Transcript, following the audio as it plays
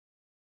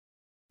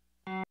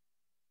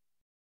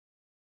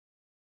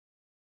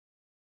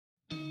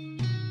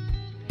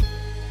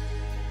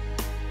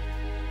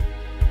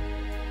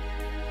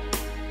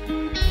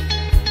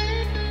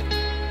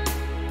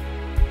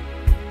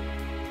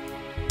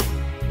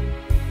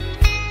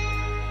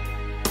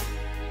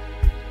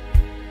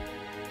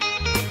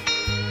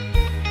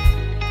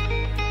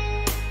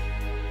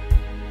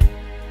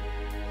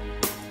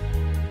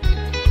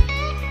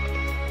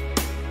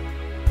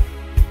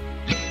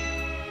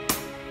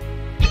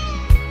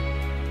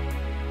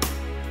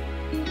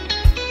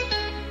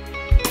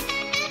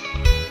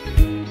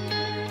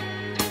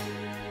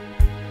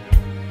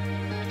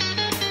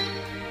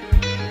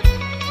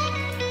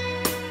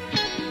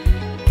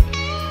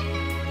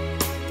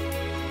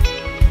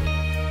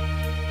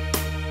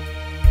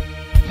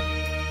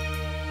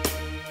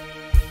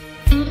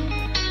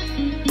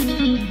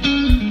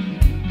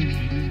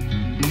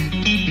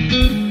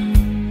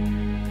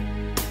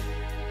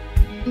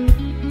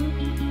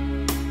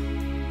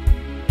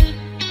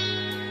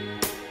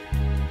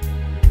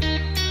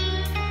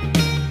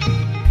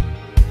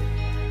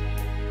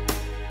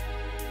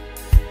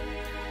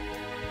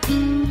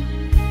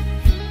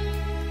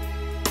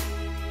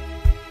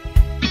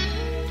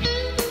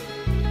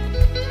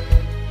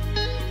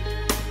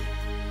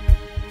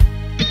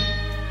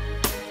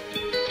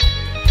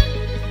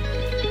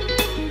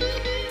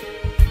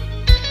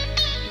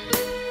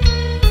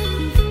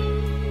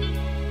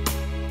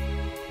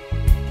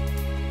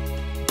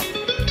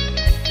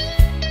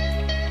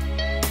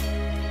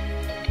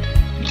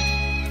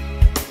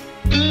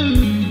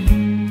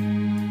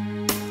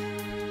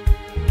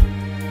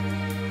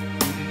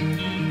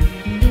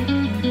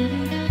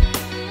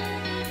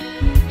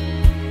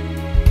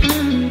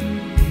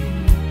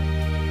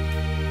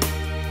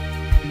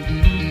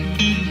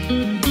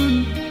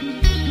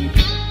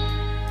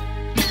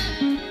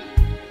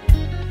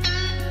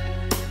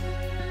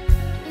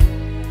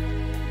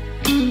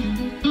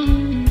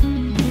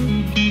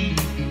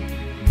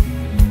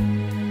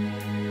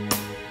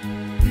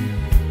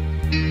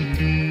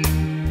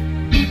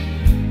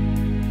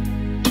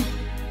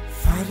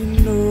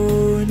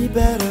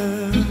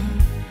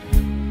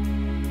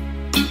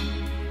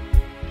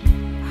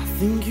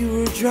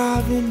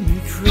driving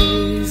me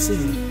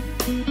crazy.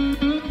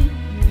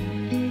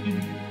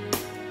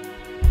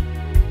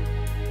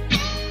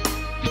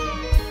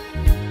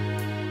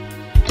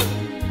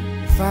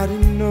 If I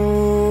didn't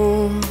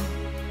know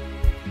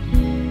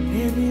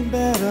any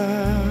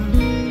better,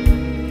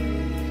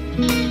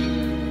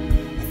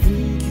 I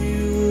think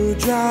you're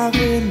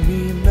driving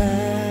me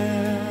mad.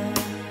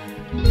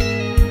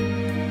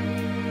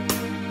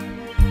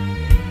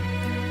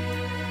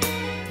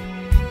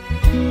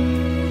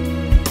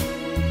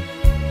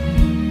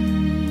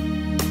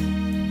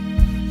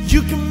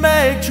 You can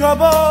make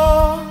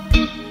trouble,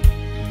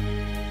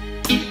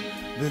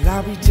 but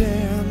I'll be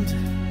damned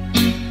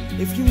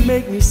if you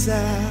make me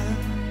sad.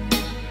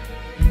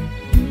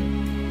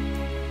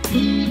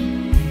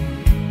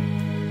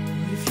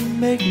 If you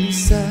make me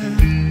sad,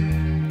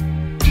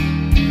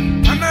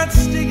 I'm not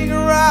sticking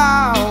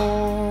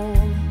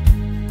around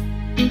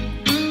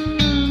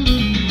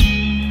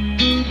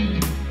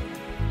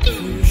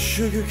for your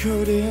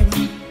sugar-coated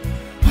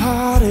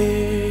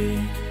heartache.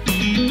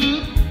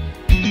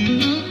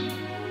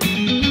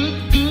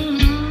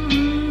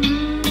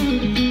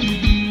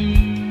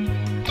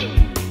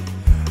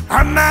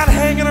 I'm not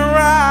hanging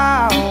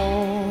around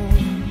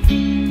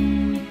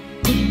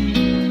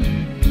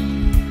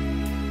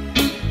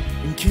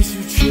in case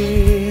you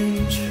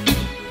change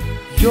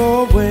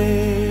your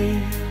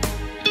way.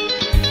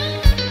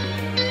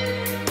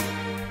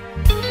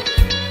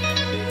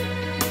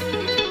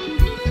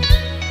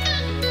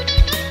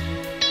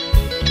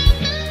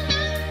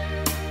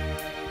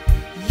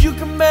 You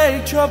can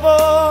make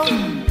trouble,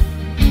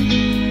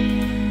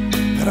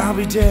 but I'll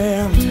be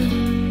damned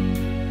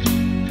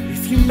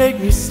you make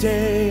me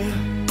stay.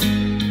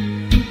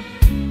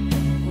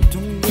 Oh,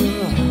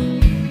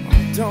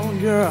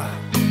 don't girl,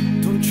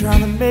 don't try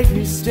to make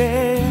me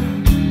stay.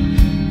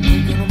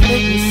 You're gonna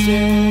make me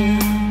stay.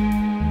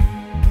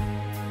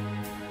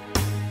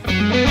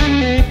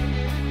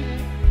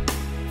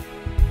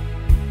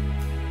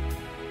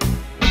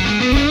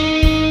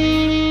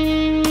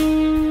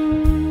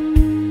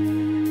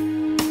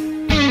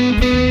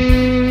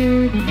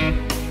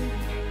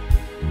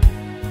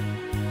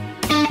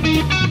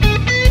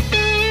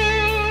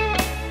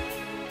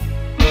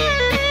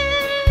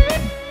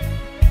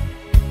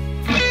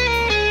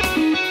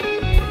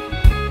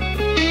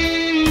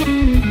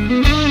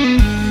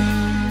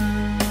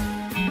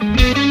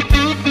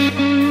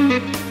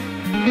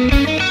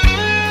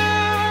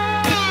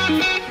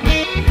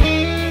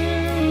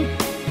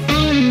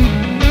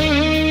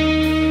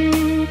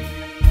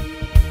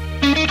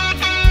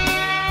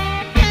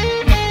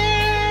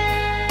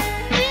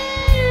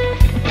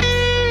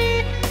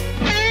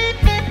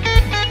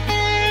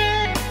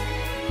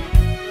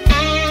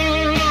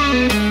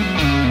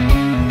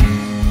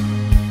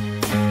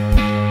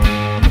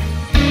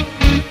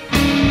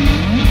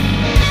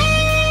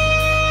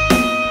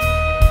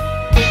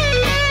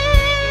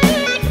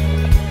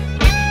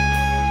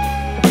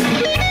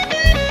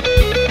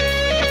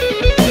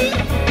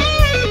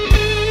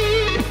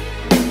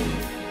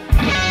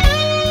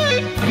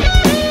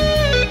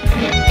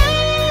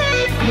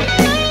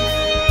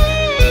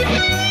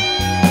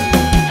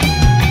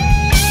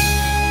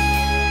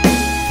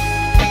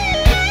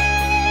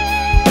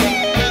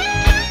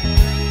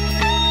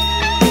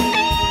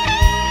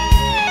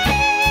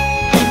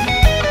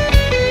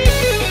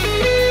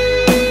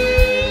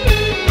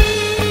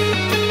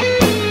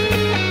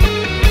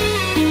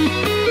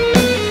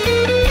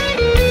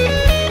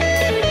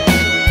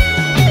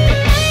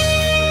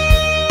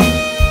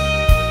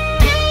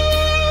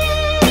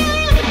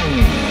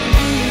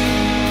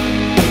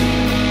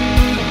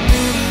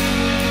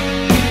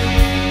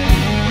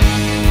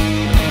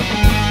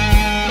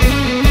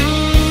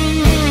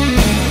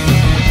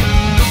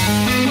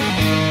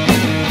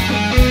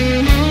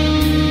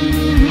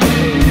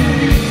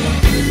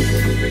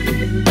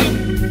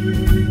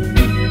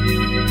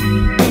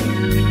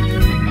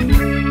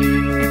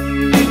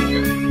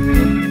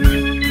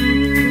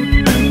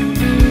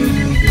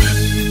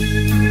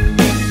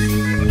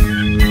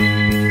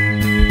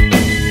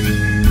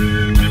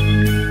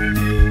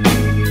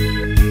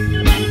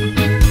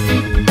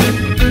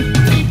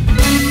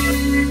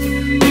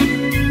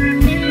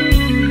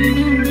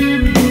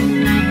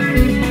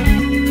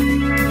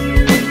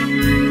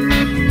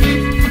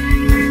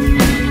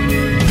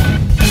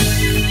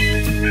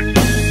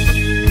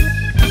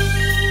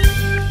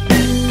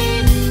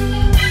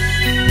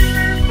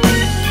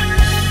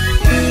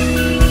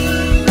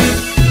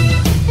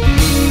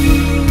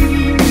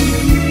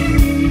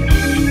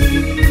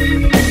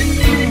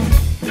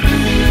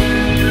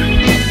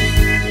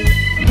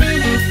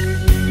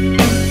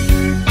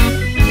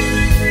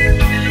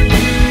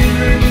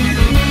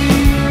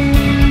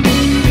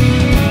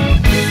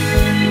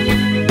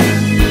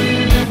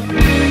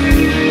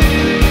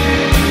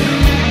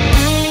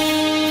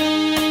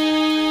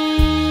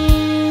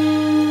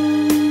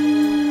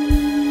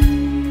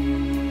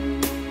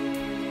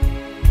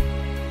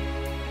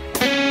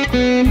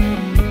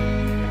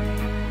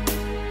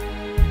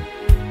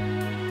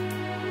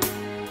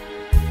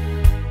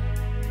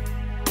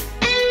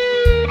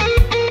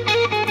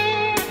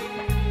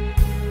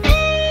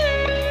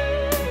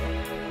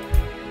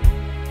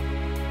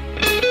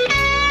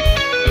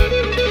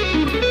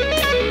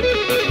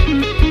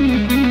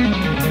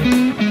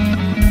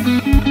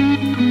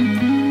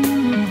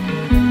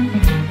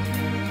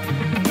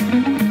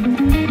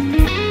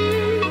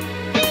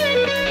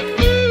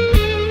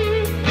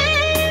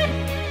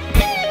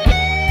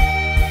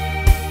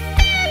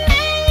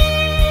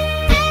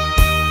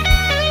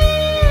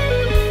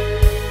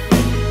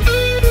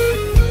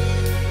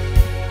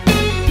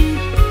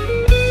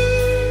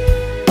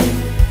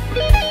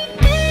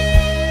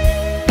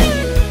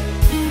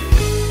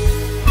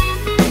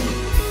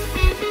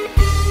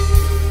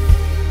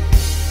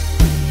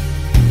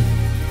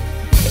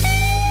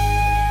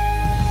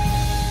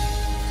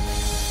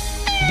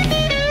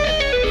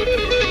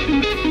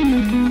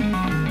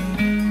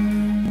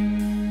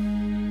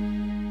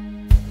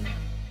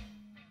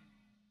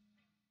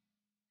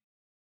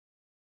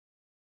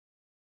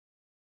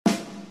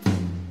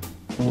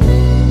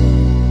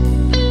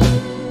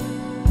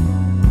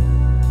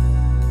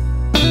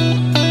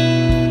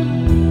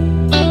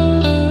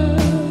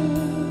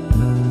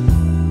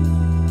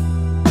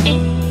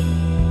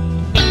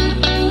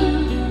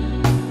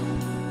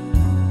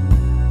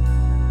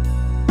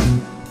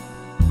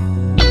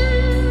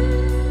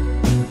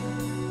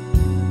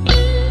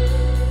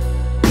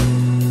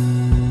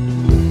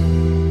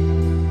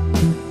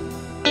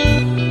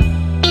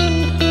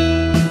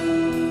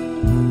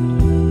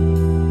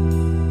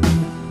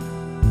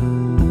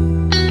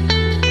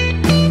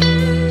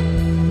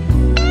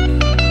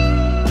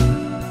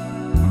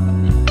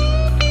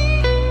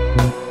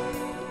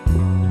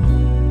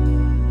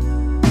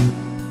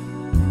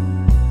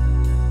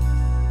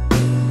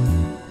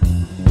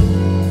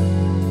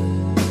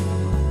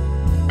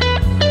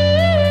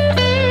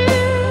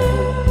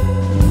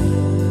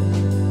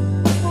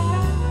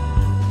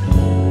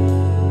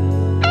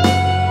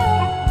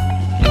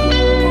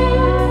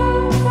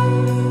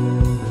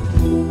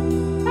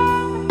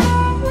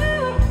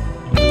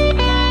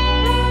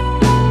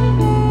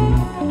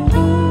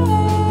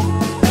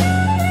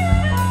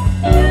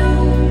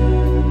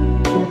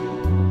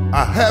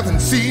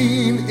 haven't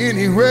seen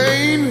any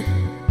rain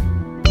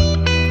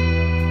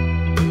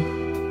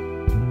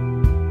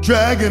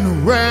dragging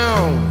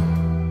around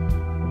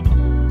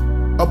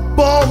a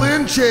ball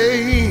and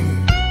chain.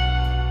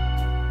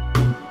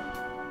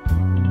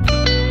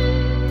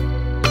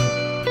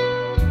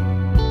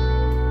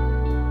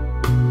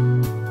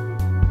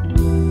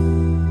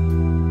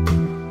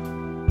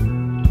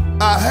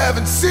 I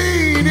haven't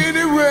seen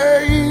any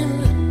rain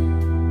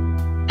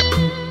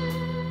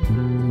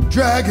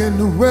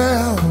dragging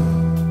around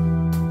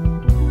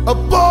a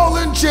ball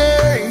and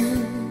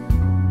chain.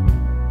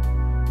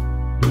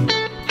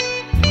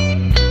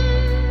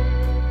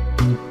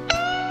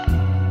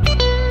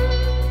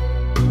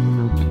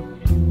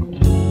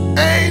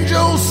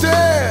 Angel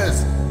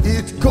says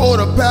it's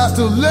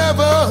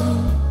 11:15.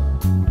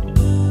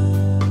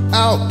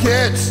 I'll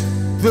catch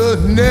the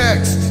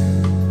next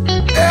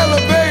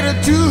elevator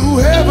to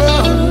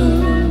heaven.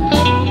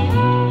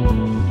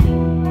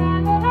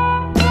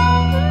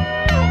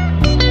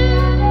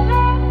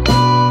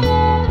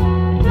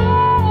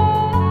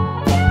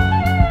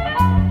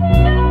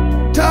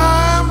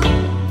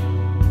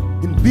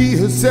 Be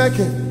a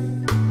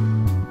second,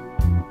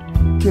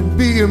 can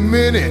be a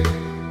minute,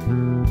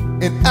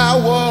 an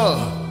hour,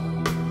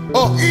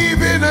 or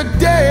even a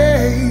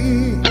day.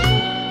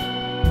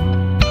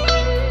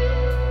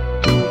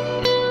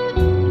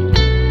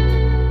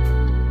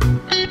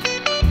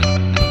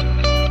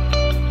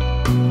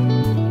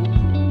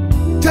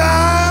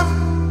 Time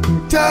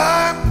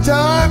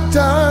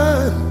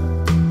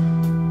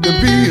can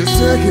be a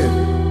second,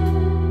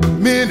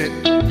 minute,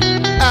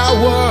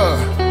 hour,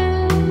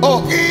 or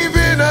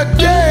even a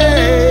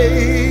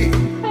day.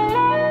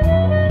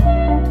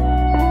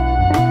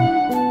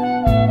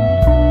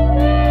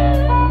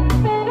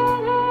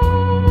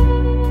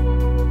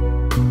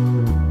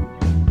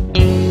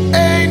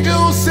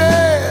 Angel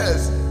says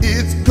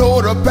it's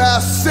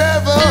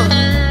 7:15.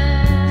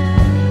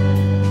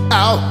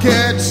 I'll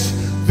catch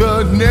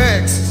the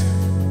next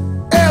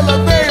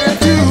elevator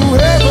to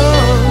heaven.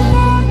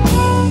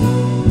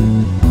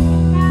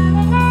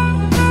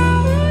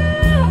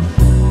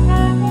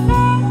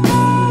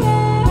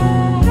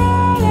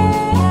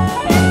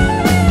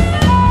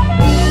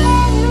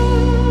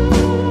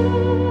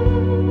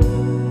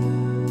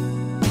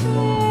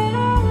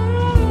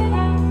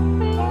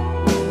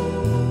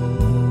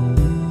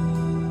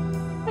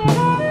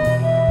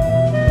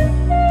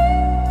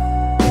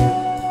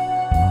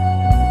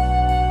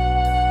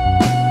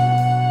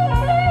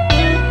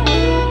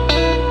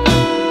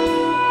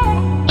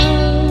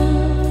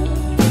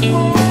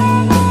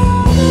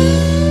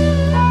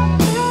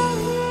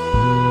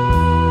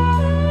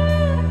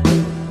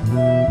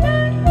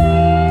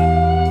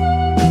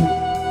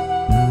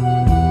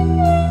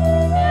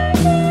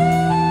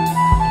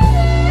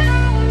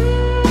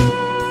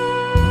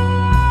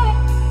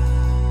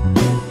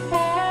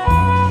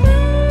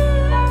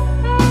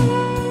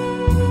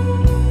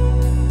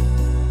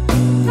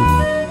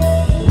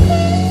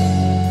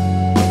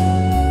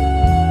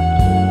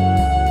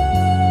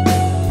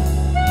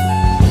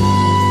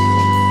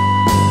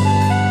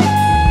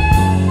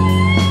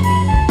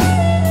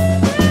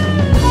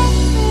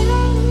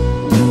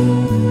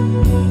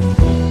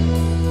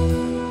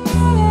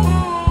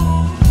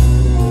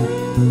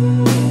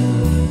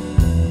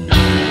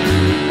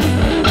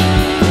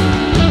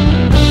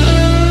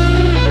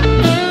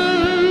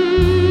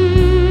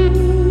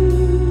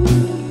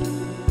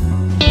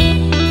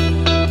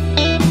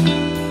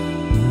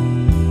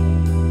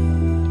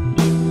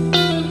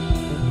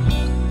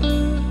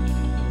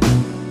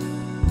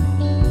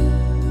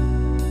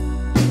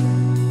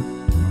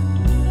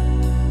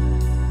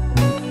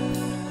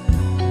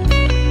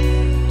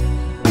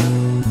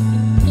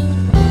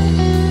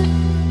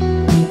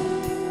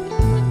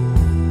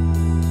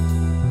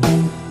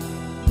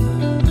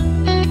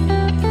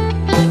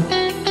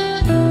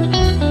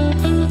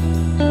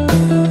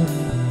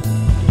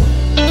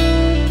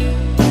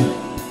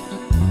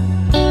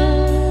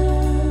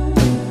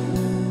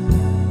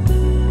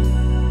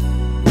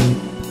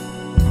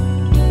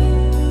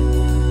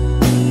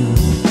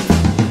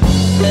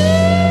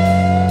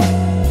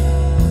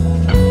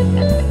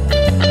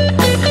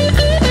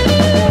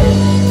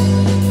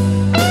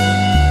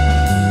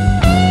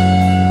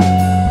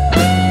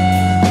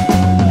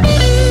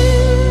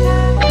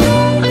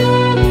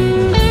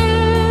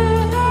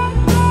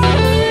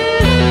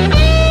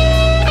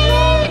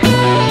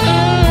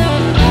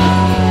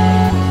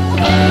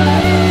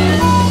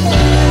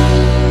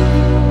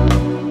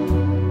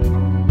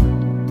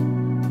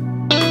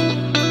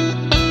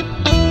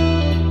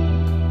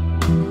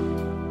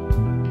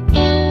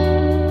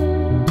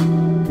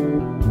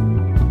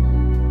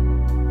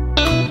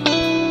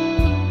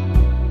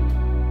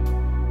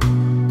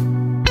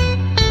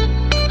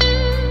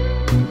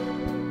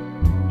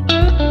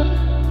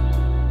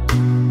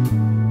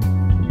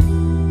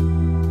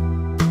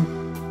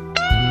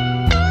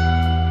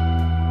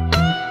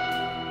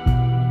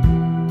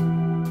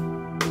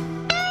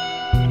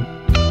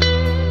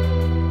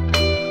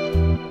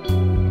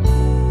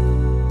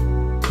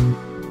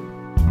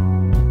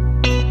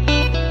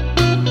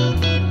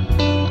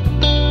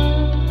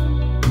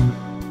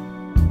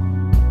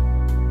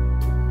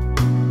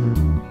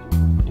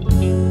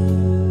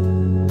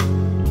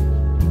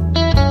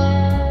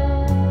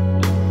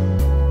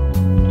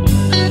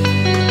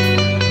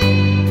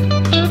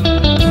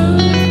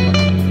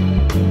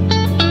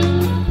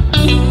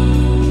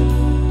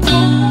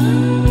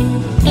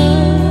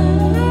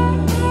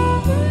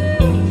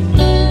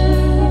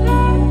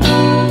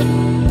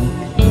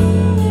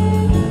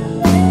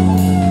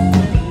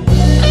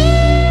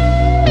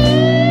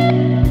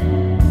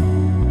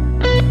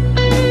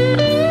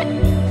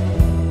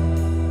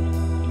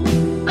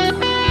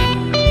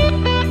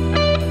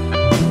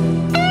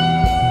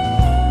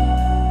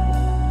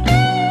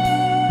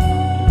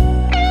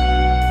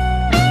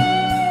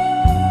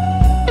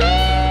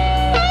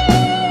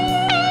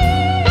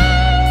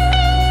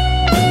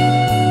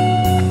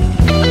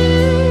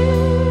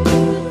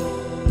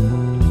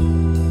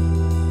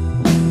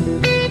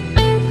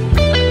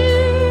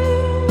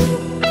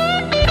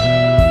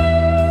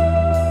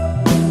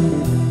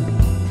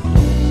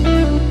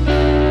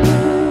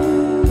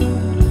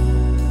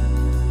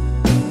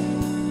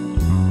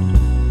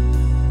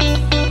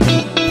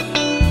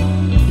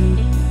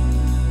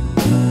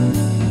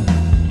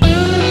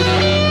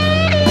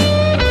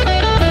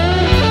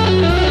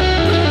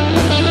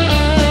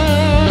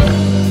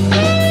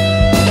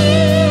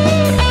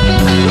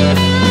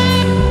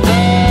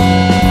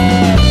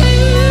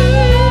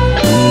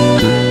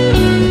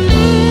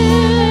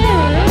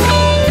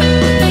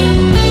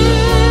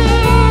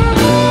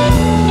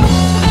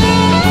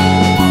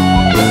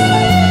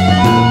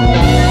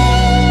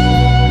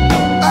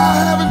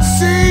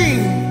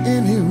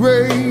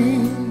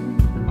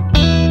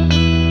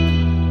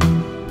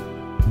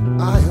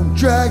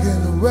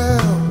 dragging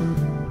around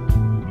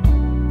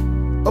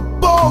a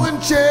ball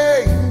and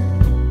chain.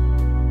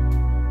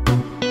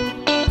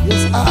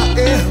 Yes, I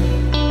am.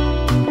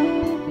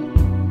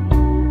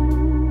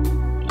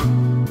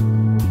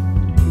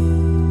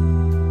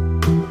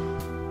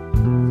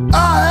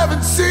 I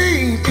haven't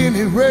seen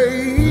any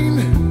rain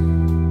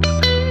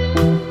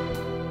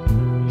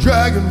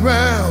dragging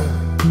round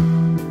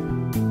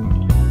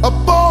a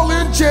ball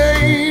and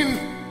chain.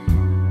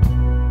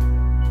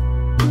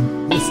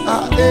 Yes, I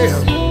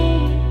am.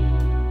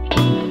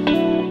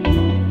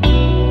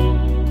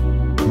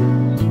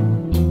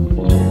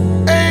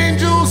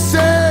 Angel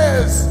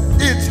says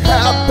it's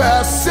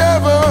 7:30.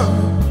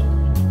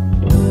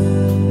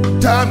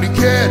 Time to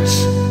catch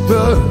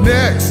the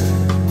next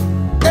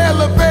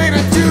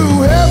elevator to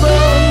heaven.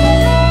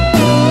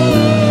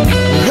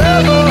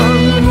 Heaven.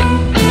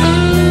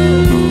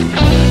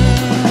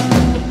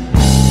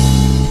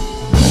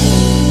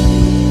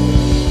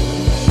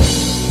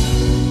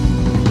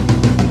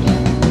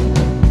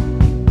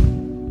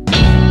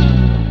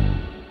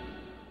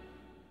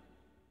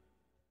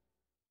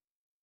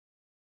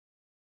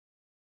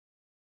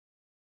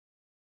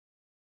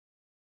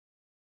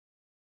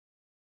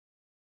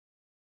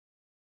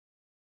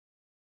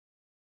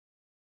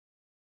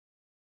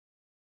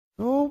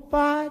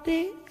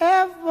 Nobody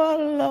ever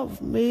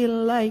loved me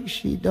like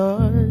she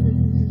does.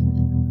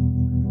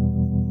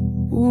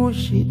 Ooh,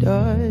 she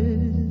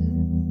does.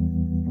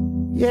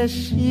 Yes,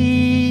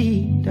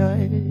 she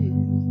does.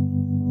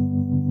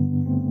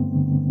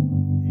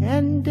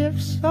 And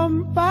if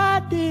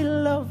somebody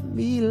loved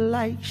me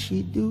like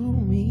she do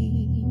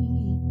me,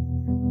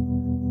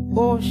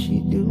 oh, she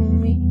do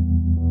me.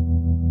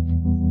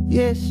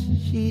 Yes,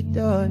 she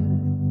does.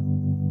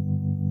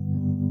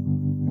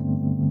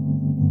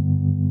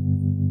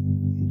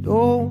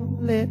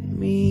 Don't let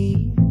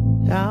me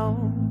down.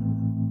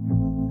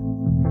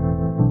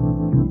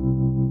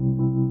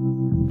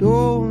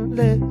 Don't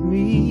let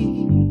me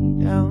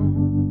down.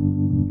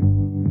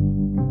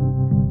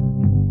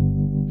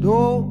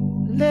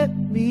 Don't let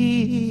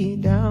me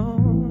down.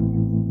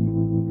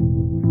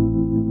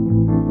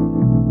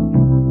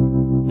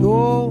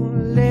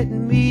 Don't let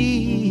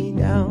me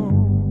down.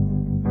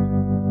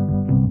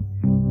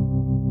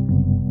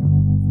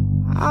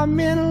 I'm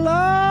in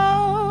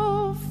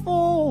love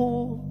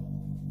for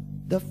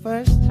the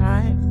first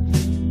time.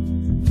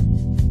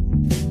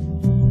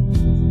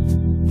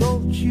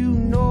 Don't you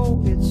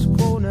know it's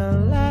gonna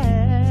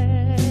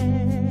last?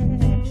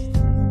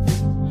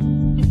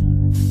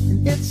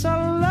 And it's a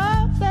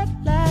love that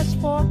lasts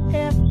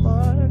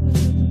forever.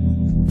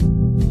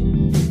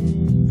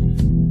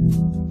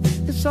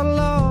 It's a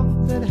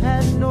love that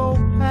has no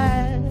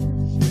past.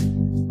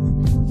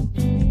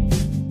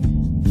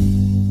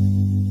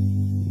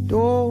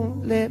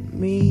 Don't let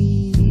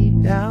me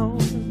down.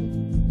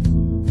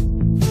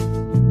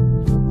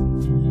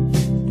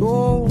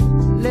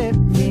 Don't let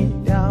me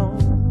down.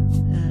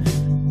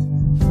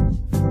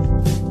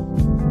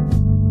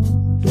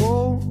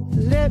 Don't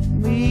let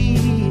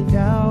me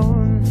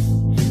down.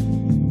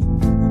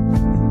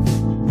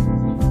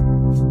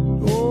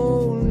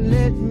 Don't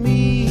let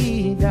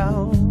me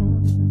down.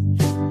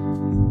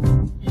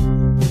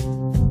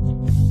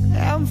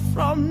 And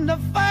from the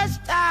first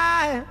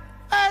time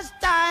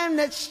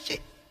that she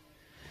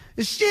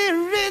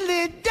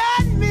really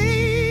done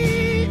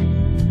me.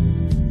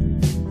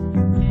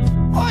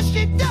 Oh,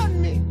 she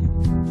done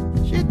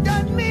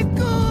me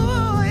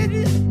good.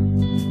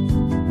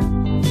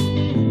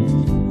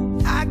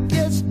 I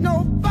guess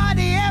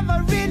nobody ever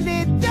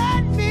really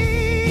done me.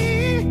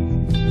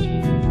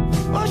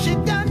 Oh, she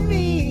done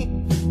me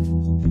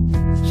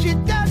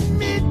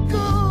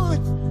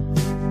good.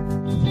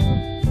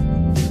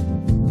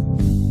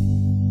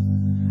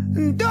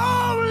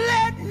 Don't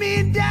let me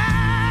down.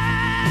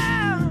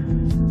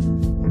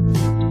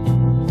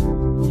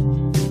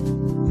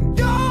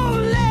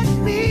 Don't let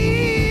me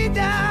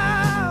down.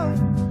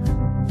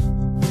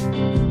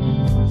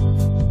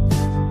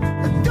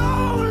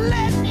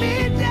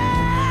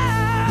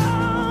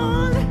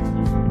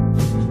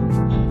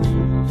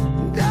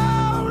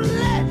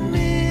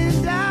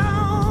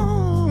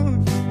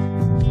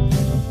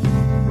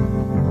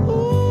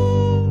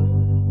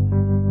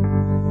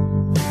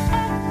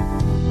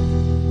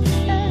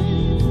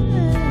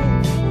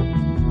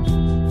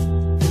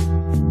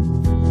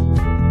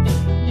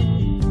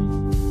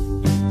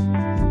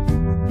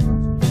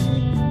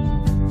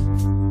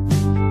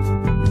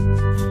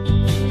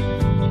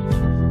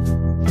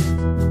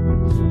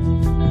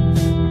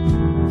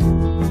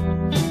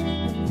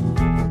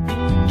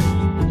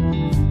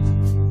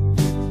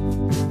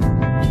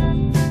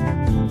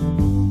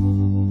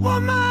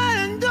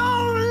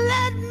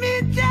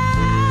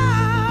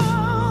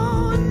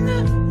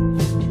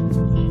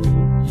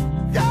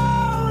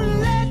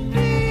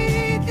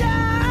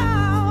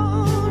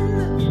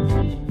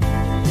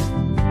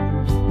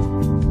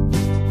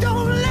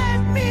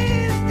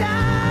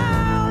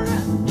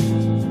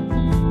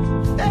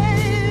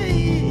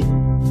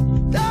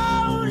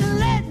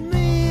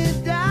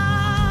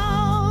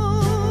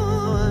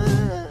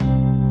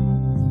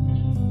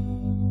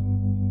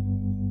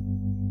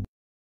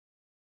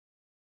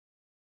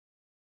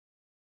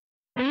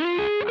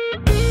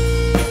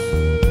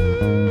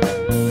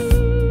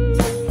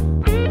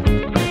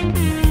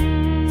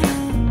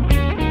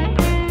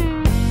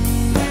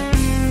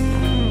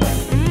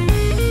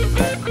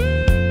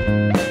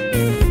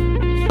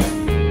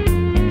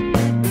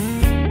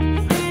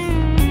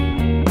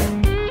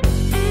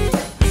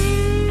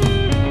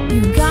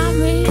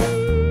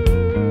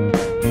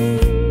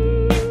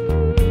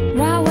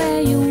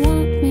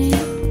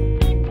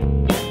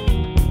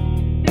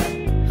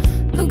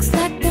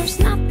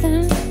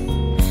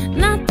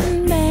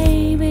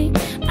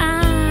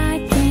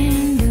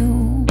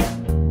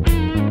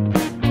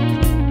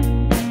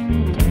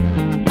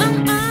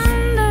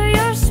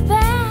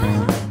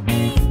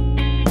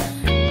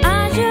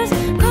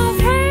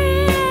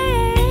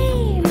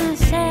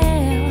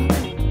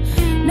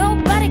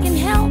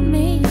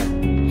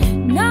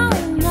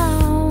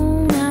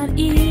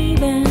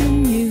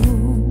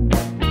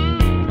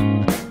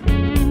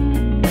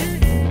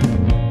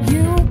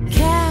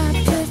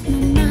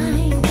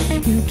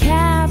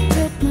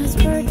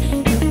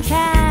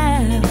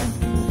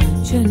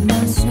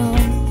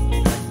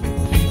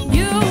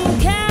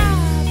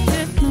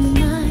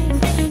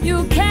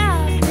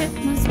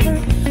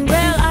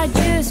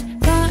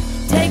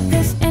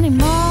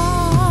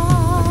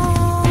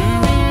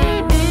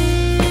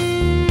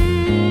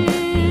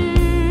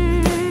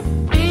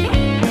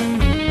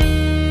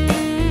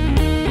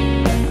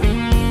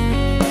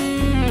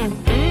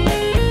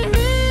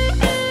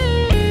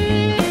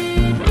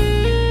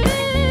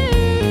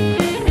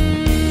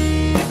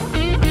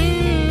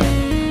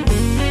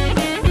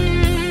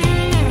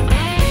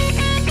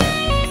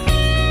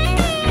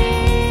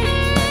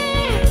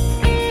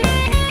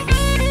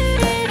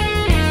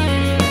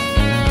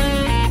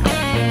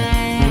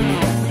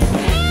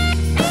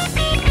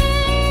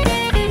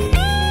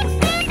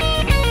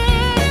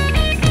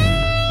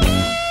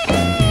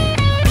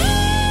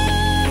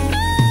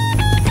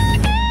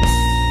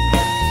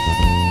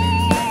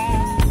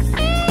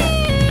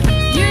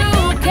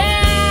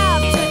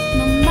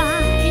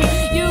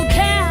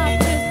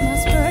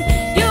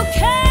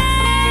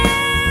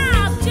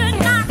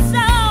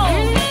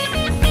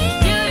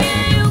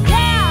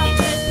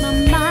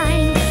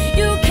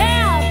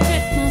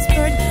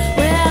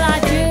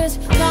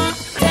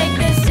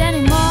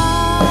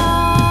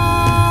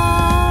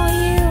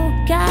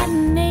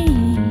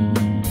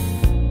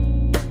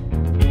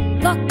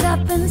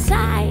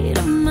 weight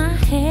of my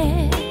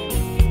head.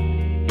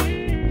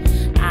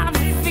 I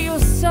feel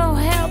so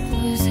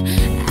helpless,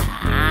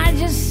 I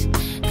just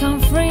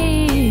can't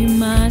free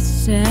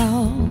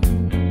myself.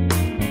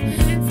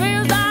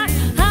 Feels like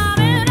I'm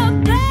in a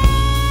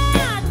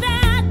bad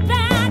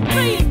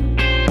dream.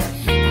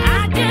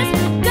 I just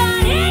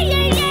can't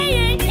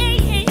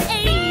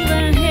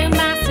even hear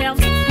myself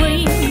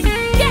scream.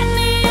 Get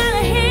me out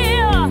of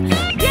here,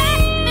 get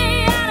me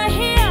out of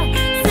here.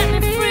 Set me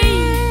free,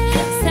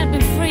 set me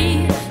free,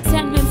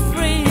 set me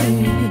free.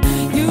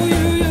 You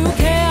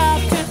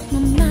captured my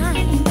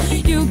mind,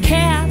 you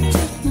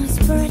captured my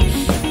spirit,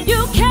 you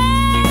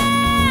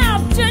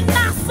captured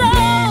my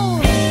soul.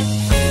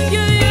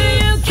 You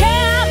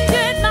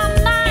captured my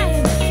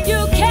mind, you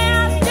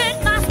captured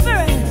my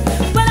spirit.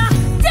 Well, I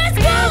just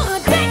wanna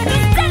take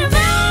this to the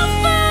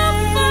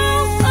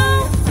moon.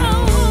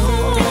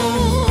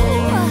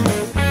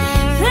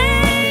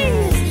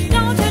 Please,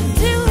 don't you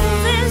do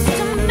this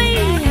to me.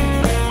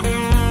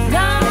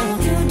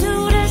 Don't you do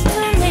this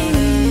to me.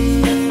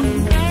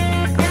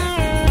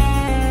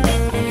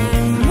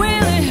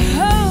 Really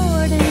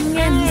hurting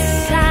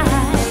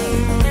inside.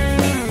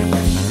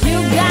 You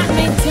got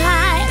me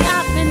tied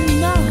up in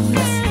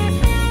knots.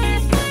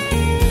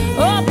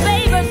 Oh,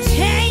 baby,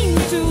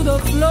 chained to the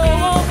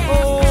floor.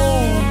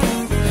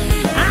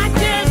 I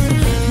just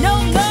no.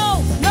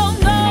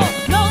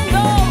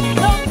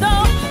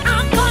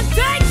 I'm gonna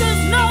take this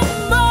no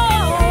more.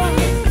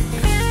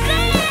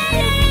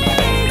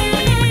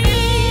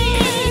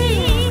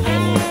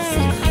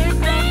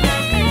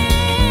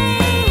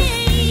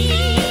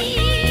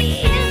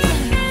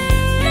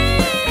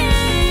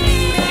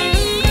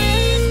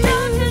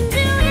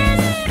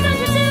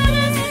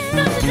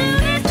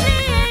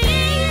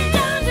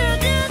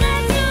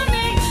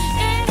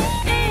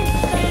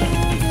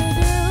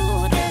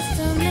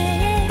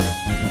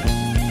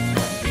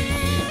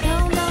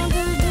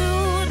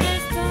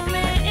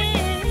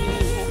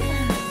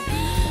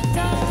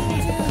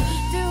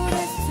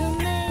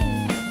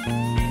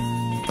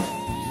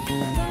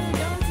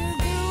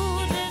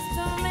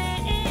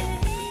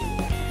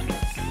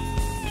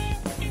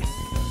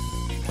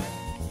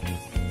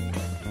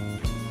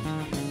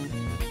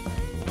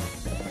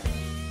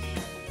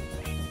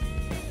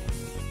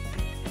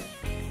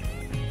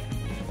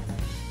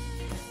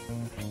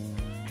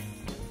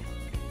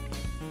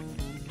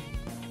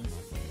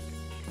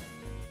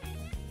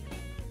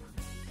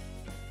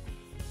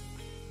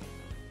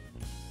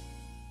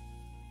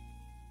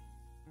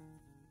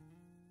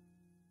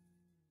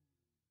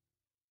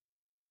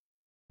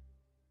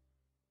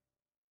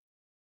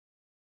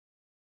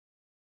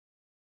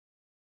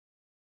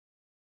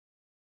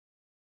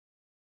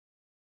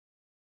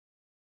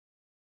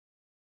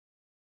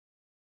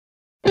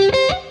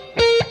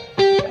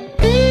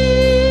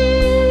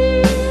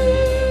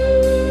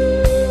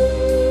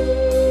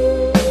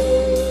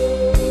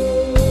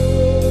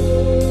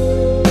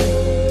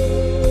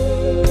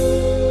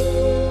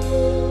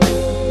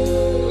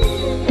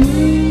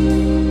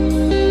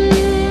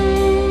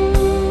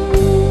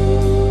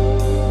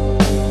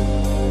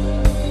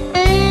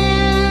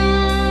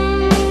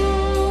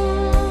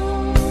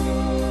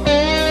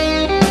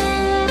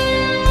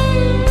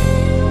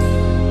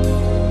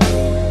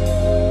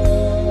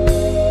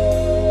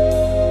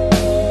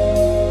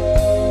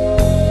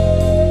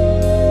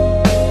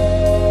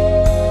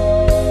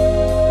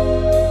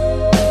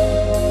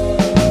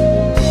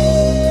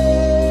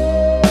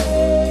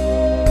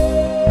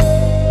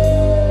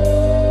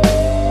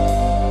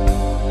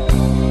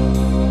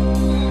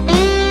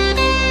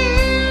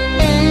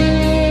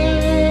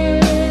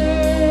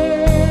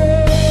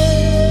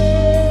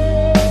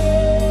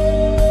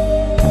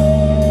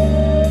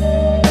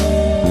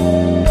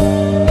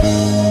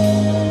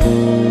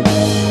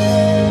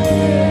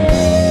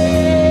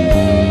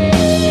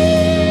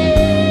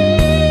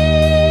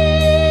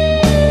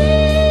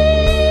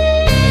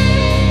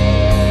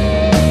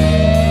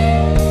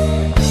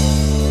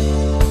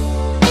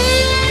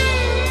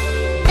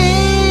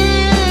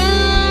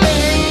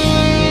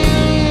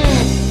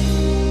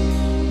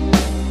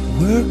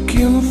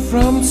 Working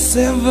from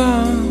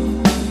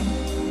 7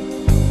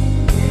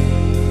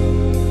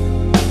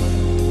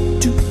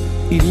 to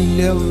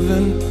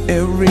 11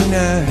 every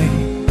night.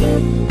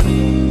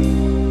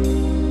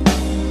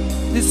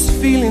 This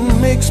feeling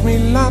makes me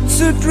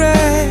lots of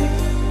dread.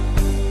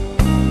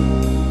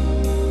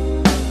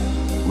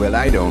 Well,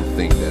 I don't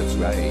think that's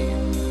right.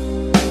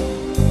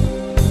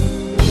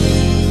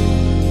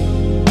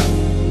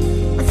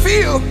 I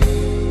feel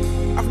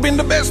I've been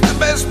the best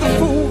of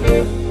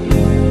fools.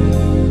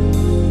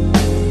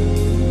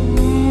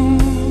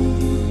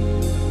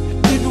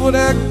 What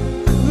I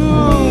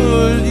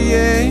could,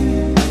 yeah.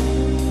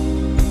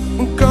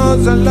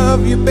 'Cause I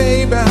love you,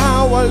 baby,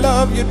 how I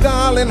love you,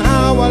 darling,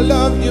 how I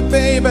love you,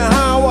 baby,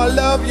 how I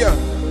love you,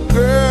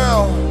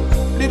 girl,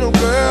 little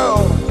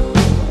girl.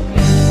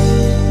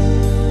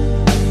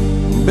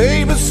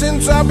 Baby,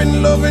 since I've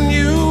been loving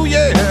you,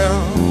 yeah,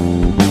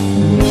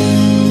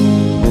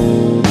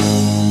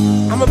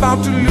 I'm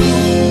about to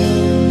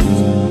lose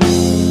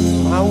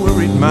my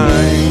worried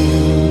mind.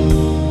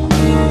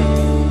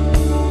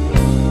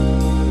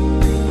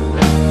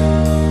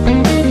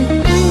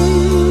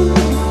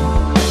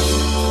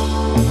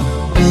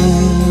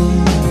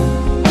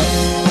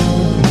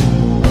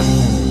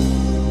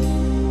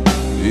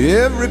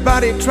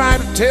 try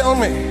to tell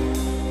me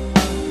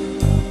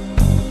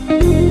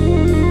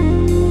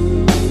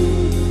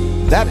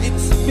that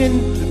it's been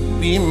to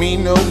be me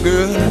no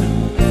good.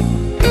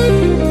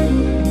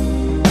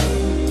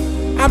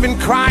 I've been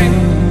crying.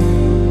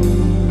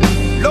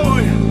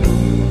 Lord,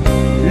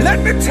 let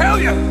me tell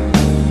you,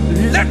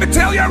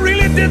 I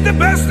really did the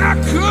best I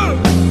could.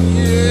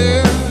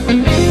 Yeah.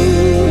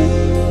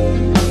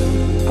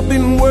 I've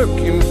been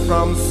working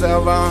from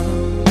 7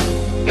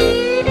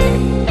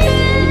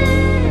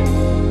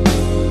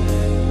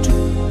 to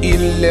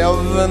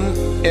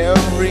 11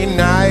 every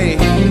night.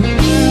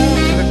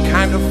 The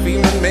kind of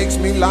feeling makes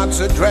me lots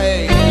of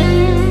drag.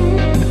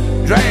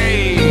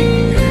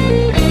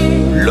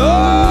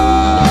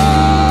 Lord,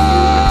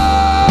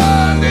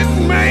 it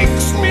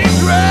makes me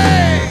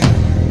drag.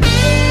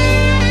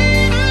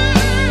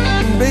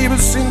 Baby,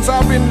 since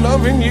I've been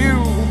loving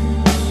you,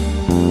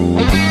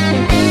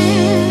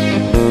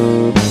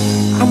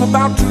 I'm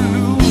about to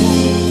lose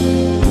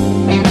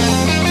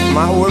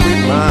my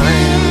worried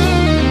mind.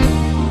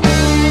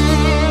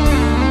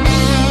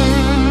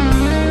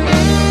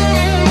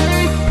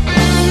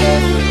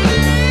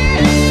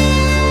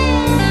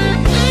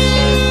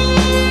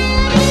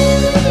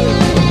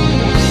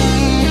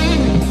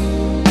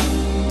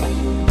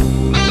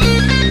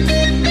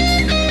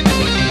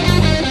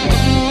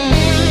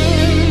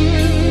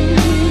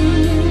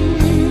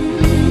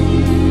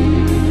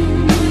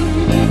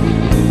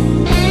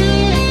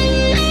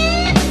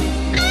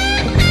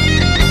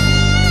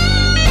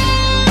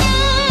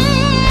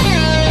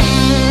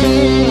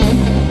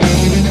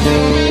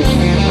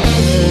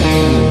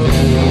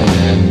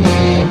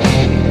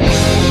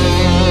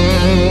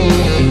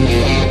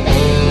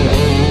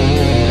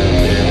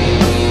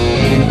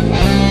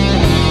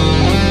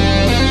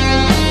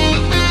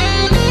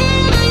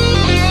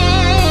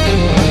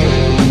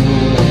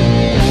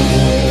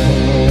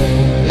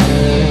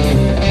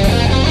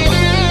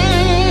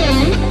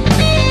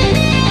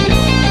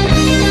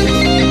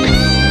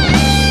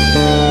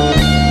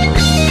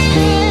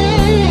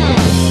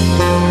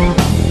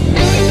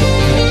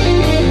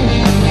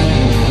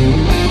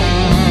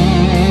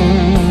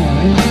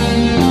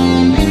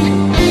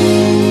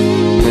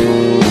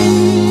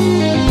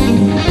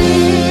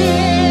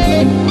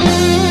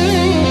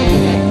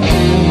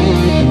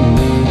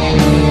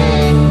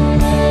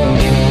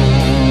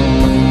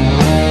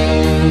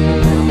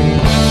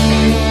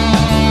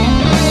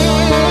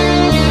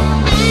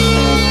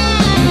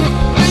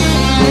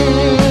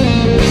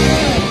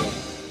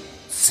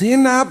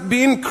 And I've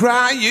been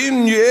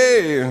crying,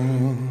 yeah.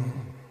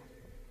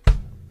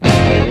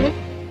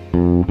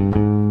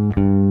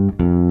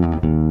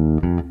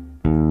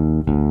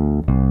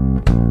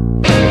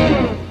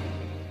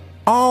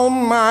 All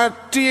my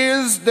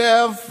tears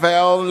there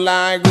fell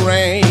like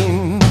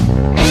rain.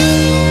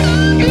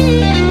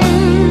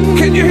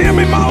 Can you hear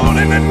me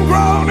moaning and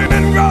groaning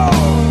and groaning?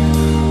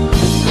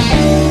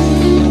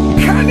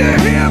 Can you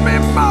hear me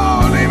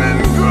moaning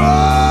and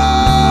groaning?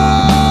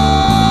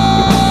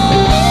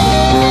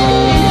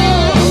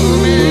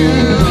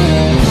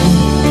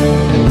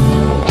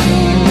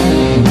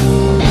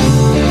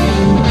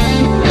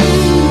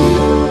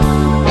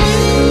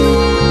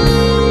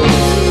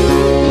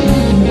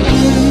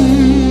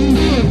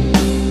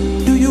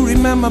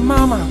 Remember,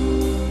 mama,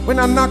 when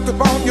I knocked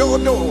upon your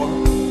door,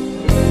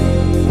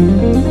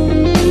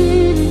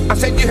 I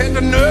said you had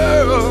the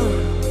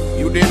nerve,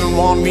 you didn't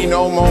want me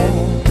no more.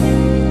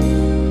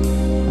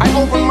 I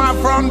opened my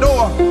front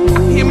door,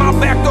 I hear my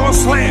back door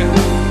slam.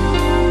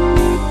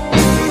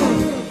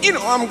 You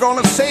know I'm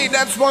gonna say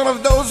that's one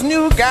of those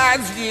new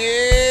guys,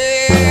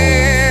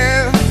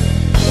 yeah.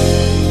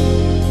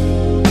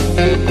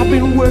 I've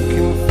been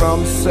working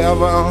from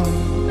 7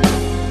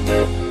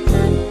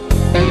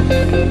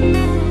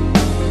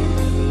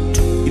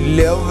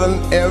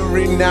 11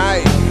 every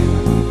night.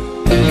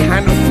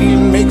 Kind of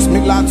feeling makes me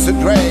lots of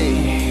drag.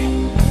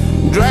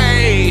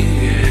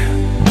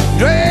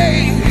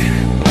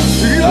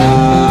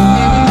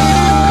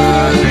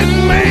 Lord, it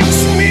makes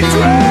me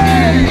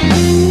drag.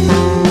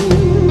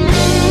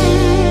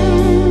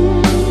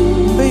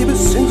 Baby,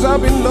 since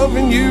I've been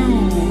loving you,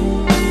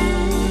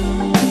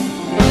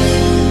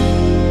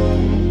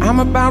 I'm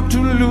about to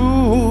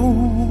lose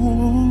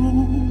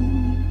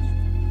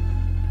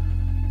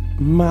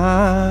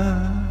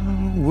my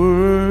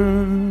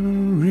worry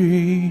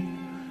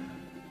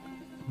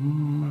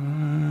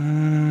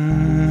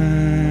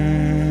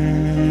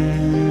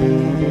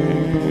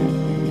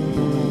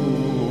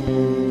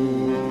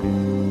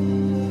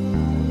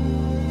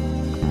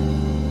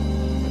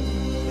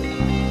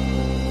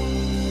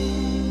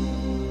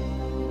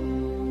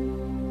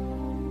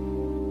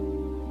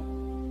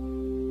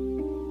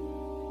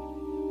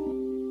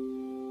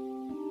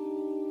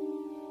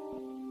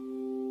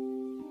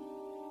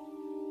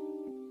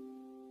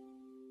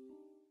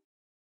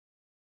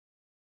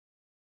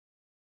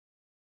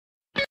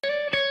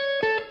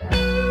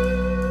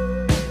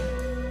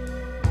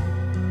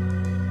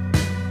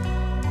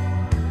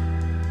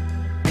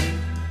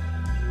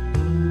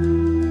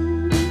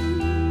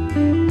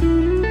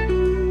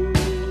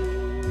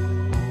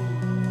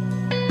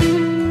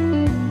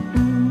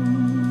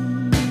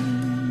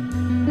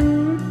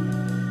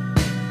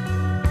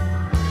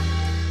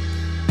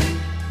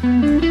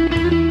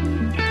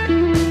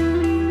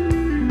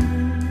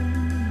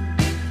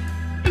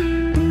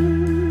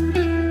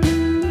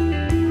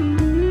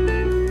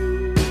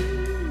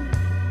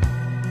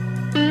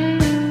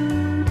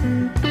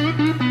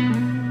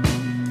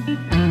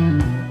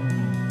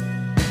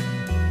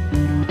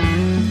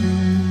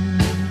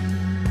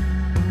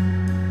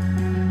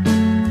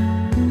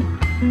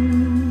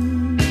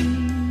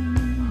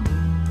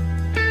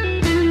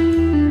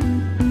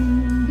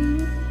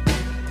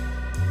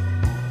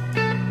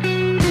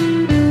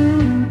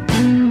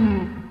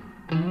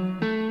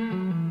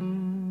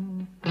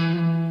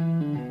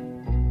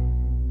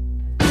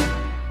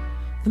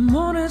The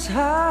moon is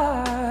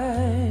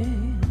high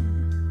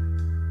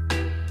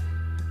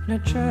in a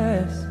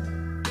dress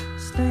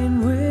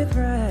stained with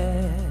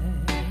red.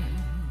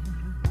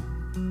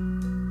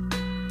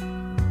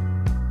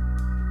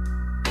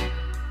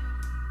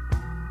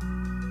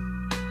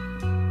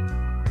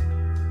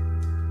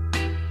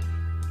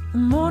 The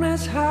moon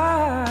is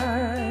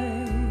high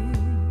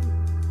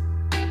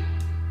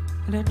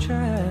in a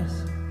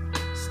dress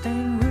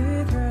stained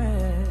with red.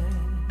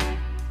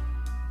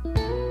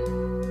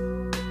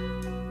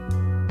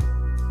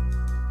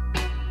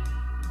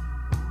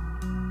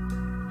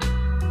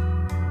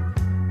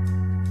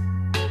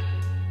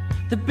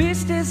 The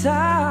beast is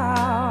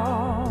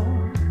out,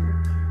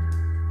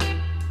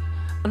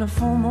 and the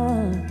full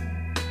moon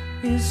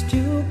is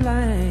to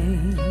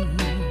blame.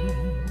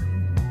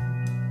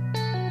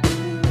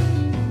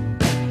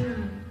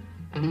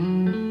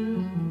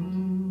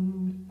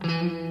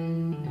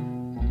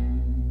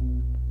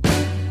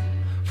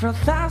 For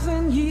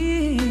 1,000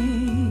 years,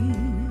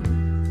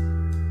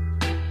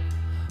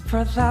 for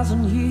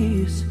 1,000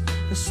 years,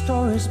 the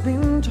story's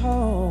been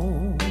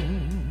told.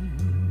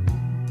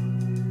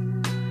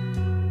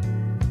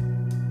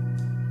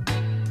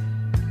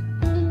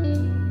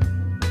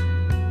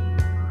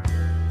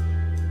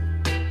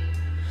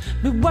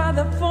 But while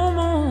the full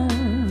moon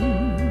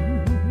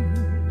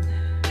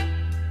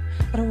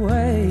it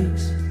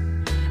awakes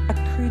a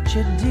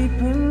creature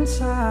deep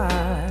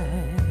inside.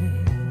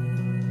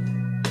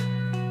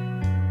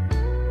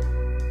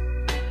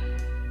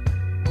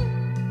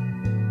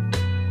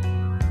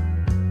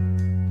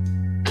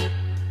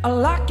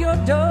 Lock your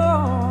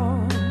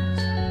doors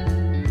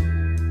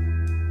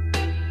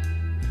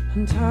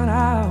and turn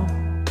out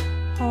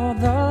all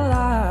the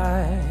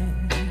lights.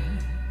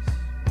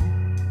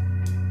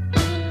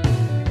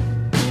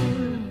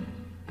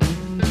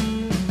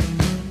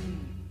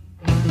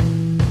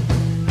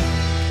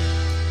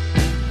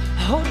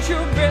 Hold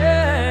your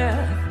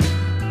breath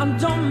and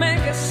don't make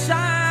a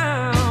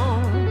sound.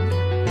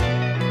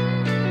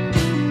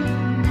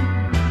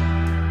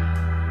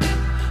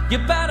 You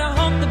better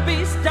hope the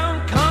beast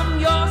don't come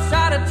your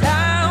side of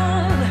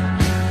town.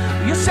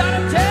 Your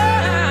side of town.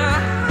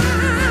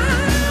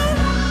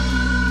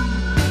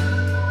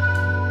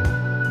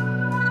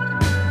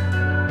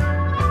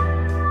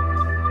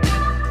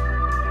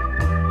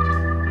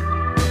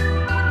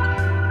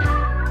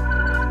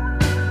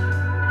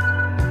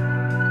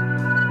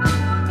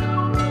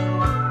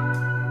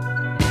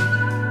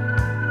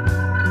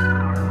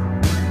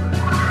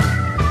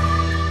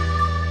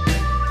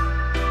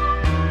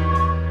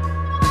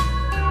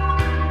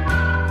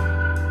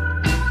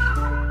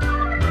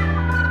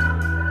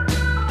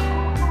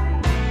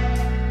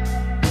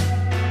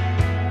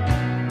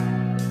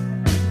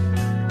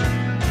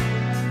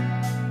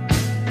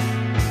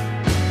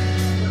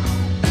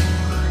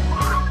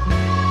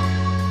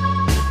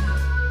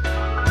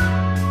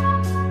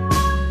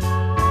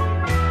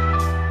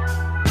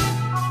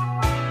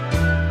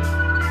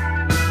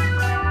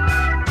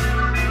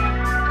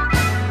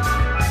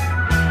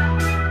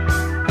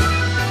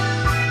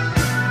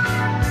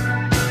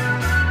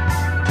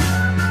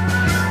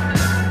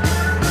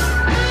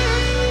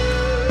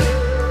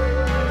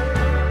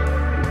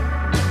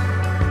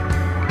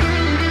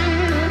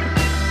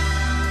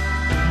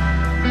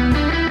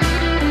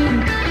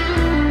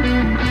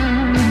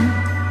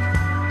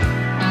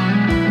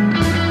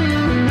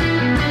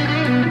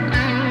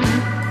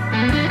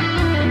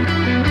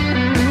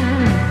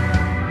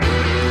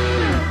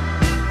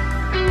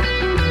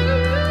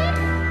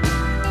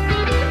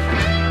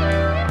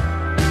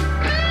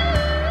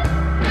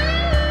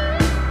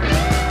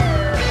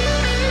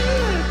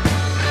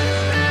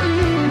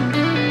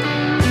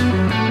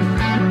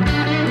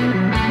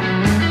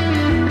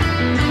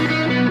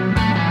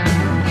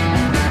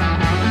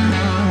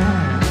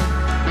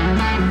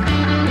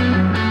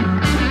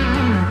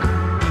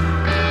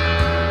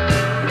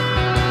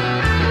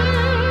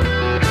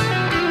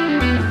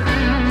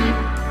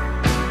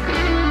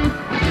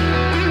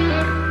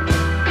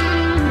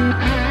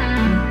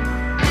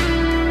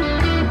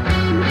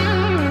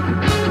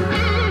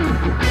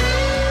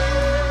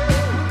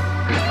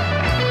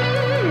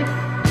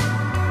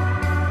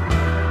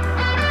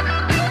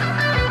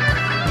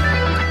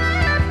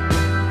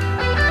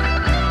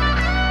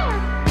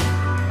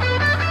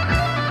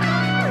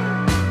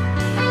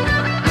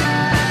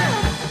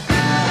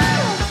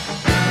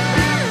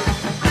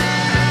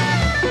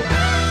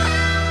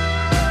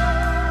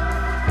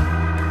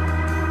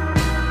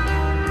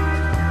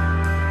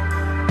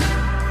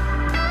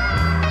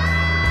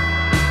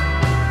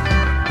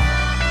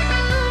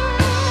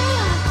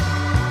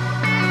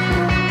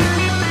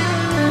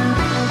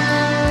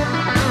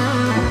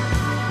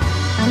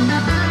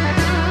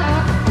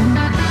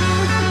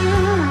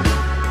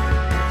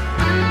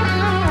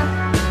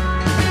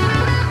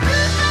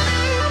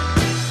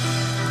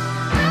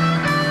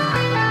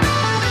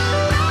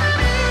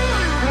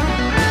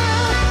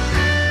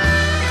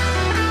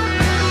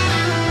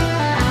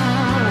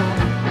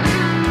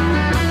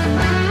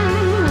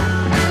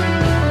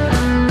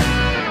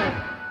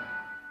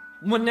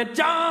 the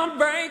dawn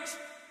breaks,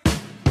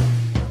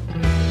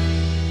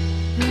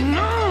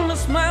 the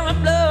smell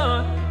of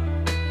blood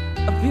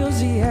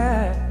fills the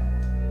air.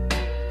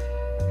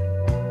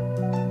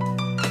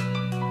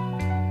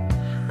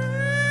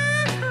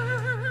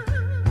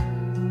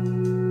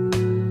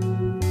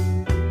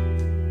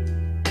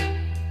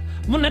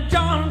 When the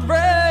dawn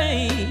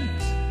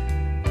breaks,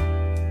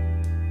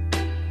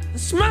 the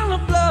smell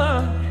of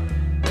blood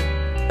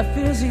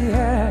fills the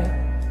air.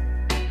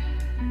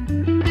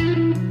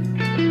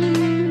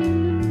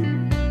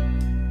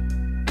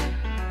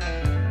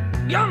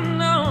 You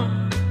know,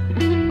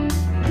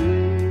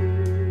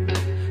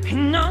 he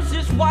knows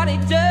just what he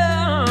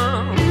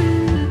done,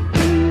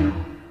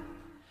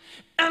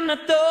 and the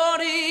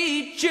thought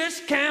he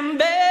just can't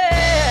bear.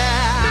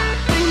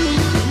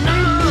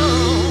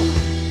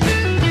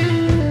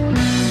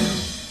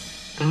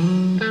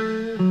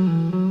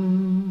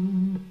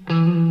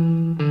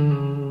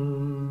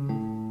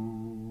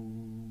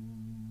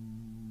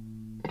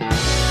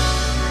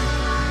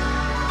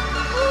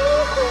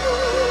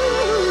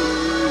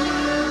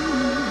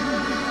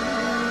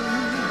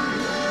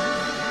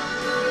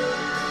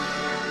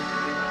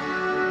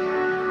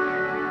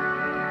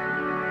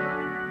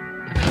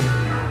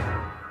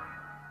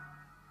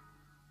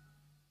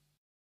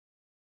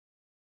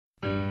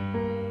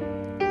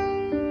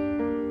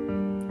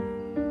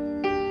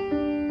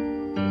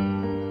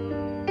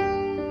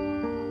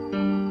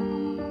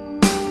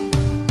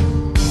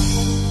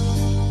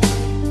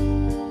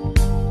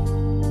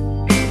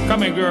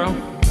 Come here, girl.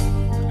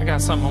 I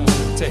got something I want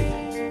to tell you.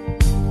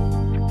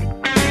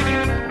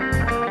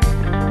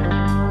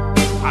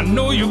 I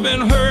know you've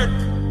been hurt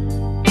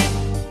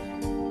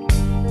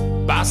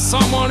by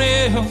someone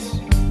else.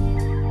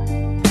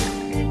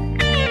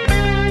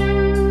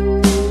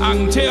 I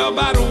can tell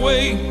by the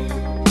way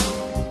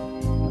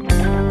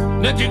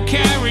that you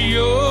carry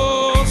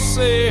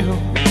yourself.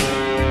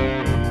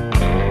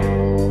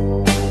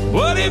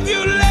 But if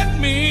you let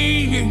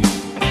me,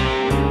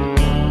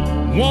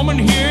 woman,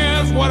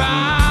 here's what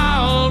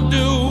I'll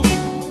do.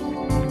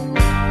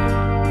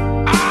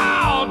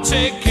 I'll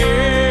take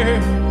care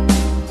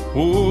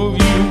of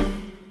you.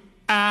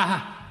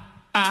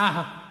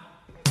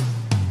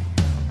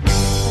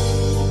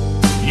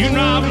 You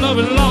know I've loved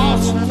and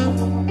lost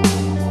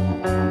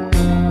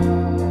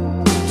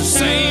the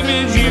same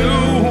as you.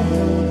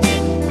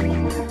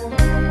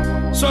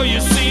 So you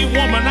see,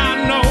 woman, I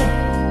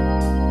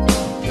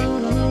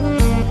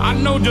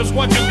know just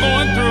what you're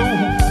going through.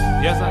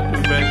 Yes, I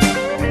do, baby.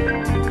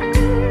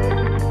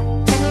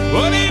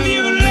 But if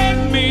you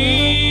let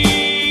me,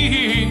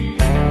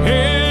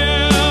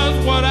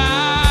 here's what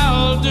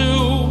I'll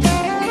do.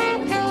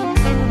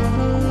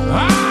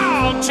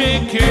 I'll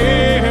take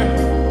care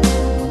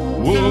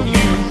of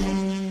you.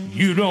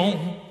 You don't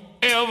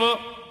ever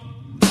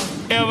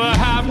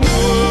have to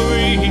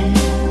worry.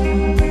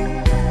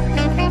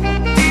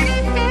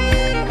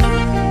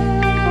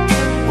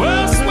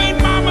 Well, sweet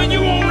mama,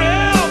 you won't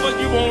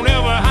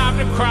ever have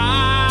to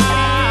cry.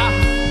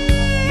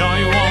 No,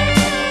 you won't.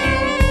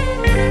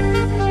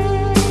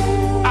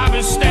 I'll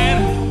be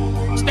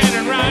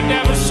standing right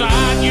there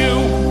beside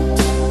you.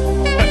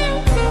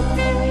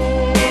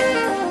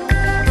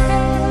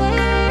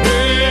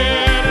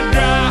 Here to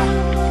dry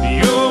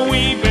your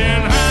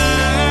weeping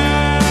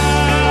eyes.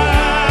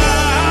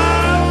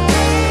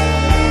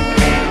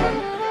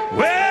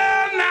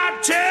 Well, now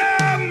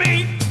tell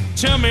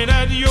me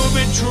that you'll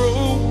be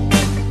true.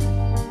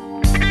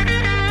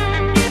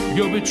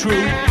 You'll be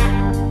true.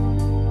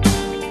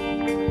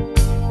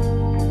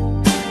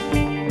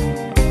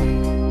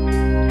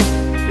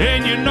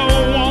 And you know,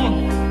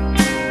 woman,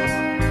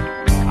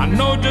 I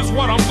know just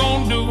what I'm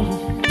gonna do.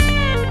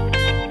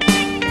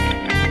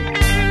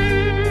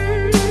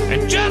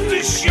 And just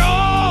as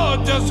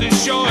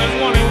sure as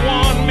what he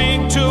want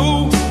me to,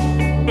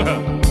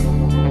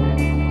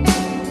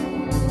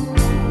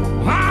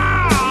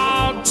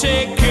 I'll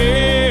take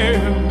care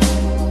of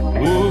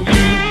you.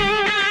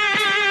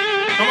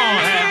 Come on,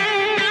 Hal.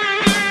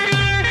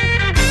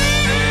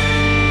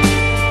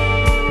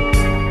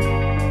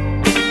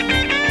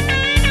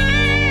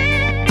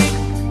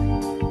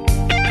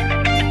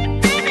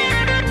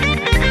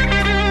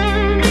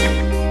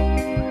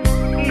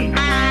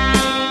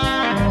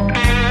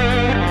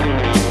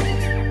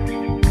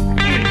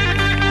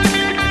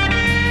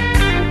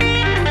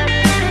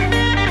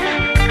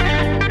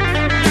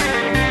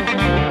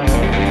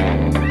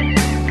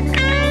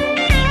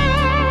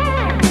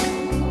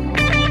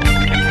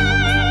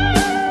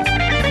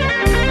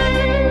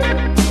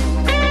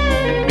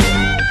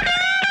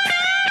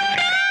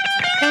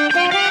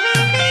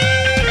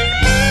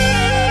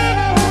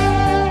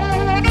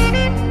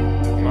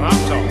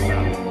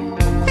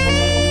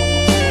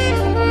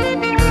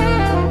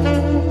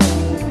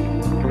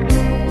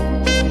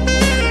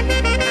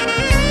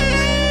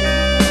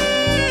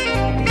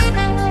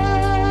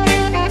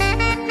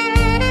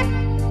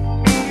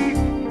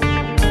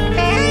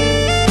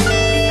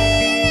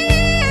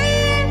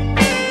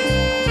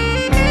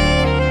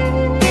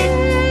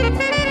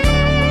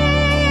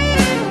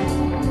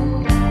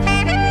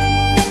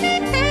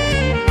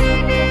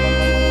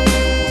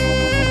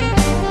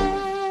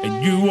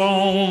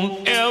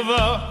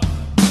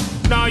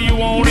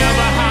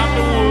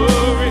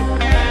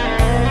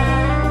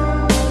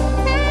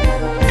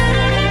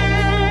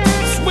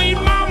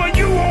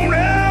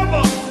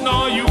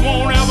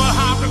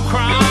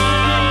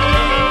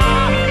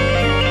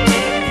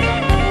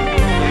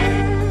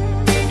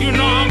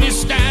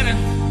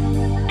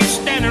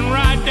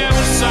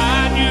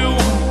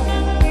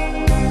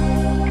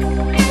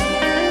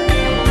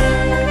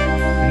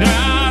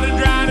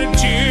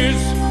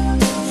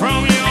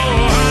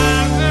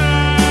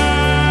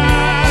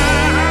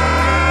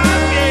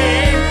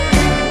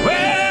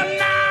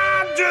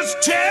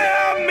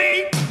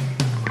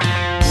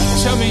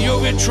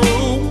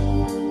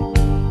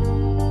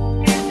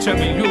 tell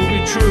me you'll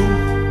be true.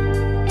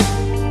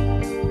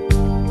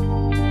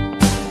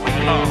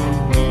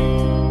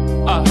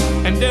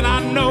 And then I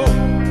know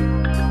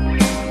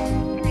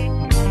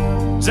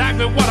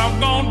exactly what I'm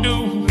gonna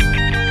do.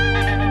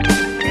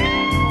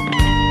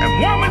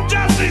 And woman,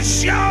 just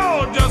as sure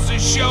as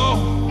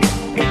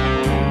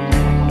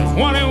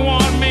what they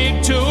want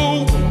me to.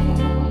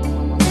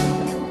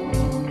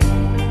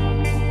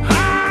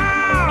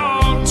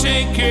 I'll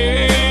take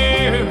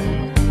care of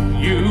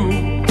you.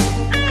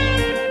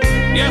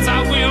 Yes,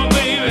 I will,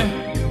 baby.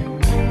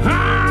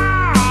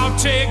 I'll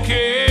take care.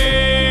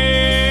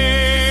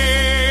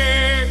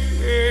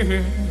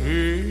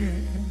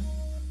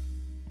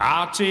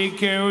 I'll take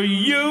care of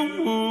you.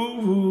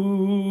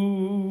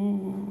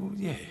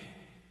 Yeah.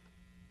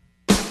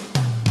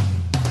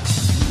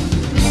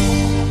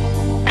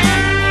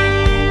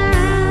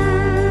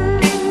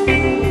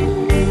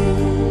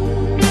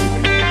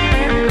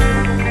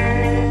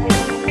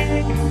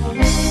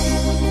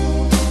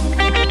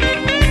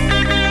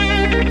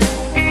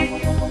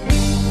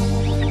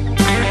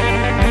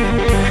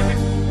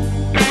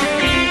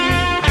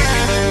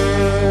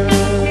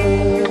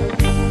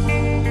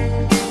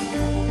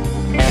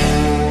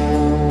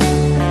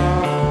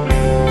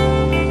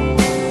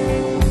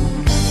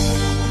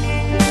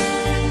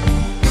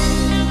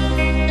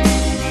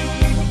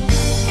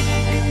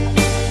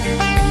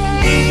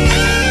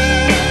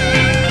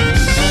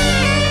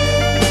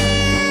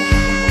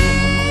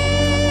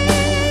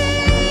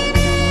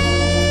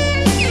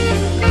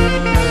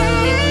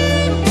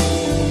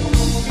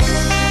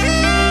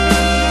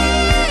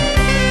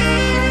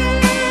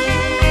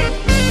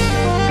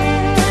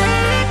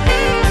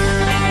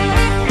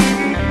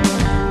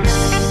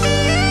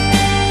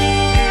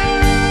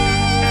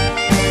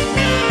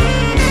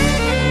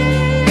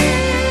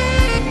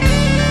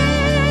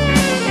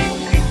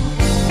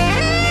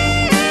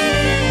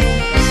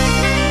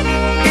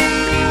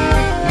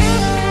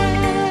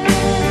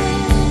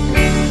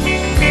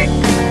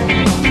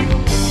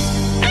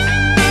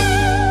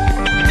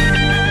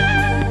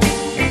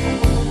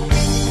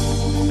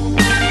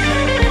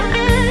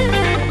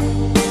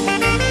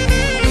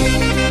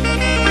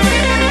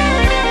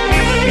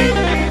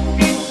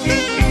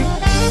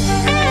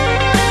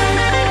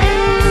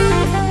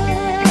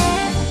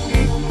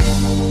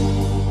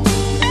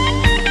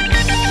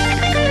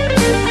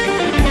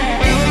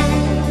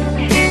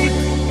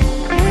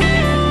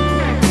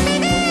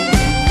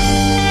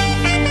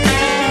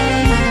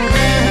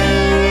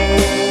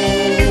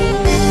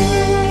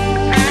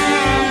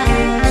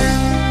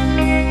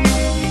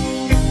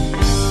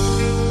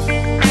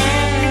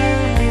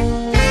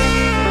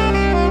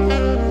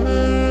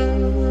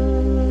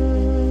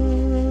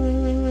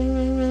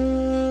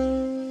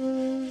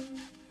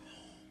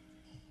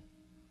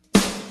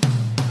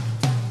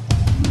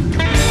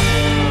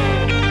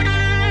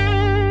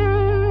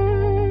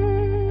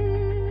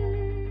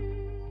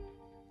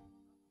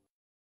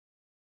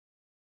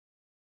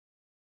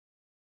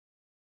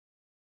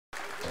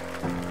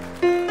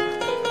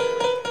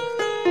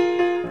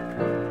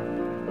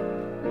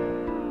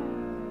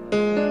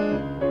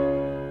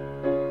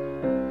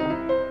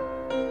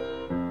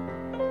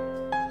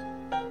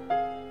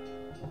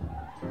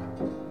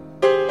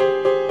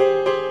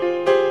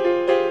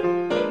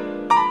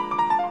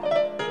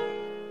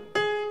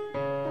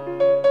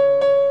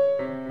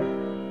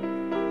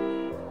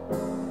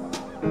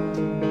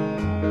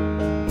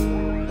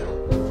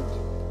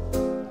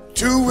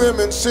 Two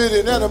women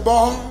sitting at a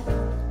bar.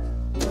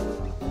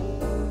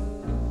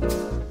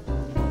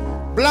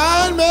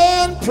 Blind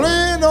man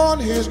playing on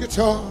his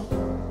guitar.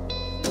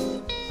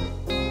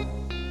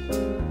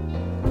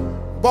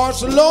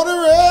 Barcelona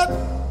red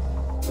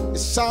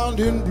is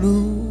sounding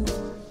blue.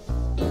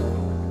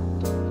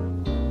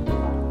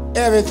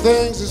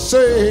 Everything's the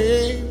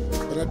same,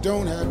 but I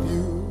don't have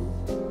you.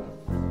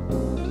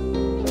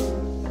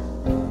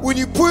 When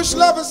you push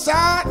love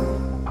aside,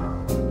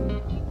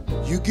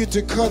 you get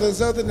the colors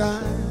of the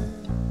night.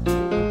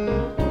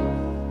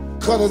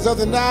 Colors of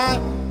the night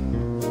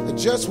are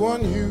just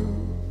one hue.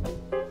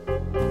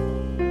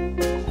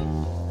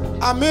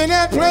 I'm in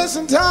that place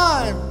and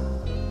time.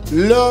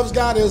 Love's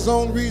got its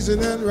own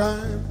reason and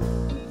rhyme.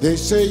 They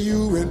say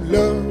you in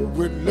love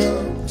with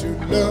love, to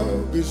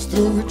love is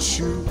through with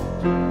you.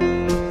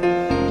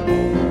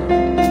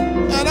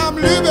 And I'm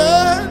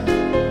living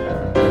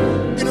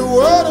in a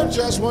world of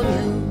just one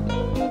hue.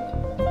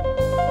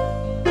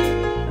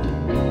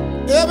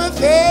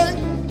 Everything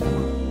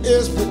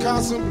is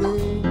Picasso blue.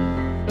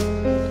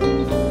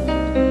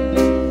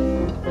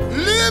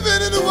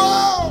 Living in the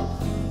world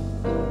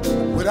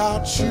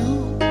without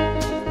you.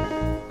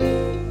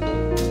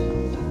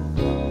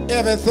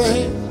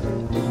 Everything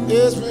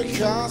is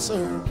Picasso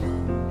blue.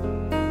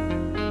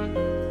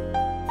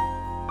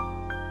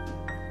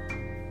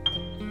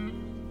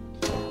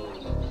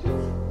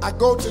 I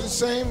go to the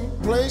same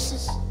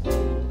places,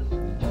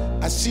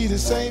 I see the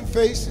same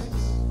faces.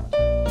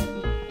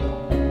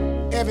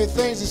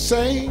 Everything's the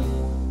same,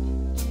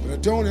 but I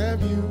don't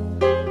have you.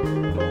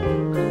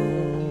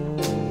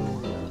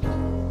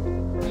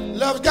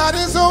 Love's got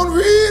its own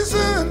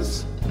reasons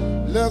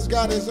Love's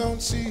got its own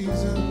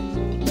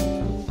season.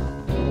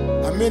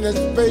 I'm in a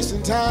space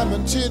and time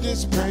until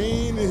this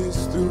pain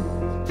is through.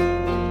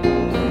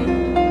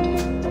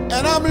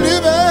 And I'm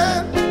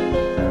living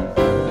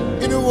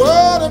in a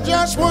world of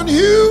just one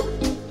hue.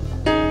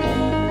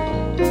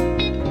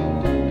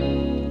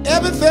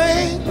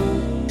 Everything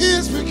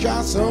is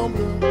Picasso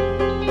blue.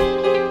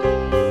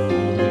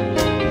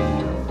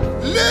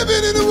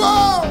 Living in a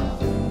world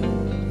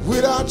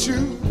without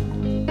you.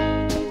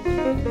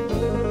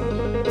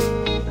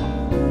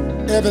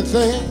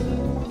 Everything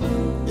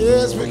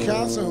is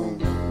Picasso.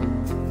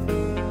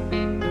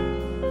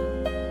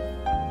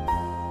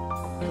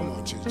 Come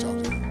on, Chief,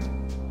 talk to me.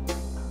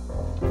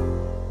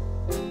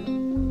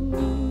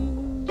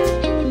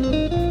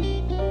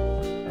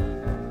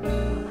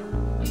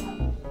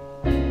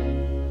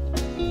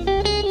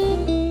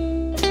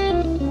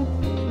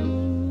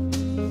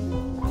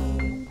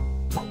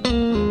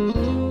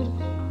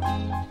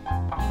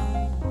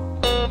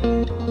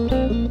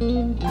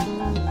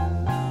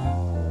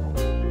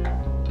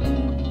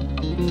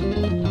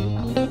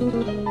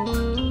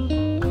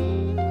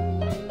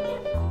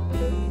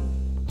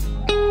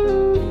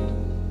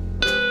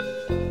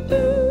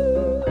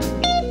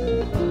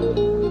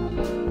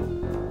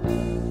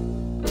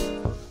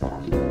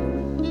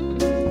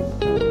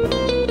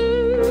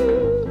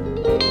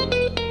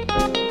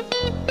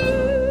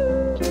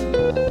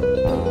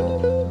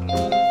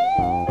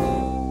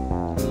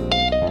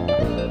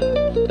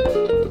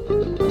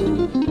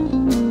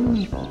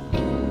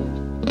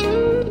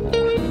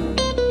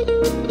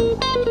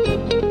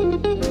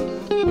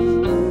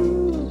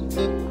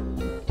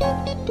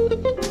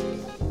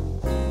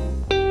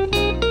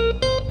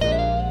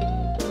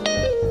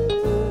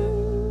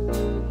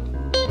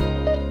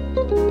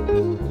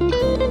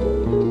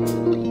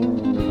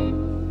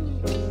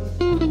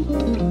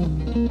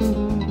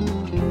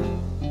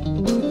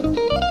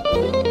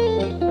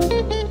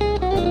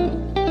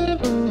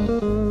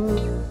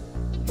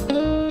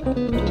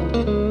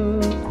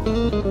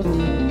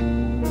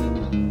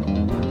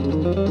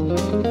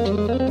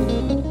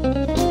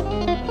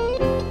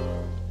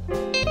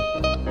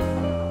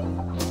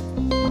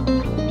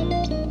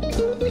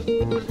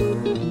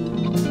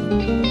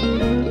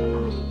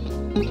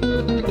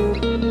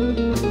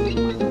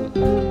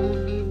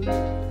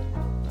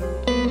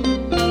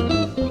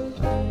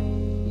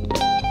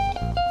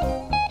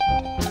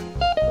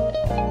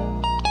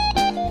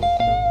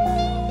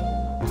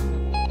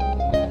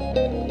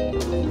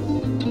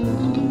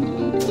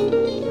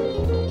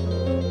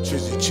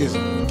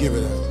 Give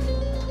it up.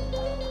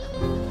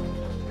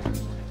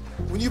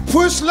 When you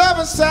push love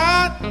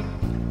aside,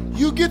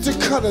 you get the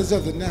colors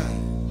of the night.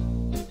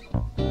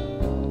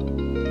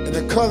 And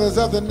the colors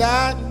of the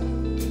night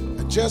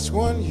are just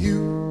one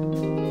hue.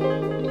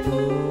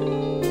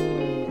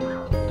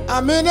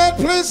 I'm in that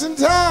place and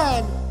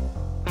time.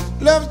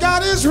 Love's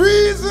got its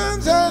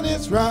reasons and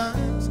its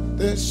rhymes.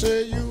 They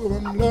say you are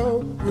in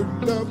love with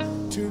love,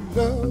 to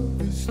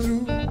love is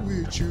through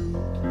with you.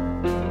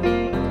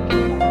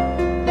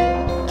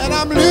 And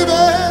I'm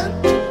living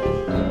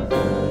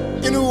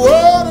in a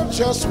world of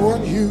just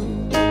one hue.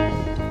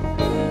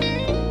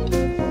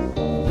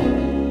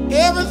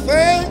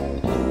 Everything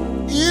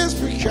is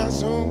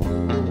Picasso.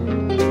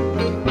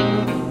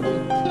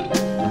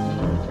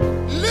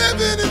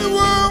 Living in a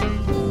world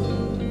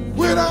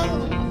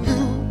without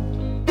you.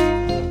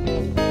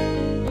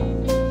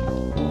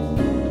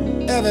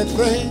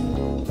 Everything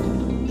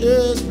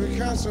is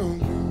Picasso.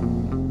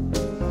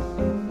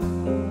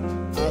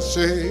 I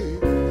say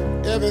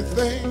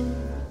everything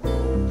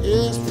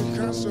is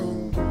Picasso.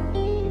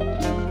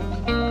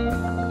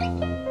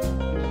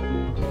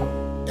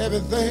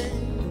 Everything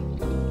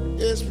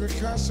is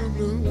Picasso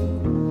blue.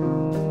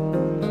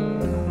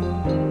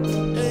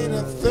 Ain't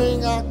a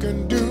thing I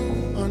can do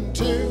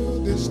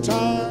until this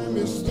time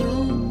is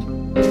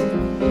through.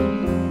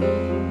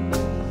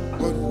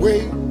 But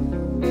wait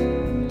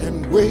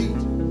and wait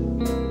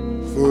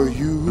for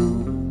you.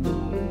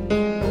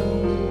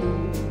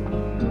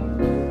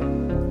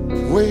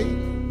 Wait.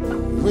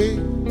 Wait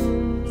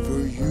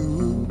for you.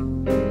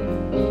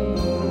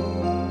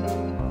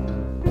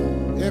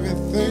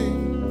 Everything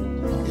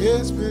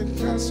is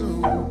Picasso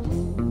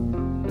blue.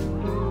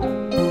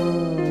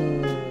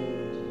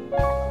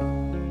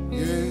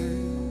 Yeah,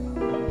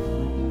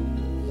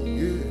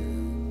 yeah.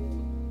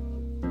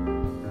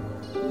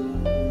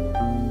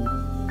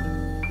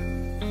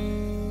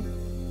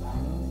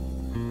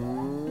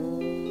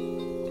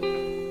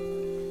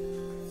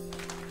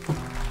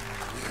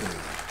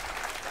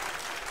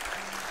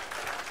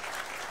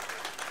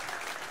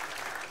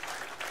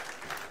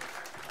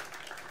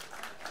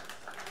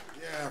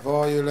 For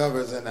all you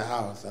lovers in the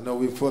house. I know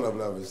we're full of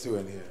lovers too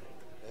in here.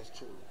 That's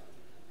true.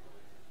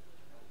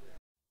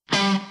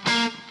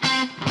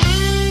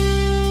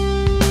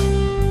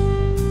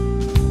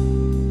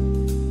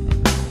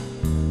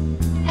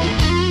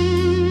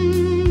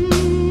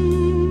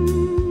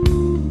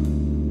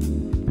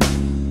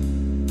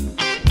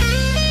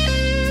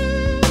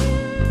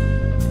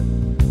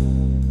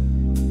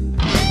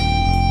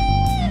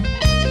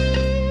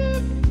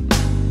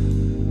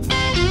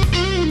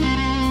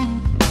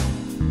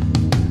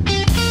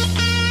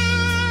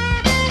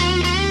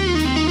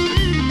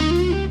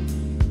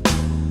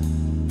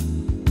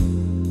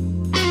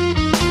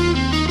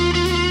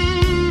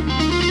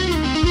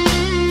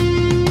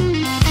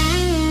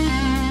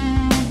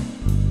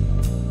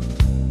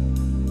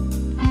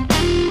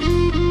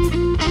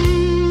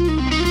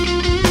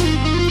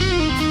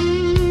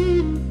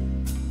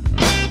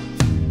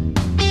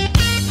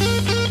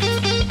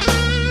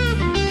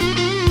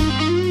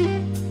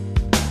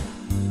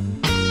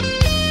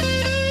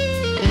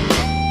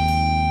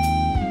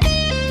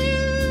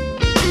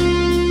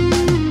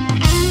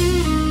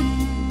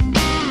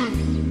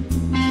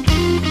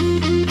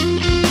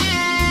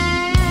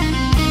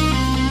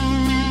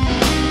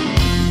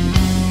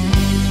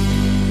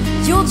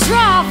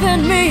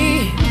 driving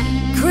me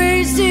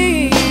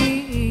crazy.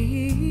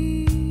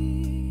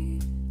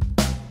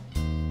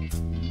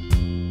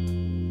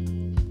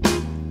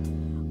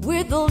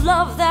 With the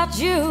love that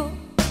you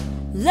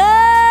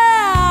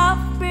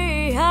left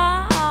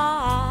behind.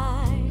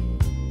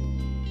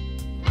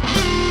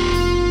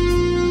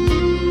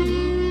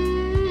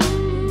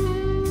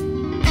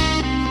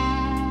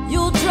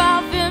 You're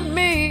driving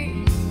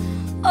me,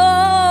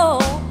 oh,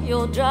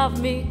 you'll drive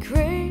me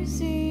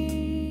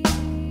crazy.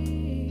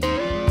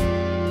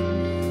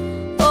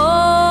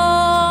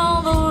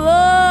 Oh, the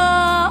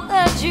love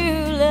that you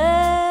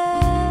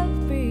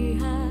left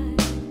behind.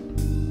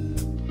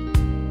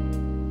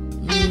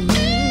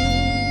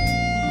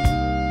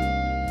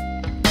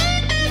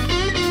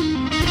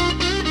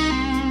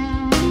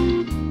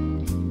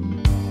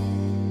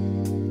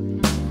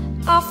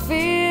 I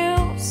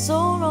feel so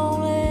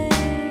lonely,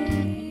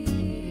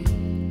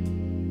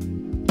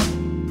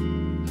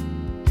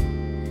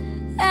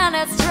 and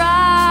it's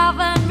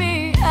driving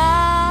me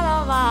out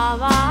of my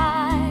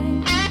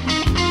mind.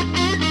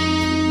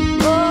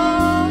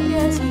 Oh,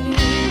 yes it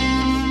is.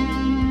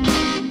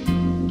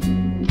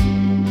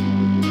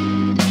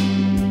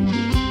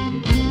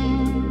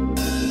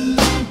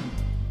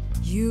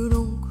 You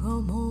don't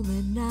come home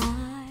at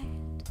night.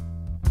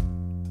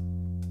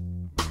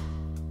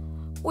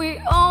 We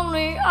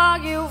only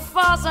argue,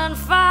 fuss and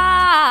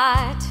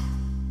fight.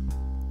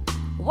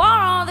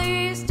 One of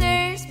these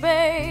days,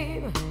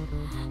 babe,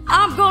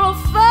 I'm gonna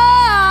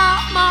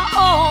fight my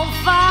own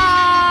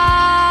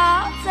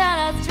fights,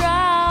 and it's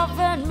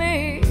driving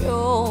me,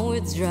 oh,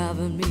 it's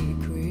driving me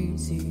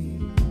crazy.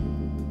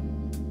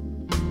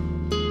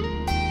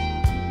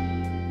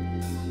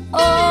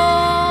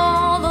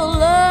 Oh, the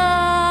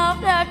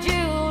love that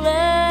you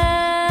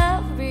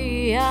left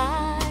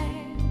behind.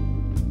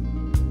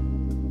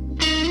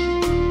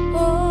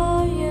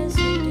 Oh, yes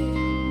it is.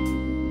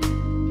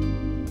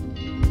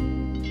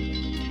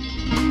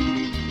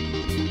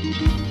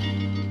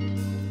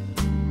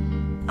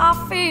 I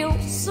feel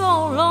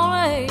so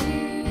lonely,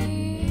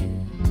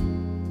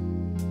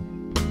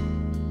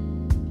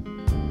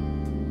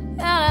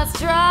 and it's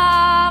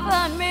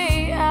driving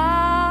me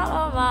out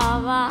of my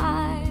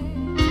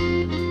mind.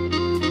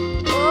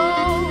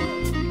 Oh,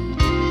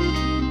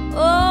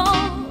 oh,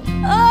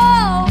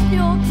 oh,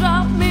 you'll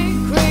drive me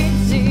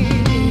crazy.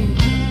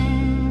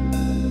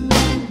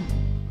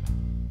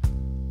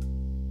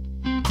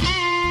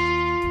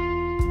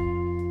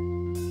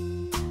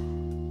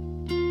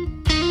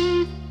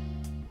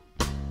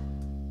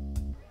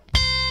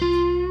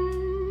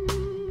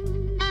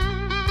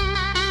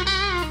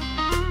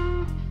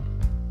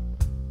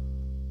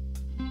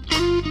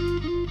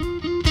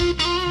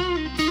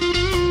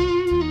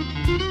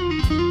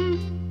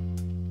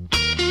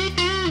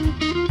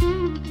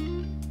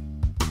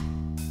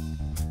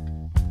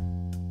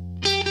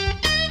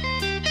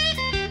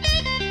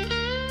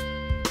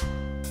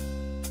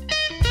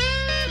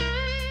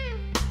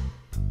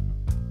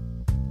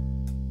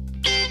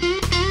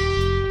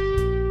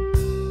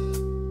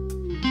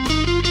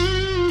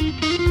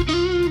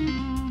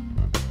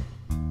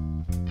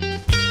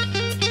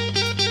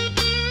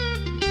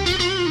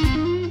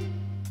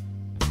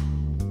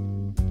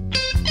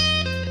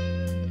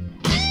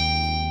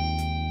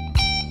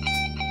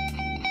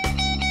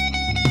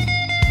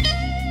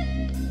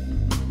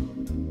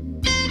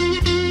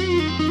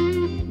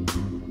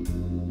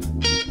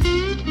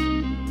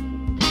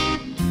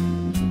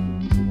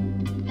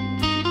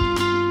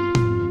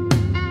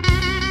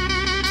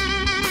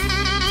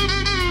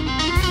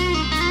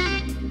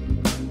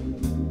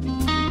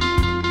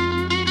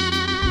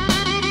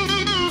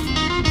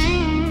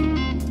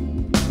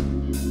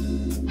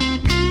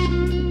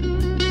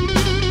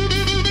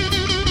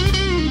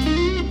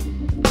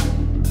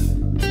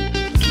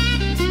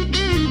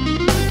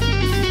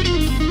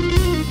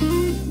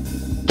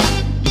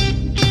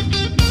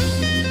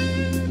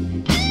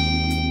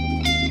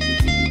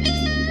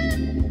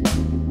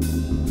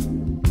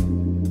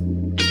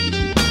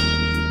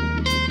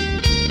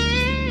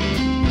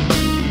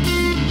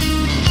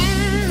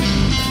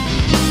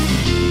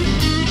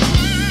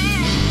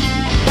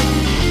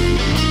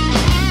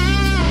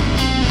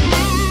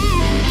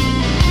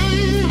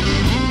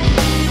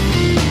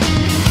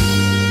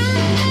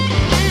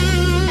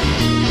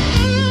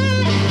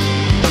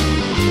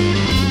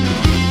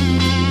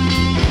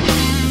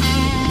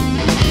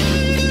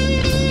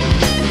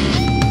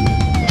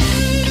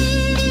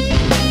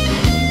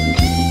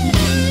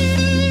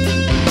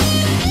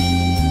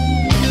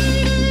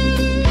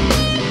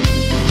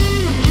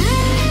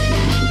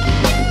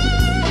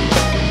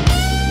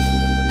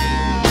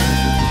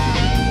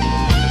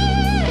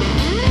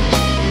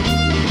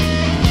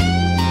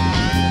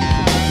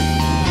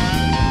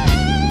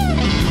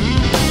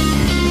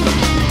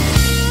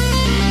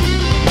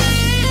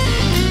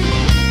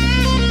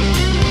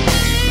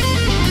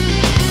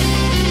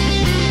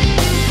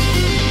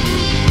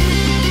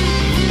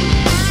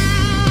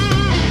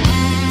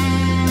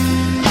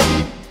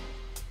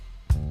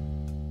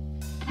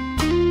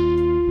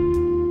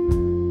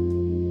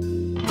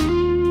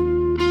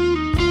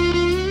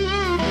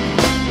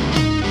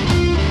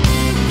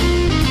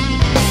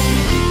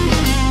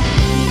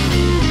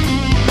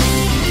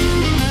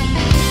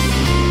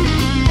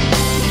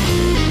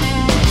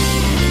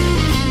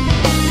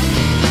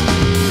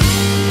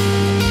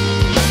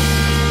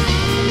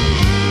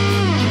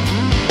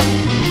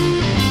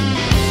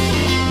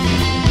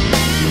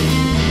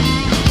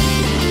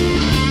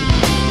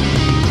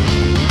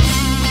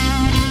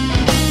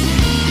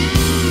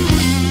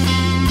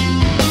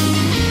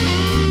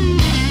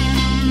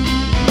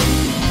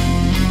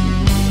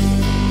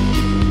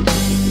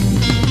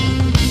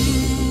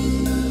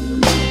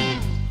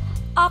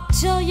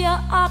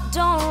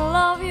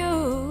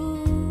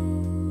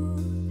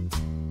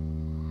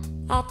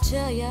 I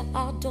tell you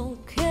I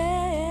don't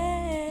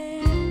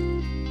care,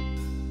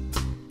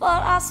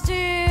 but I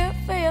still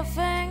feel your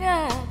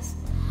fingers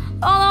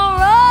all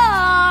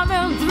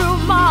running through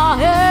my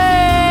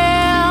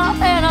hair,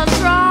 and it's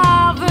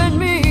driving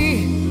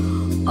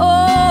me,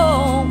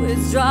 oh,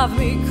 it's driving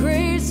me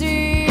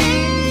crazy.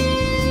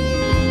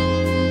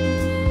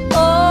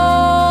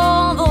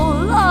 Oh, the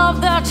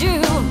love that you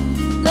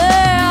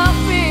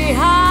left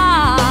behind.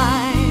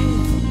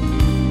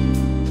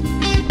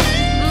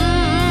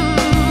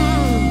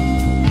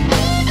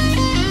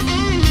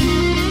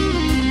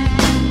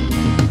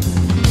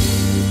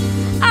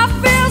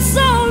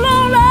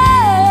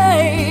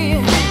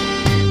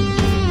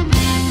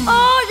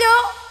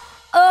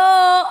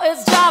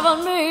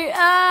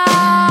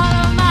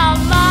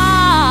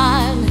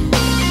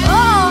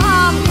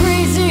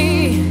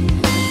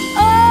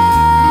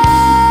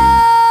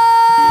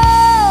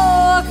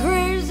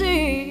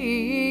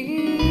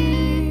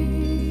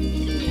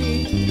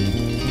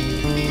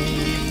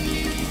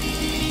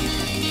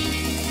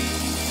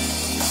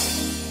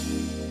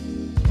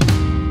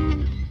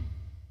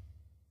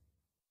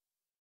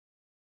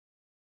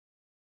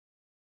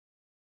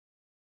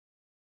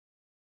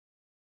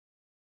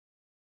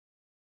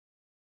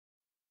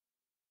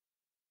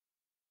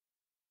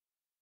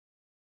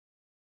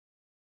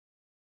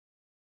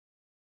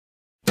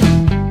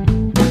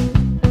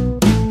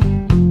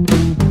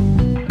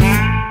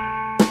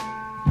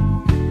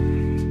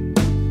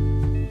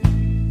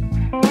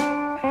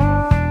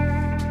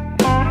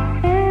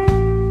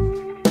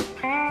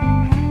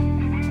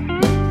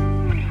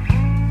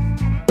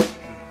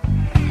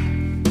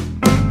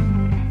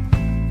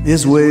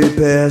 It's way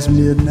past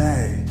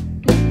midnight.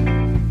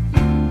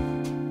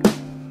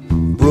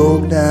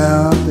 Broke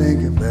down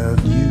thinking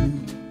about you.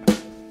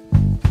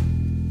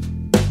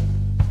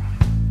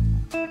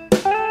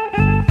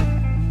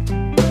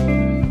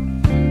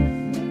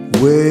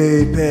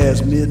 Way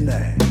past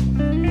midnight.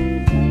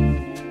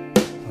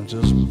 I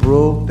just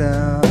broke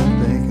down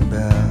thinking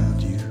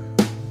about you.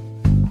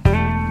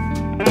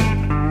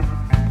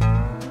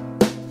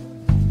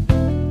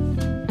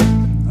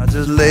 I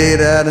just laid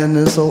out in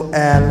this old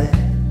alley,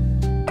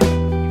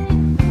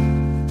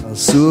 a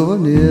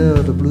souvenir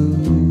of the blues.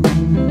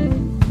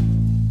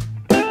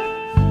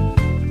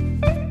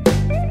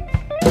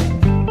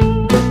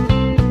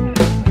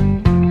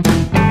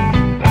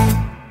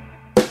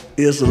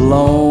 It's a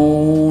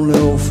lonely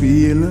old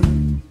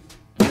feeling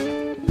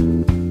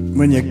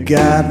when you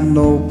got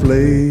no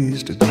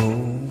place to go.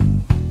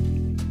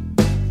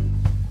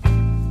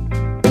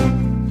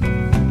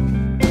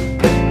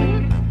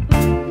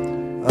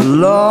 A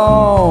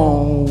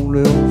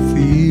lonely old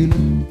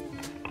feeling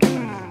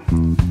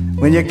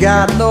when you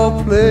got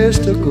no place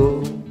to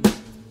go.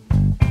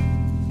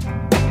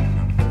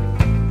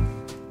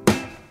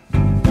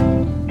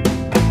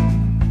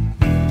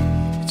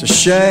 It's a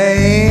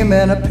shame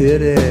and a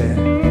pity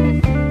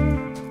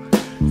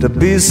to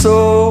be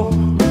so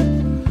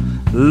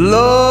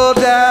low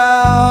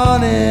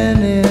down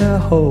in your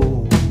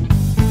hole.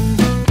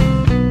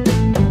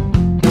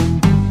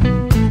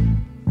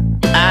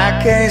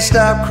 I can't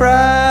stop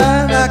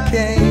crying,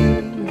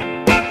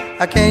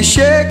 I can't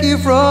shake you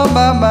from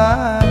my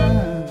mind.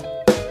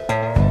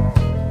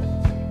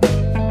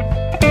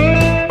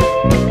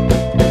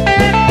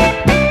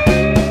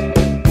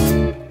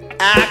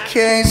 I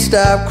can't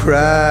stop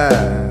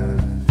crying,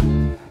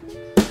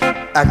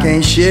 I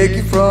can't shake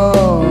you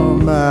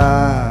from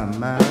my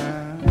mind.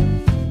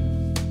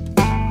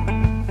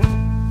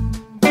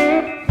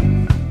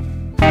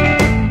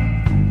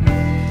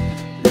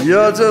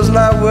 You're just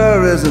like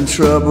worries and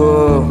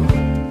trouble.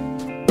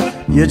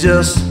 You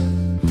just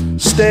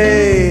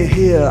stay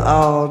here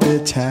all the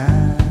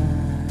time.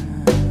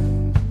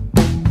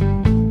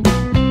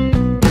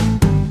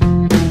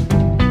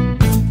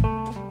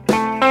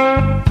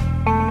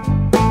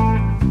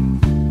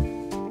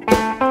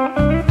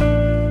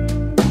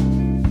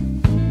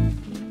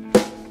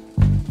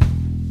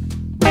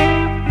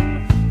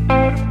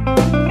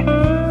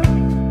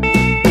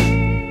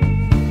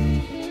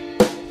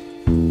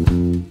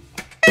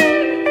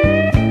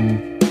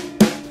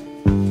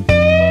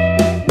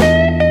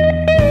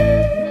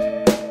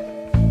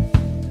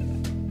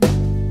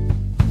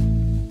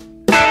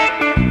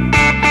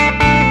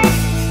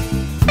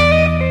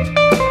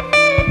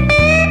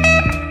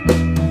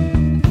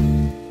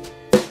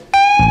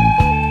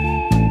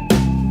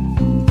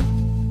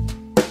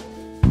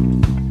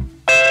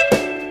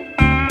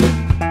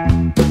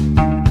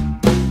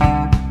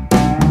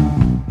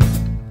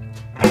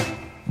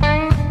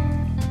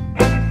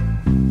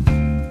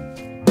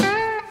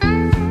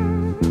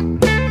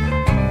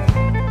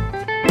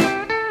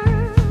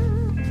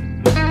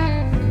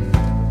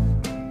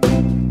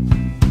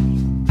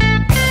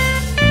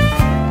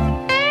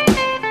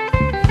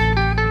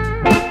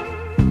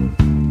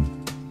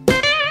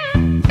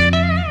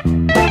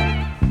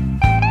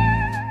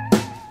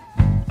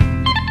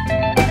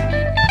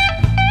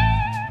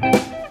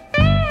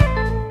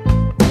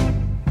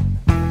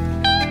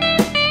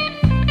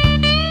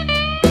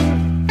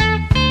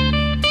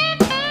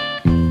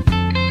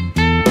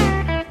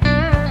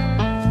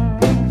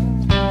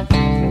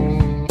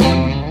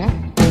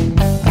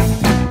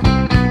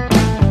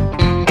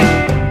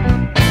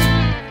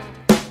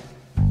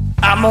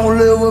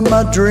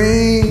 my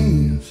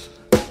dreams,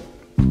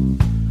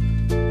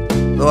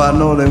 though I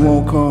know they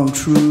won't come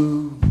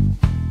true.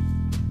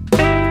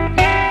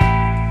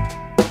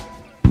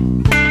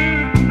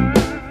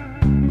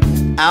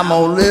 I'm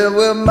gonna live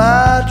with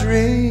my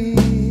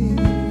dreams,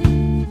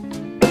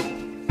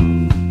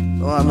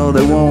 though I know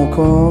they won't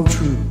come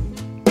true.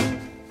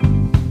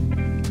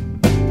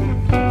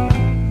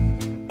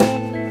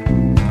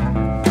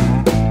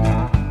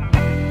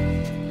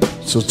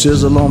 So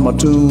chisel on my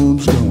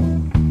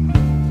tombstone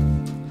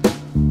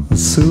a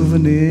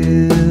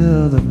souvenir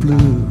of the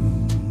blue,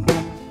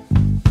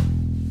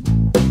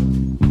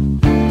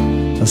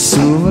 a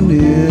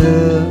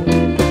souvenir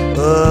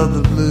of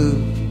the blue,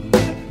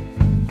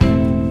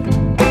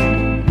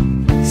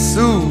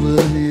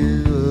 souvenir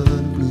of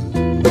the blue.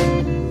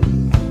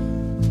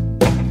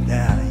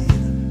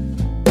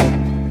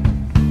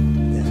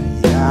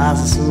 Yeah,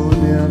 it's a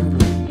souvenir of the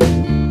blue.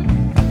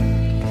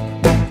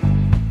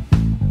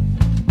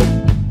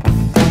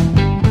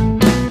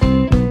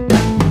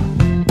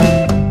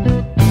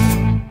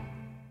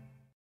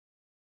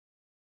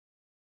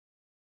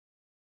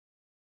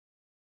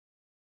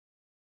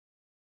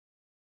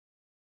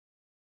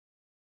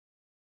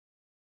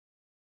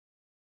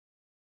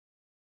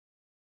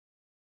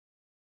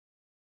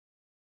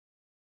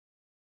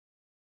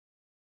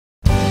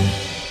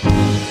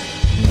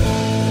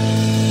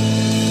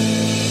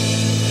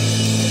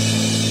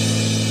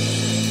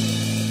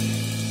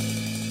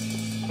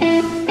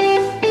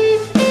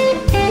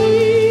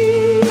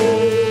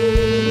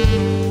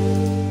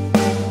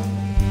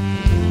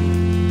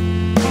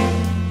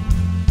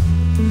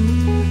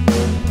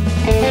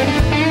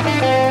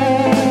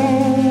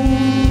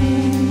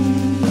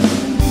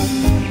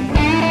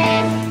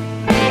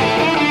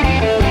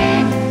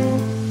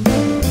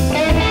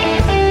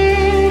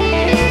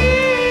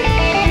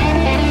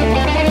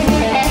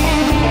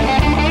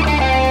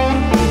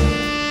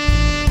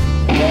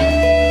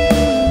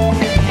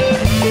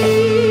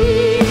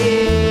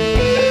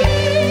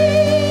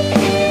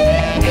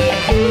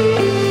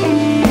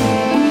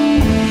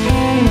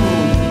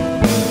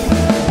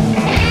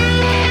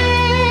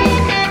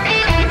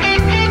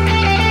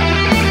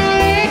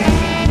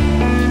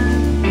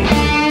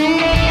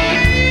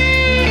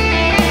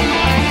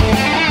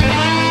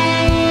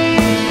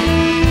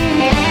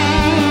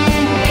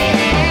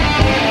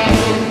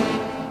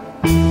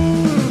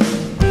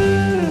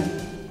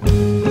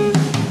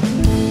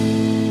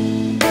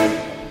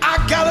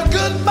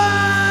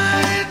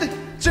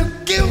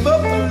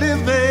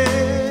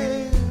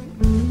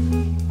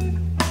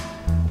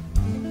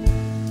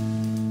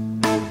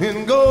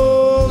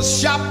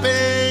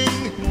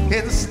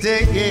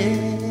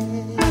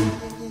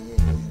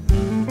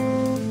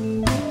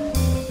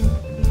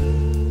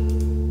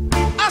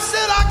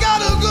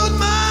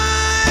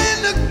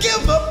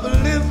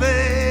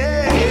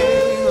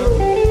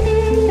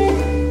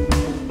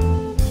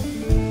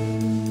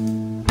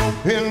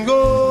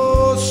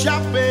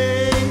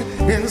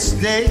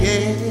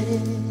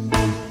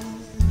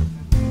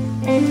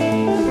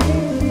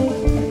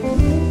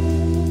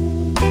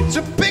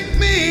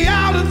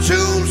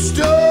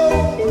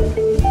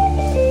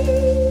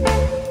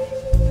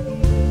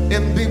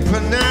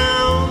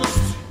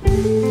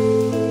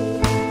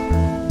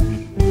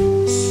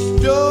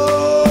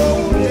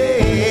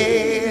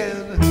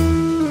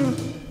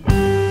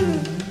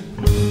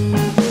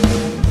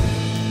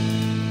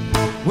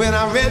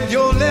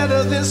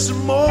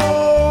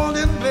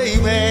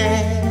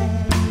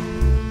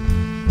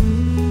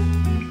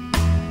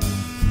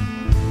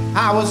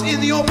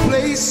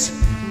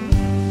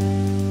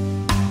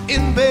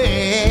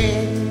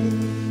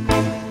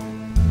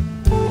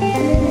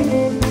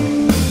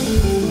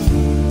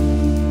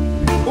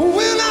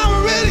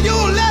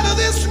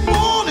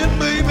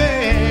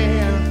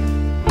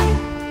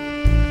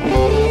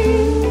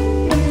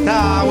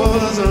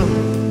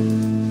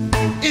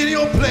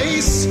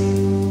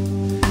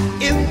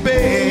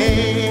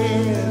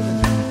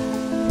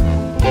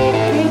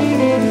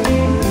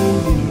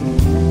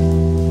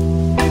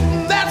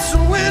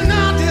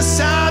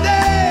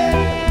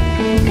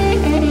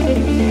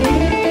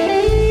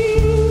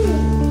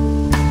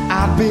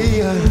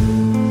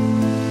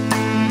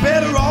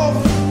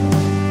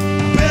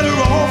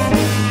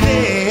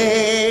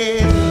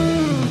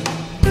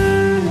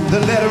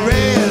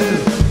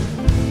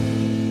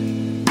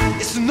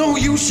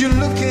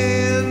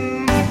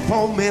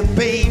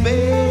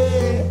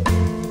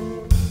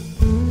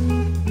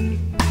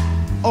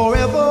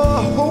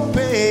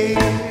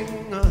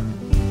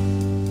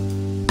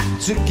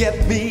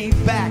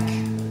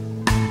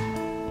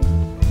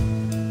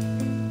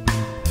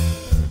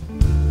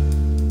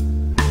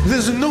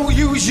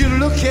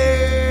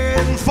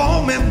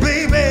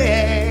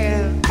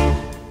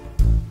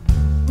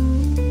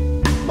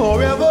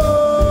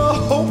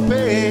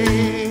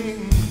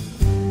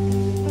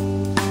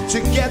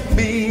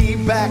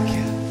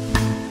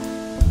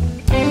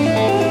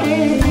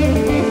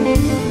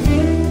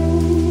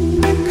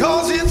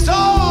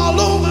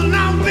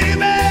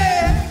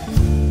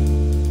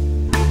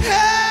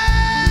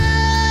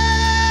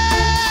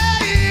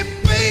 Hey,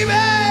 baby.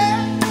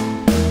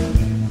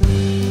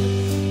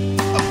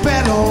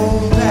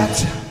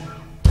 that.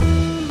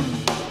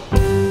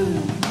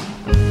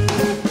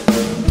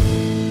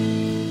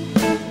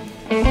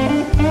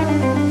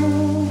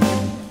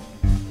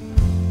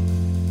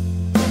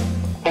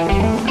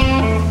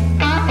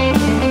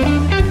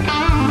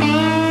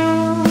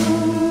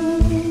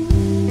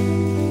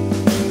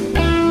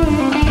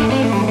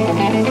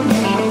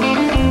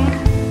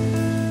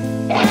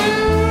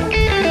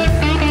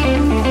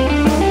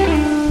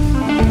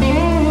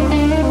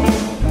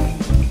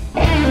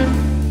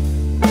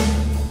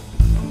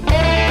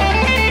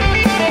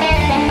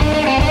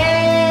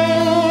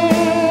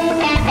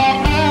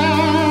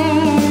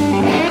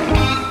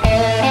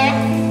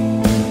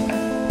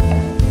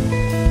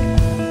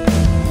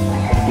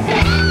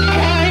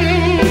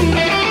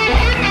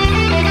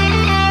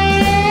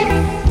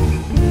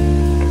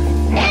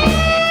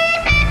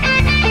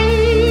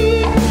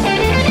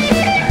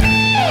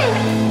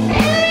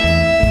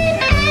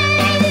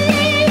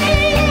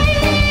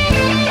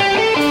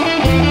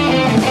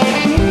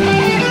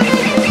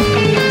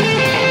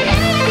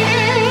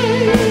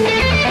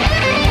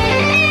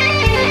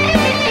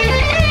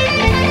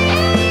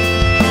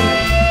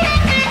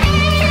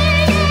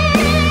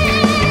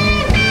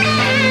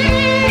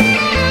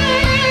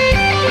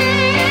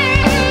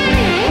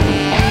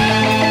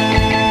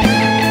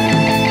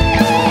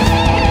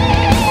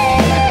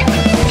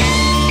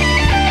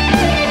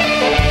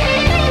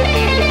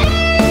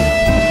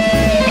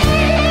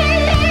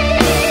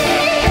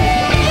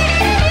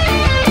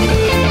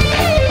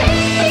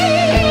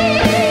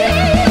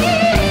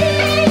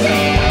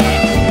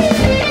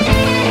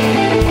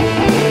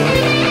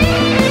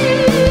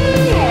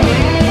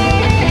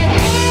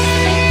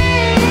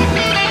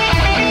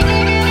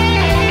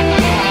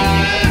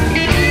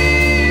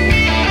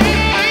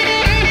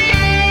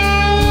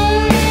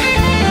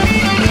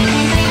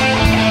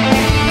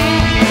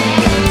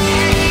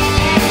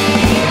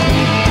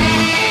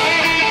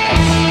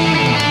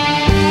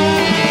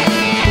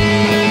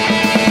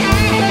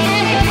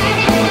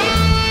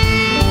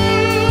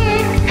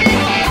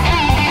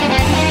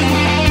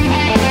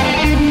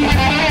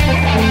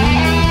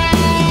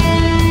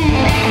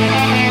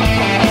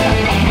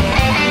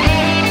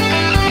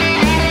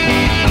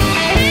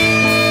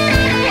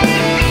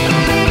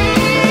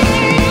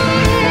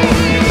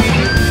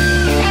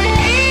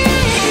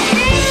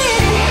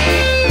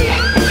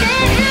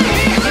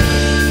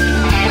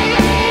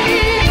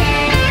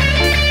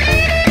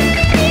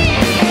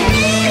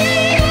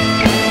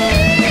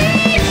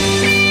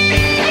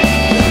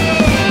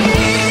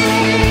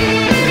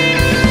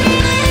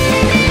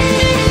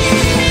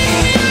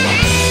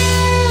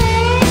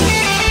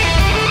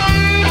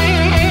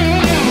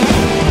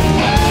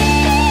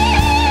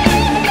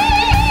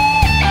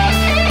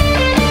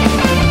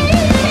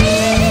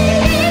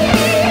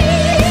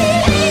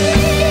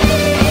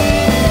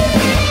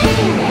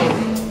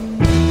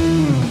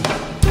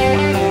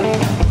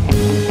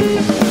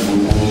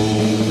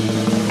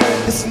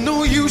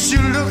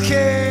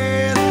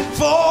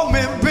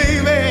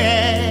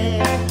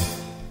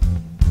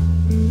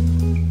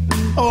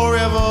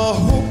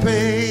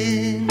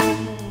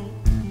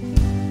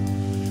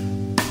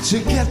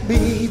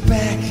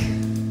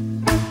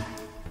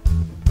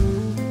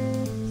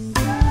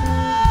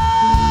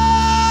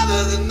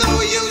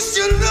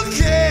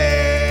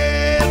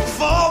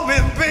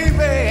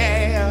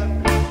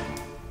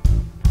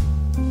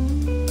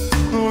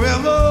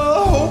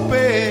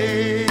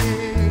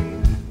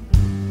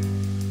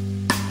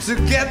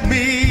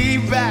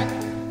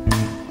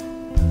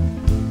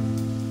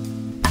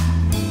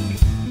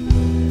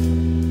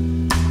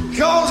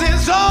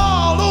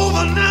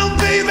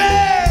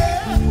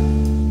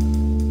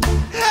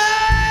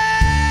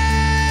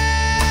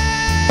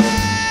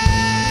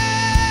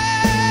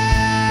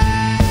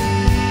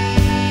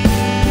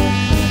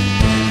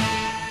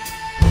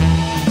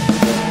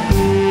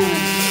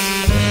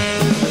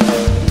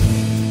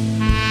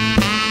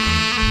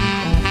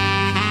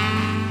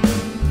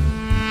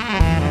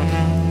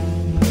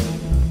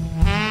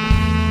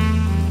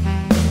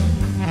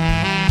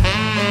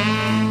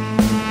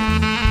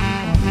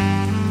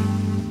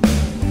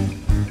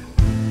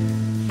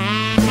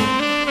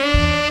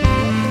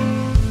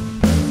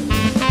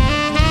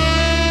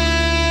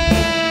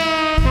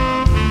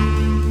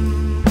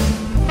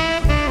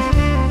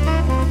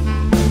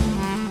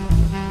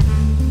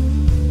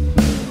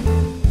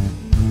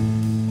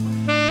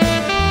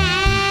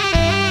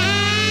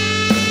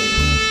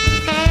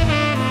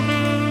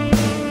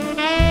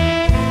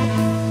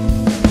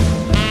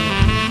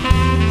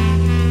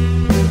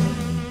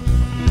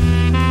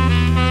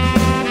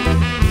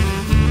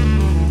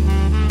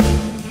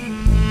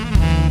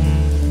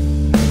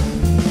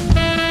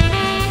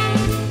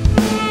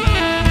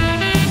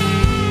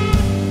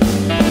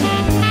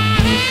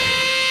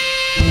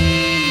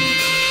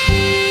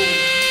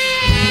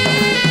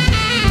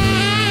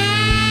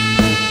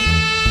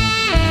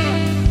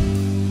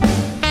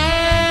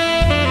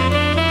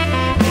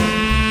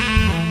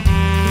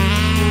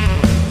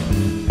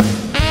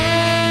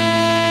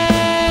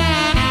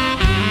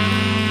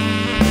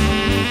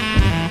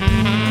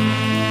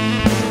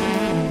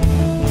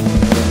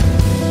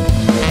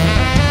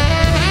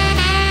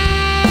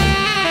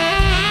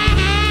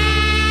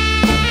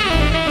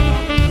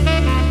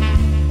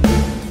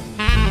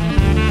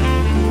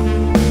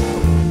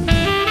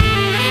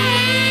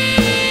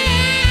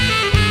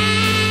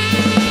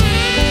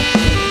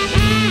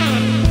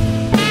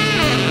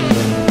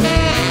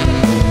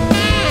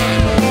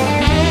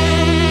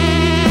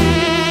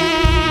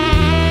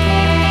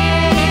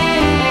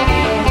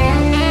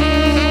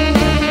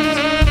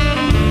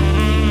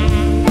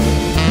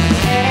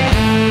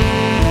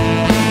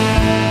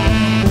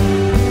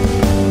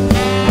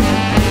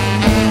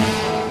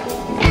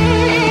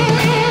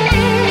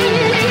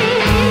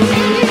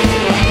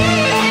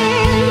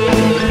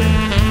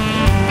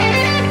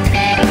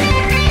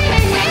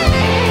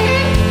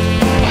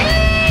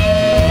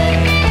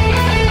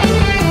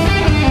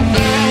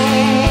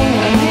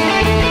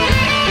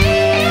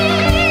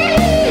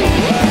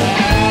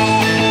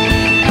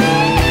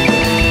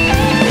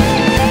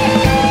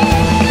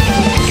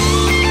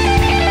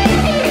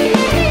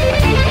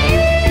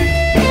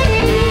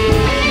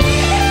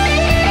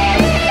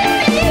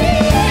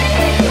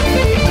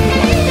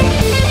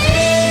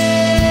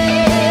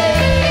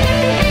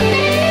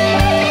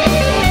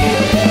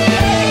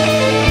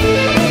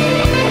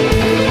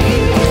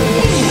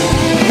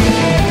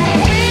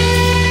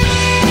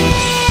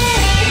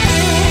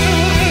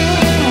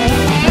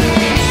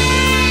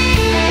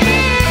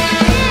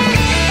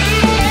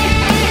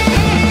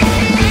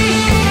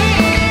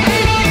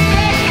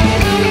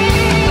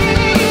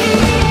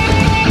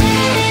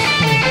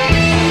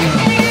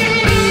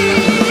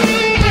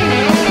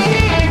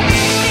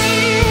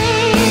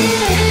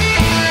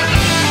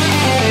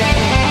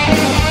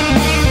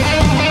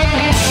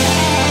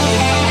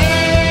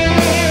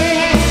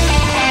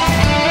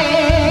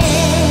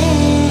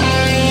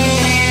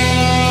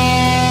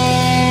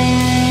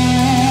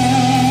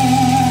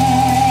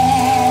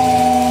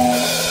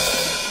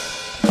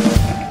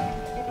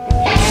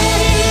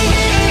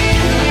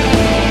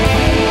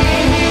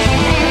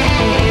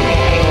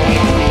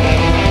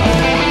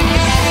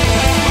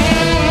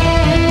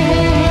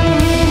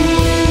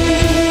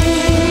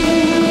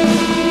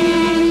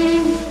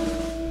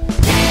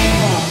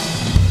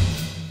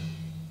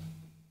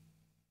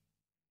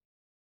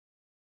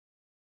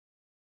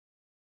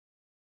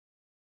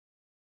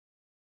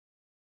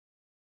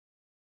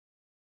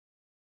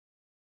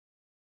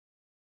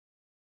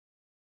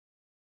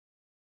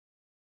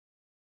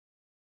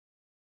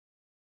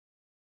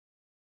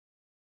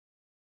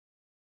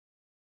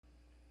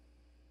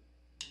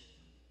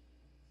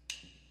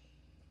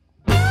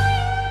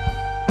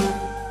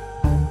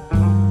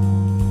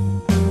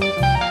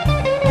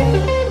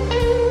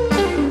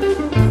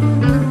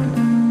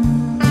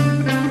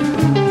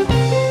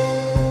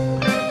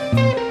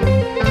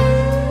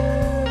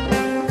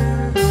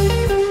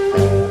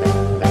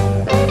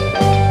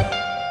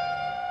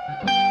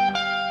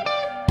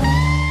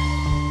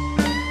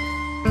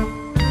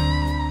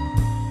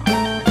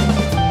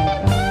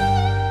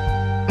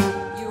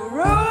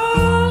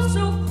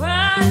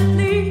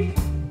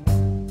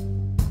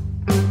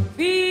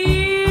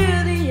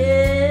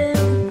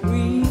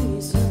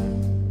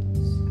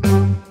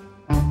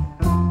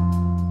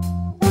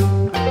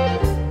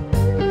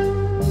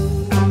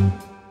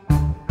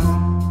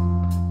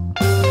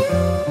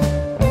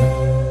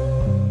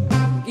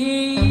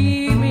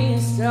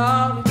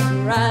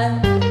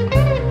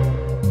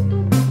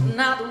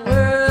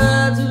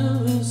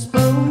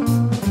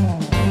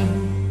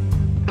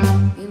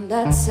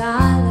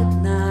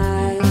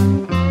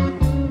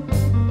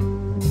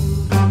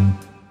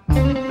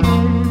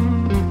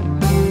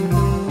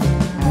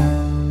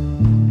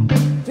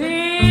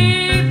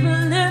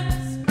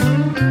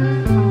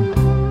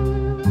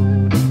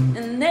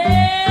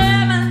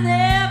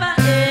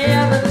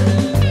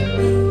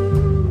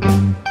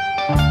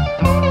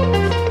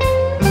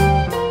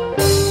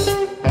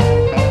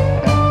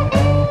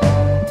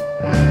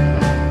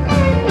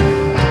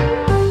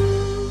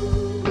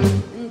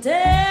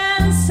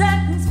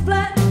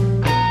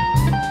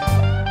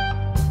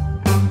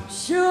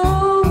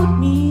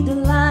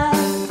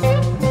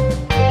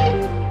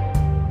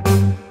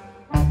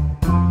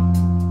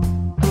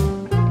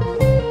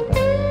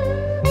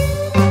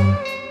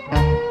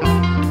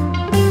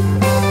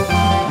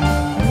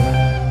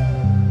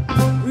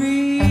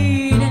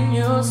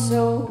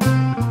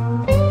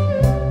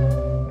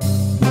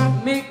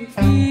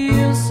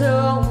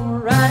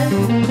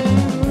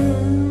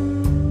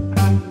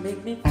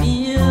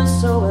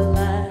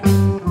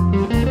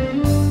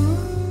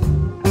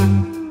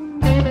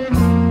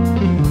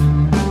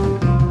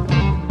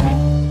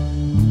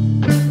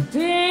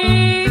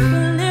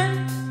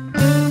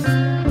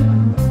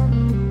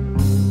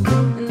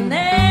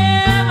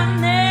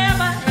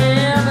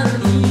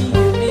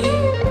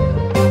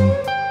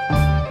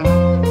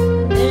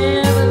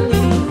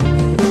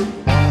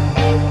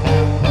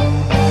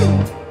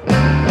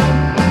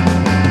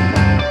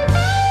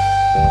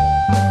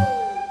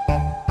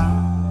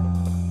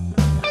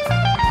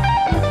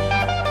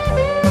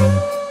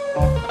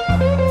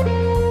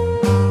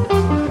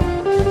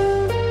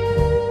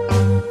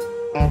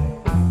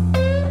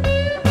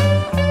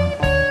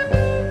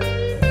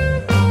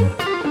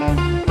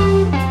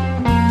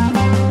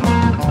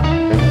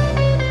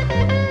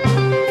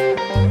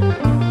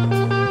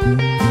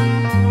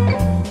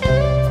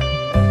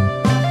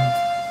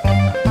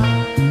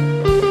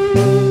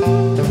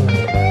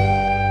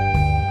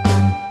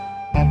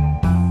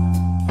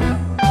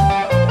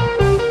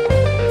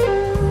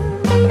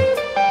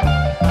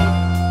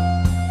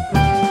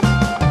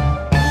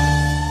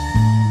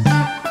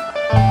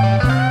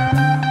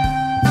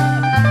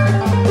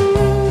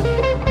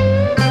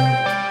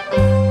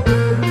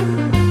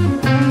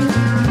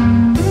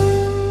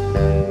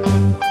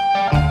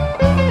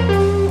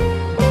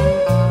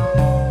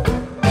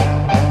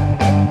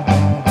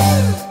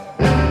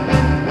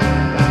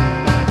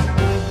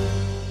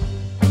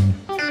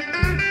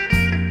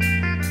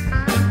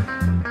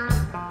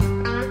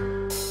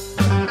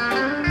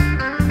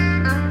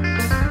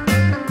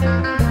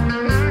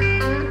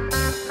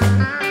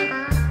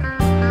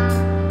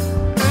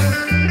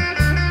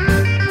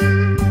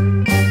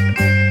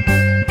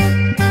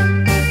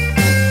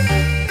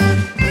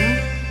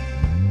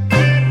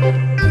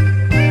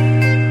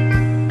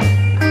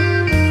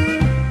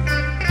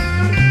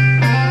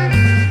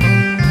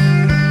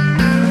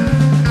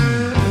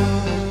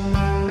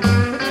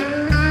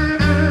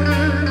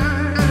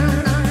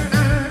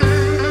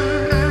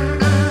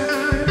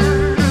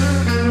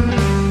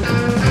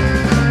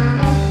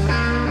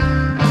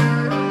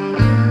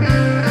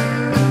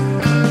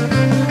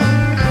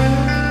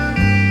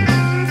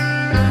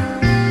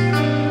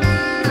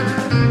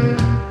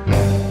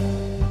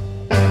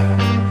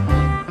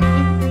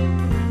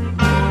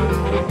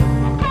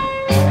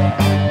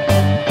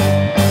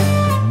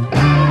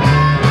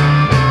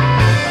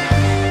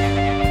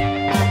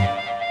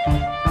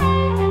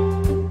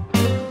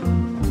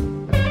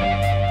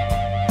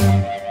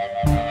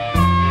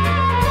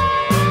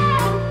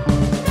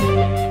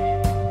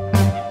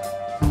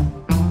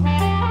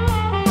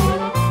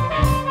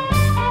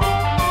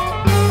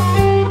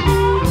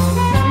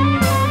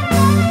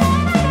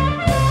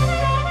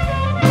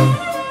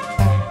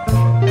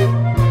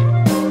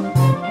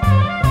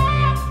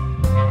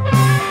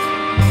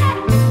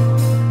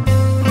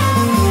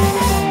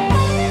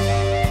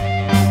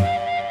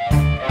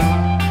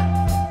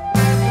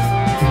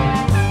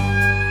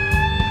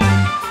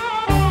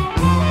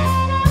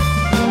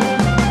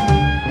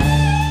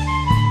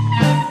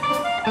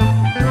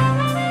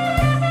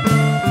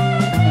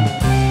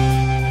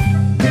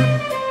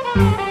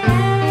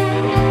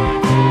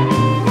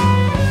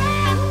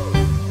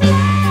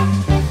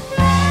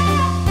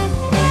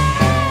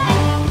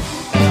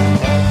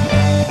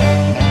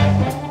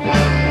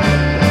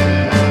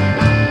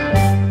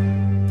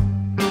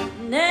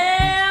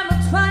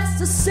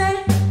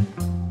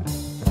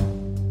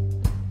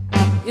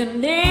 Your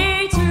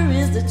nature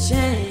is the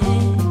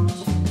change.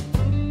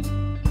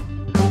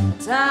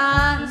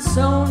 Time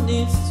so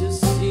needs to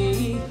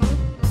see.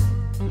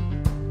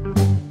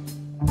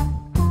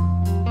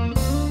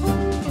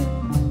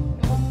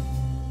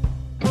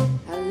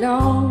 A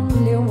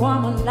lonely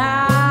woman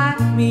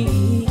like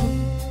me,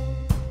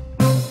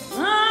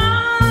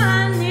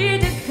 I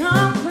need a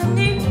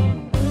company.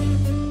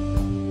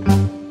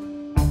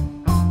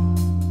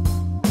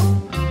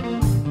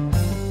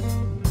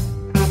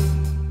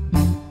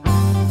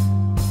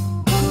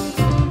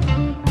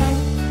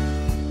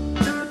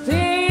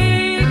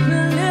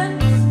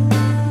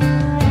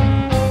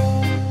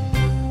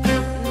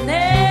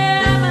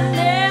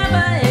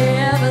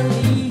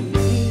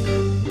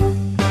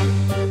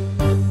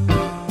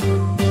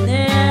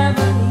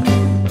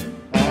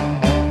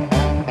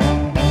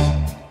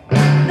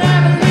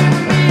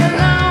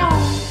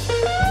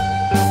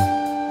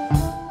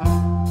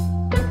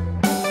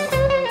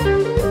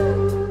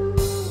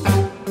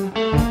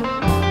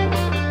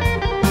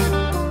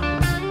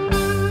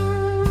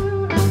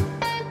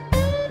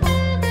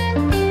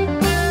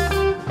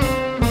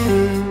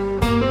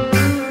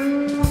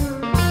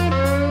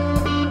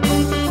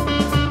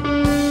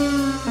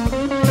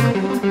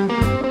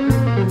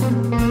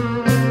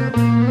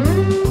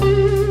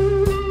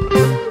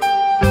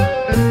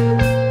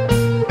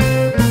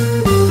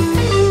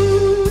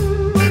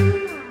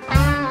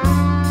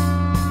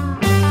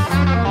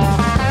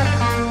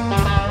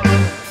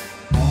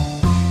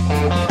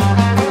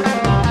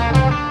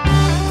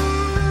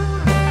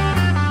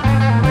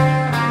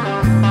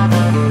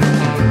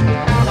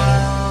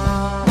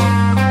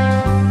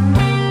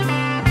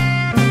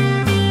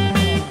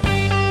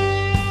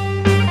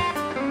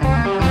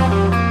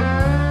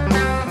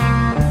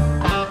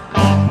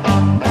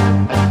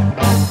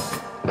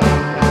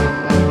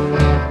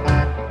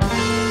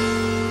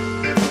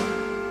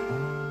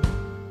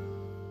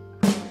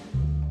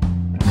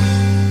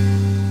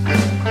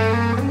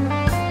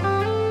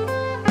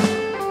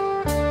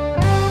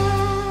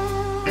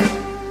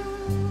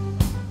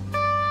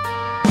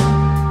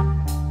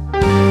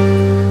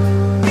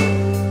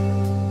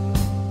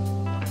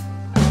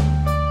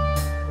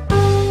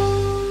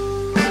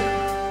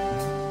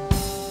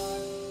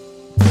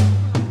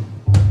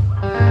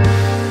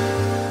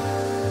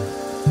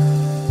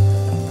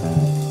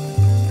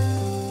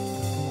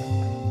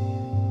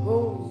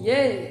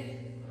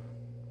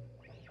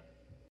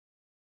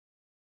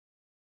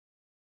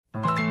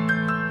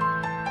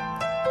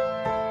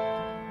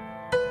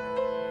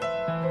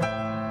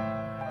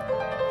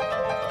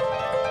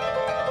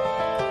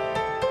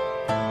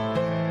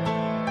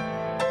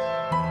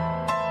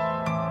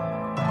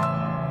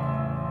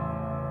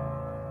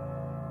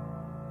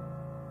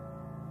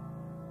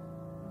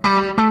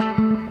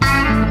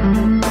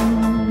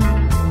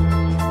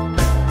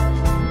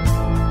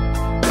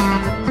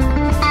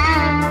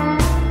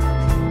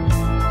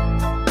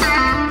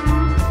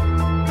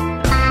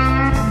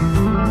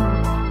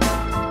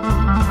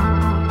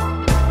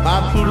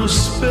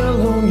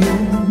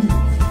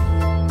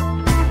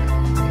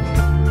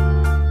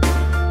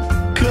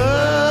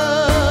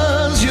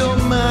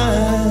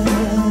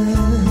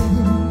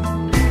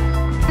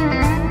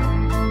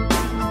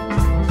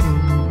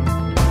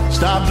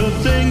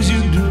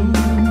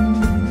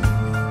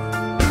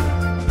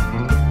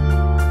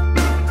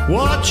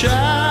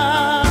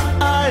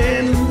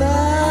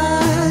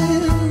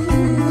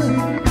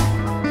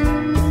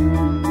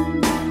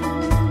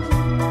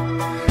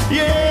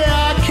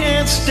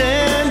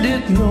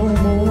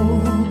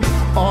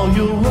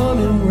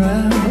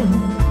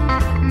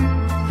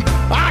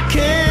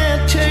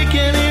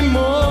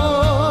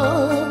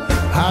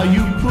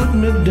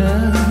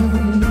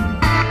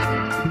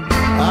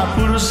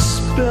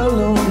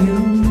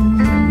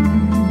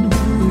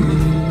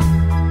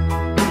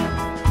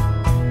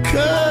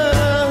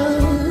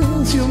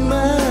 Cause you're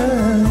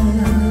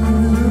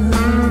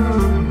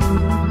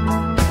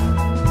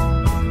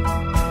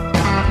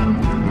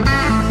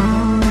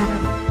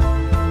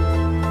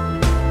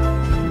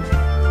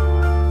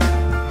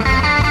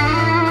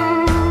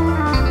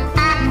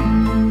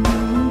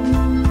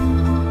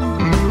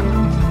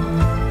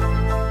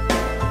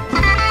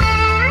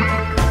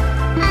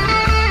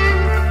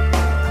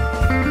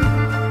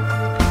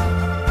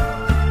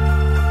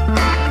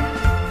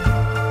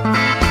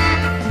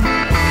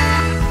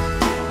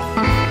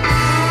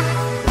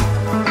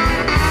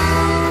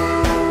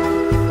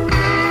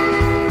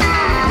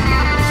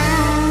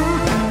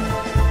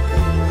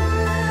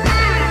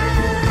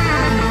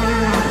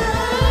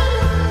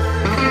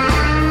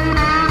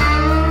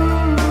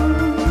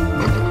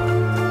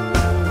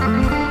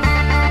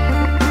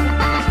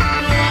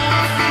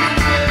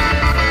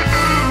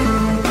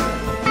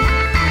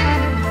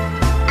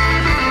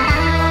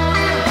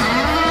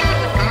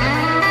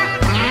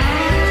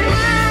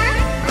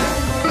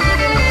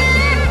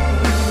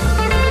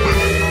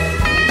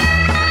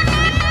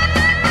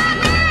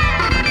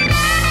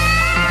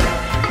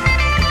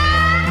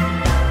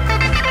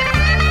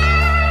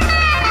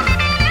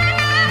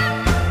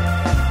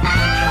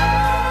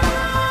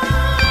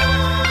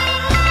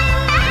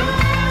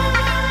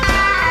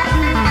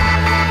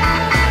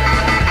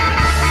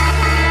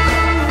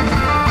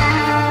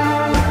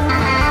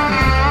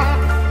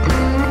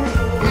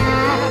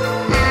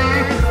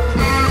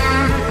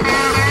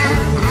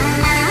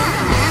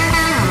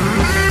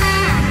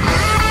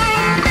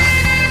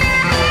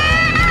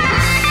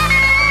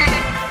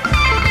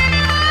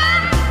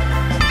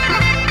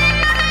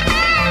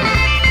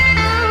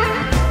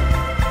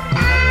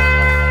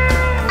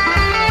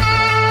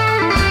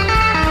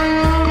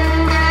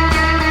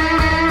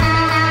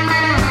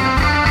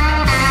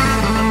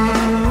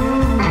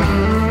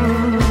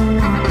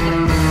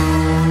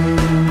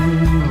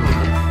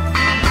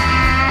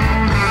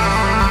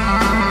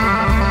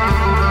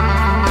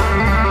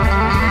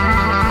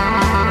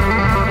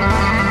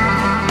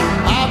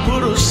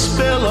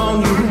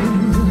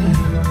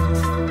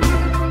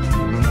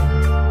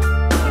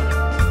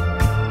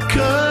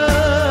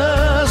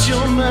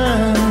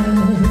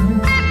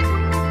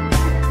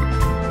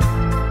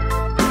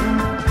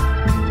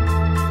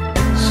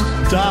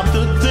stop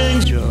the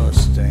things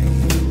just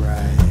ain't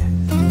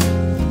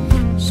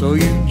right. So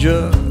you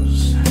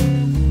just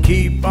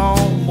keep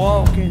on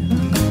walking,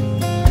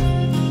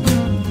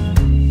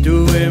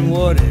 doing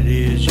what it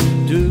is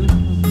you do.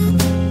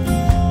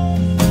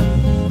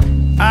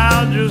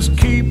 I'll just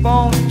keep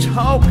on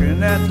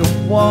talking at the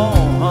wall,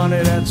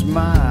 honey, that's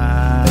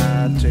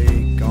my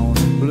take on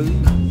the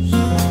blues.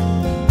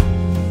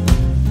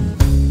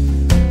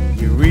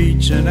 You're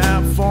reaching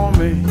out for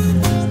me,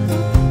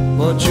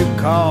 but you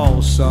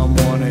call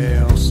someone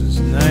else's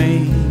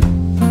name.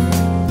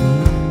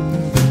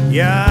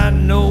 Yeah, I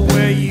know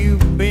where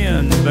you've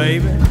been,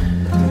 baby,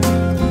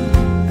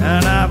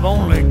 and I've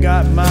only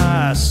got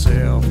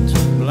myself to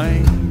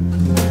blame.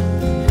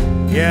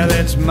 Yeah,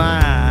 that's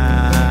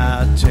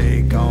my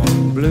take on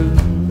the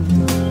blues.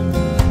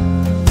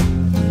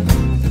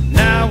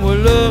 Now we're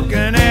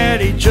looking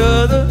at each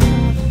other,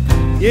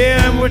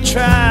 yeah, and we're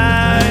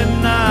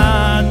trying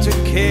not to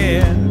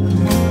care.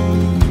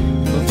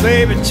 But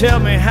baby, tell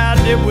me, how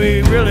did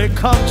we really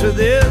come to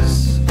this?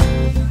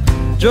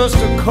 Just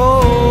a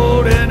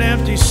cold and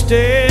empty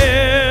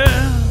stare.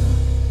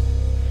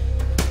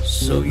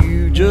 So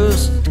you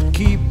just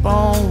keep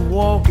on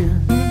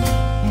walking,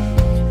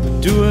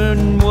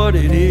 doing what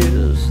it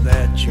is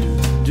that you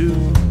do.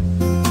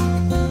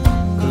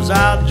 'Cause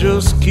I'll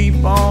just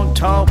keep on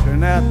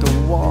talking at the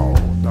wall,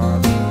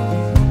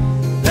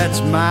 darling.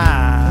 That's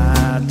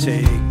my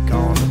take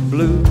on the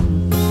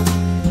blues.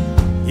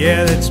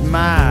 Yeah, that's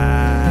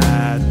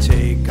my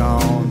take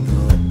on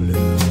the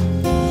blues.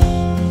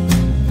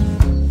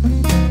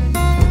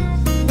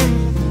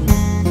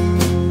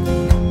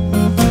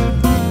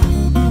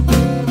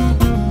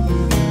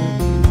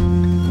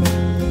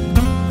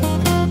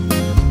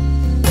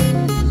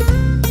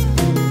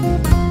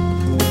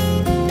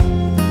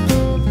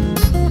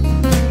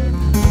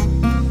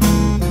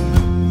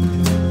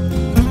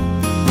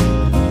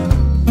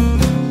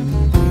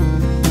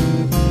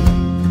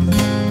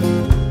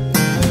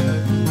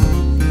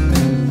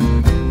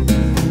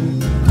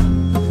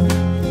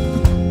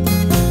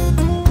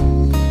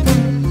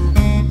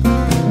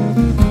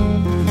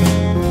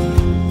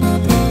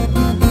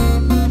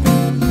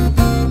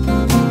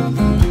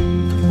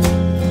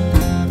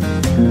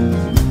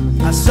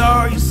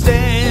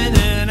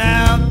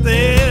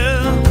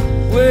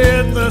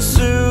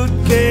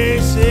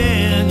 Suitcase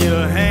in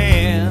your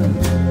hand.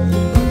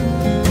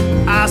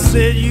 I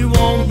said you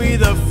won't be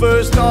the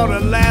first or the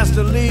last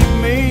to leave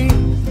me,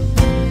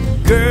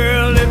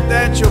 girl, if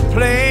that's your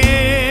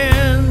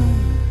plan.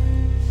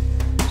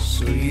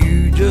 So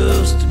you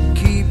just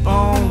keep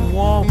on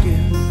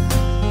walking,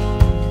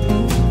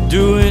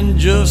 doing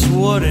just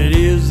what it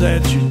is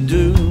that you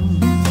do.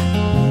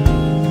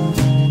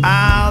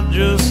 I'll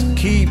just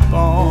keep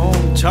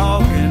on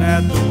talking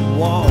at the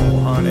wall,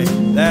 honey,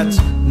 that's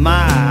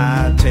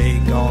my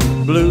take on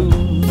the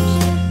blues.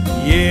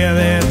 Yeah,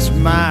 that's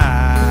my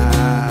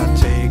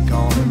take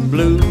on the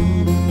blues.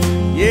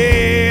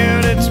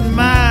 Yeah, that's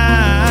mine.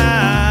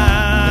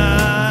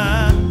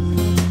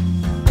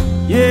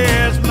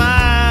 Yeah, it's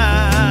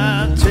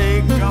my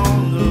take on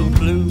the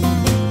blues.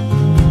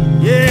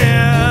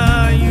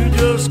 Yeah, you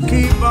just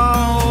keep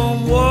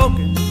on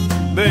walking,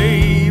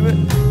 baby.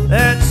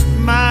 That's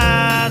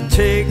my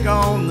take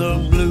on the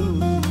blues.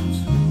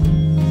 It's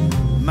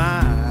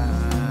my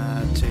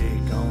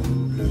take on the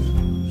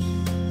blues.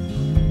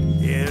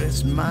 Yeah,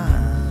 it's my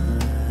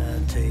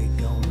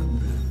take on the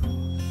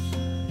blues.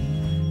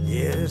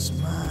 It's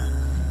my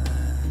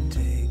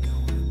take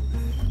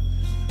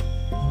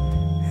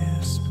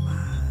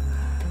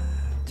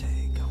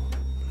on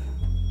the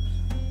blues.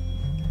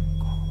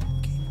 Go on,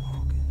 keep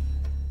walking.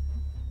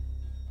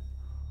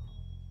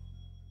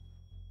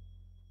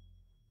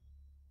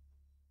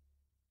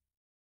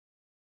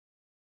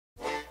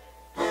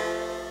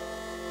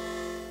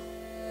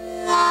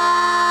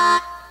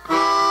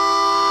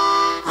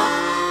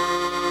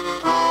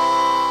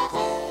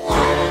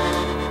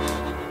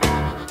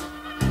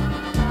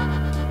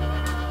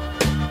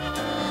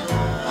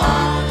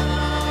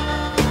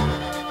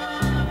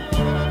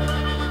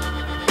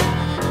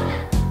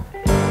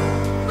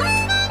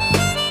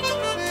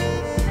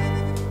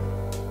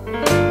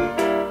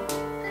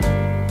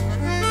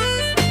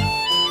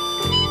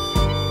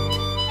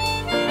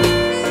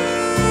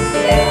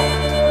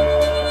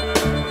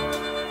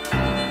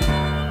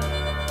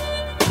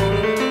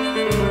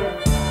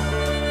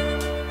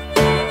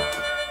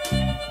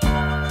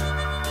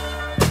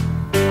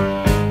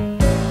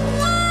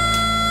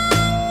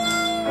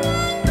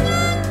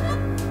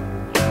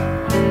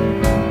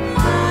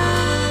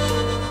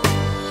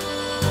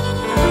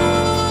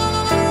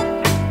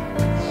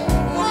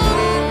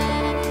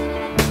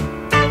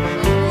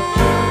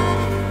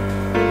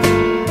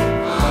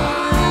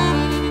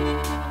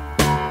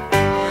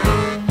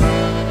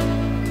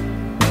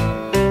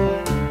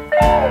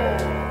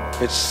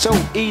 It's so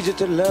easy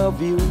to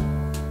love you,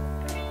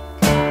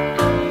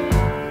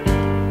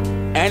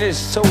 and it's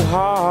so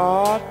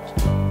hard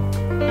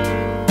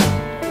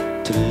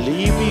to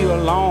leave you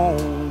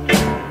alone.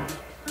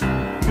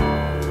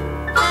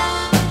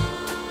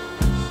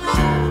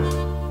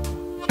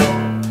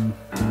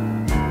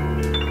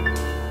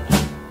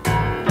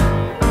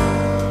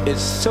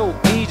 It's so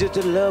easy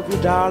to love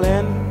you,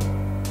 darling,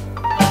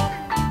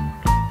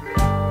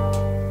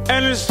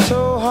 and it's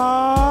so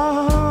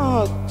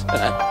hard to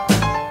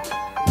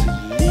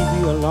leave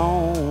you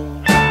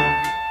alone.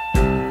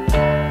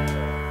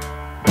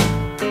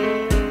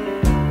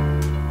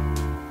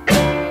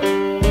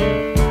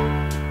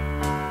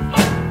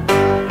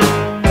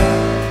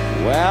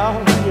 Well,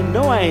 you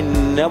know I ain't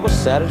never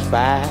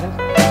satisfied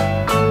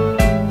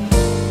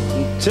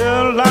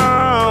until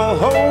I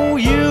hold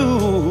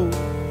you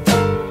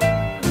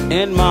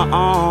in my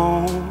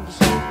arms.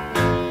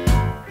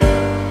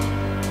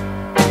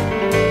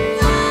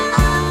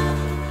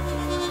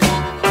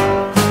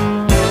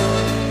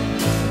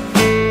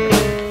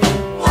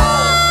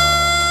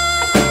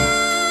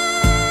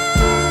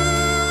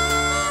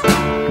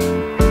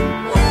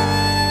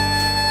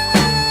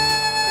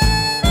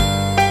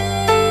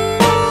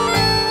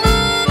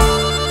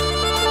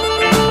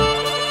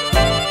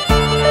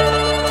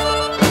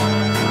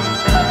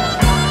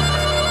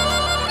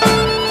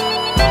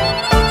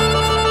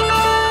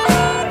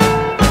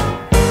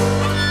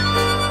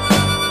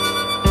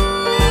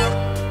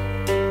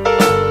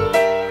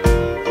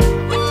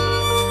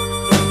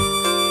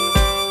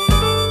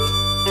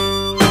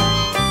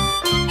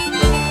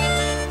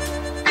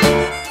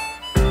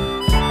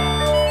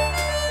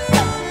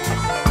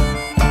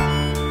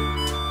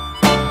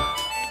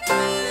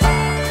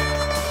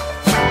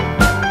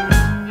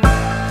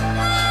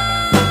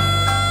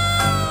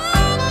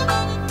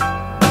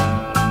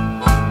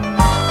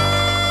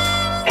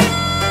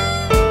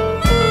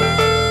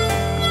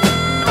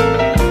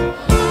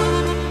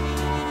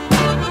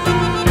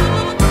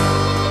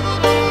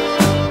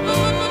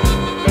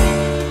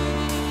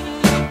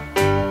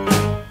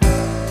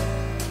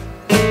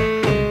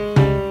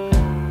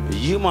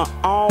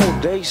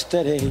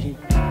 Steady,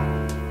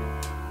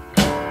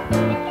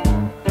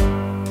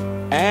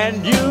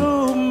 and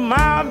you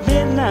my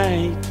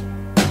midnight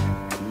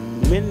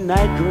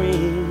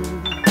dream.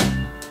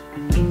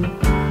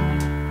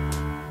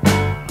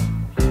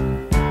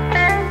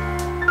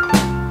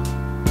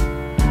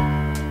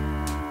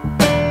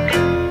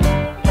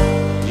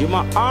 You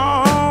my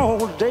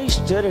all day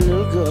steady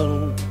little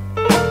girl,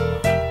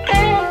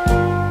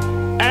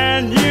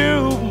 and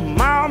you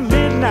my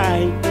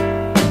midnight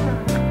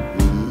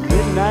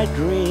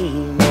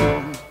dream.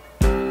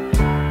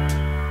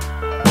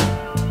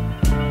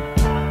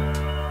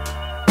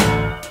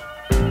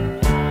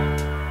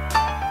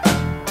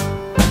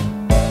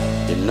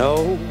 You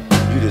know,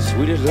 you the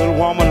sweetest little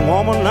woman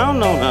now,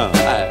 no.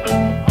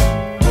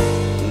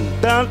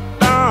 That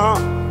I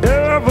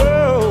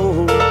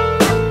ever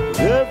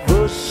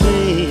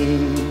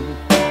seen.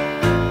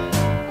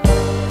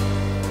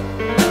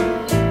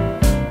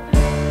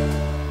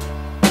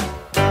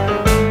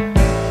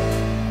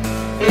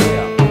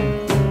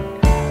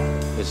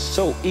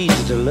 So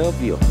easy to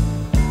love you,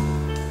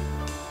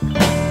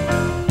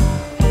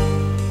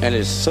 and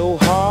it's so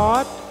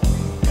hard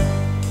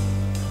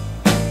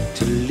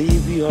to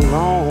leave you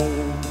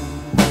alone.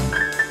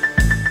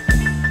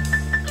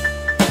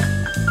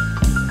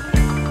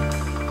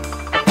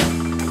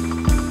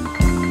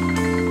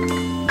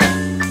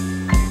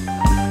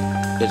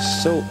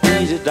 It's so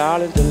easy,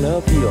 darling, to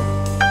love you,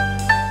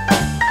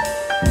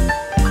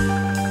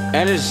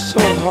 and it's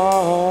so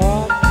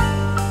hard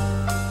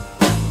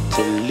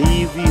to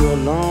leave you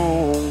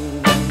alone.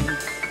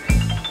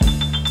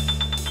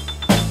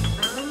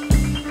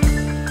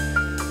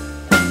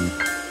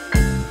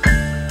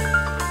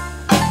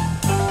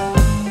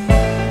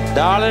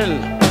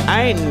 Darling,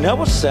 I ain't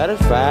never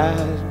satisfied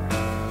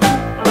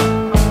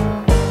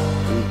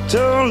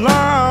until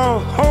I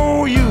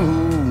hold you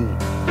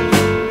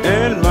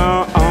in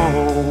my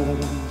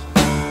arms.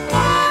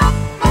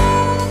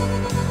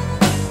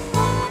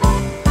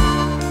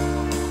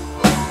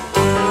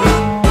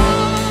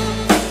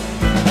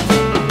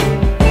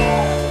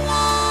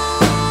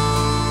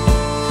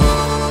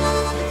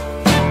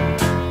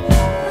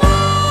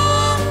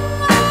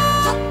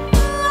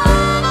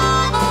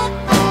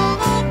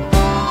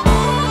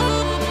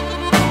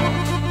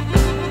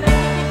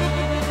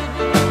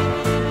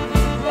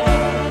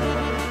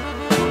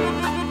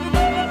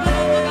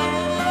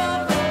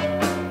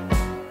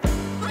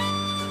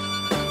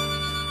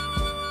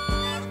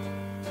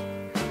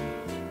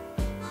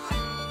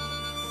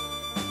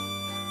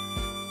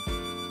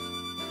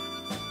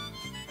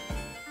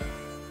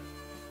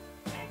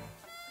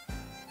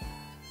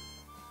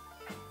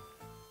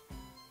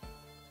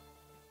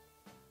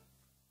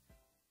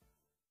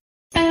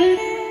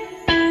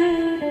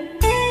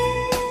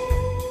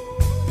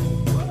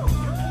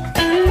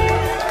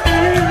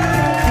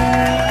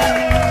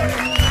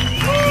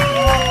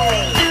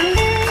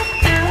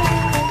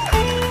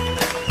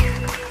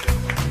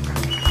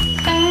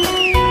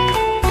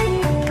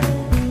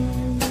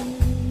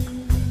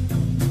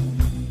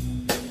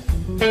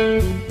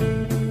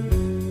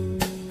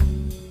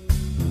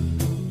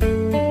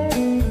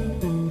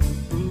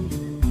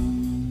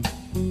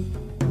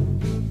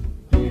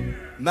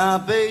 My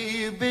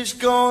baby's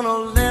gonna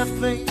left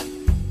me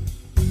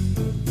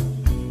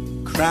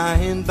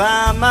crying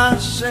by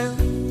myself.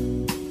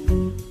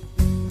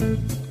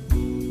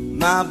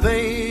 My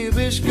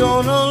baby's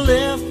gonna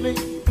leave me,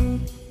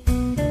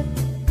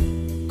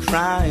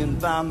 crying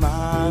by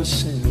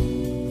myself.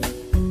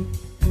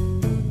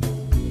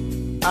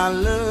 I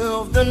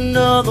loved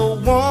another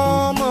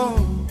woman,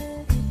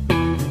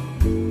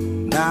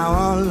 now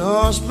I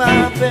lost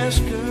my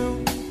best girl.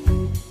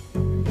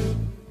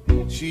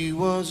 She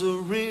was a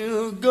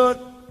real good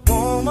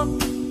woman,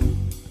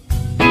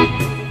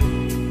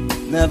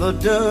 never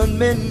done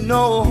me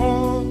no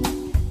harm.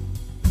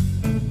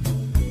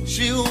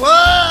 She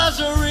was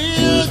a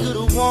real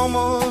good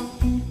woman,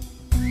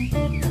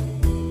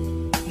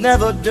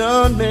 never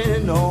done me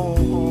no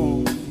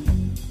harm.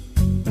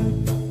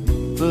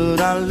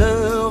 But I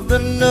loved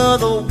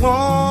another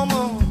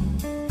woman,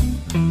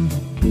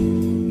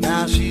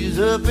 now she's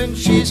up and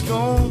she's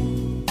gone.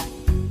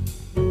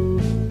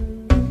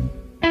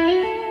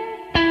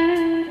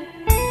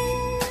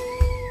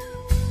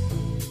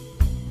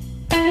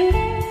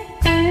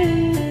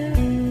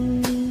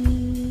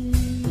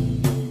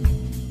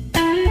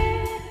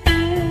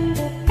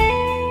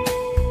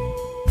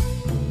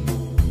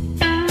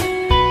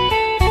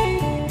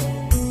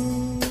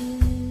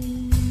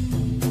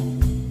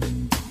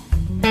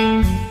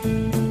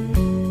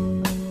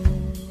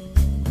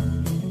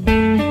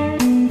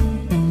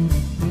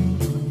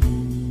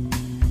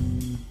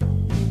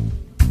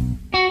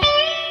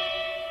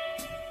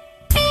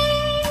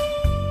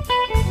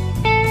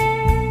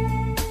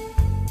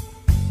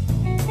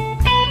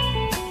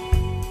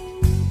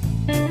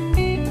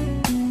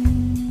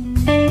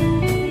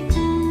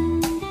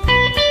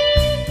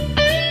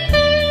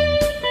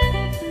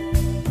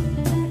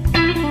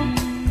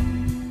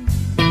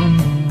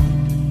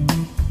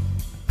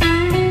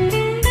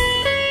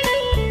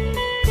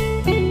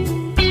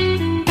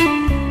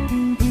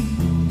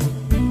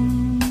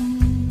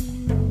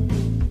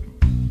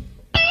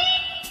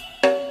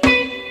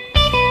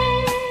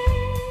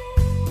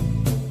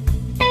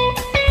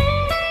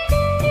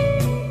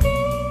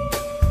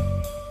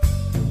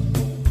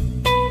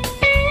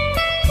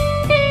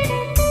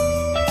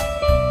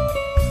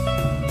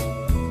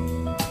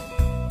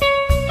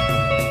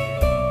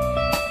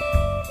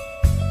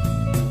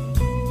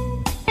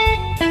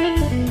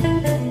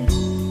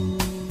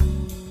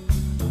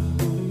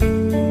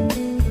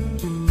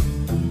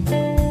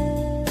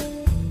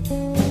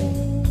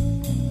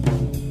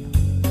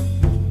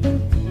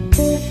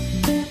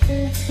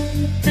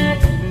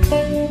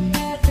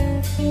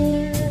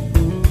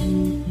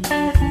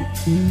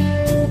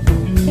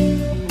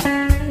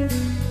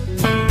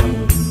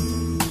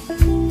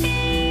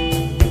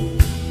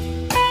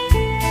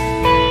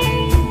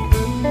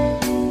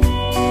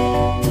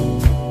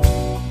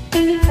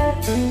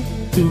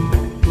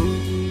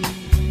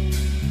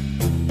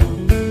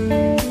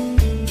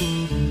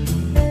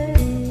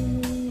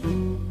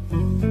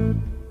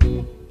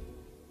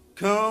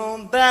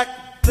 Come back,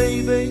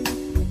 baby,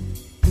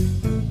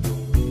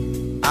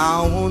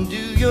 I won't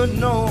do you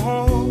no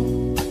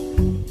harm.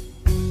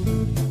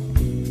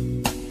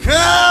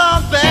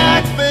 Come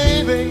back,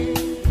 baby,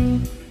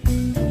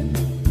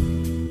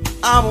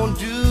 I won't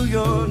do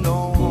you no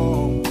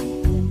harm.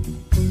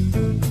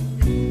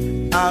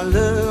 I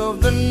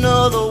loved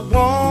another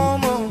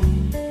woman,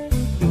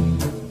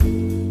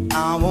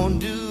 I won't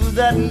do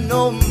that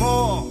no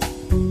more.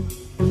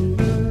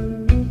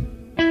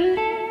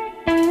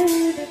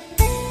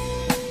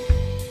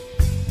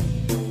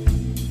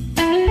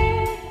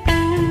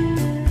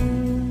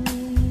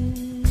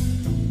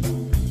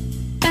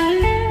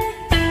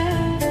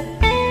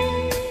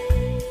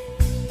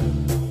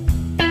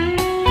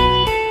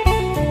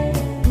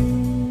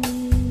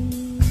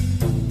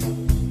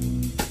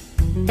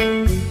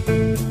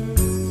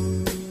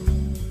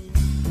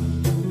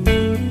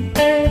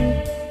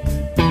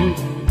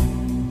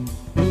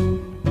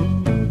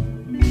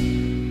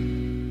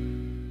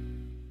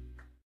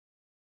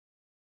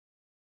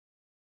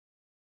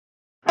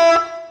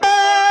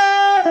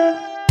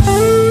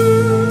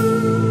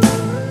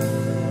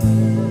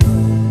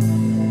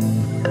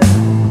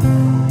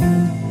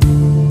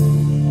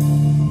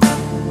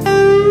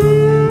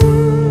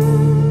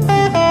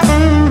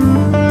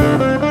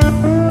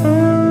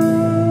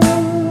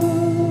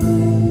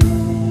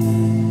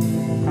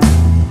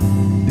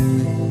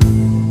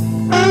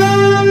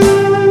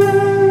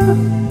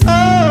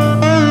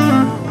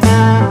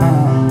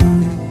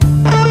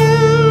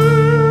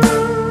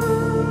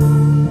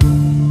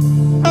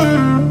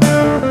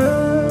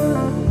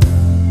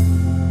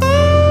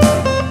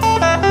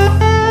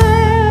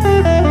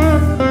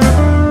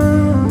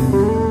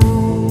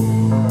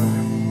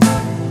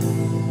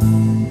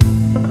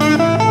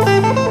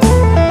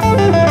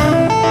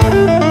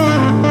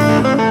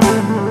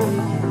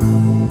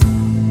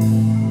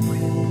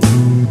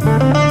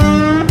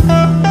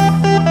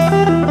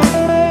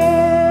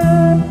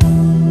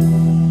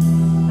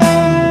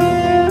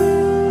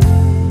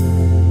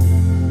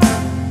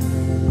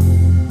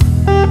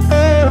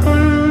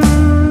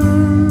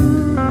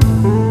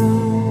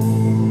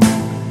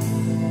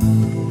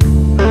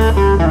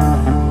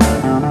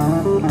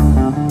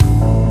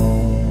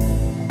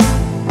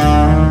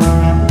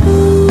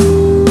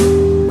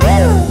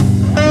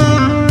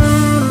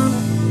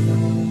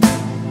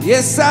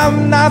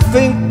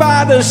 nothing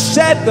but a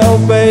shadow,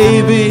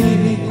 baby.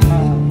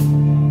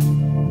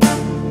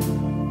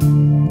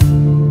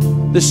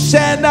 The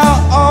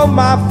shadow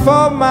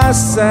for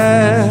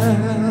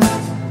myself.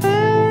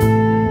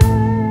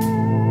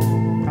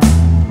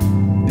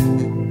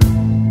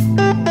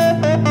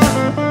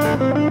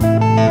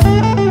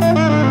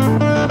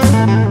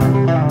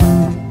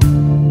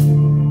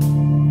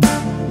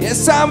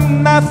 Yes,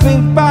 I'm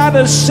nothing but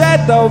a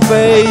shadow,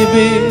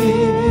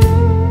 baby.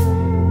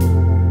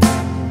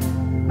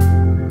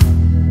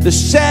 The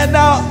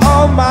shadow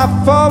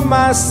for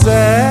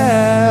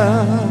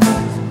myself.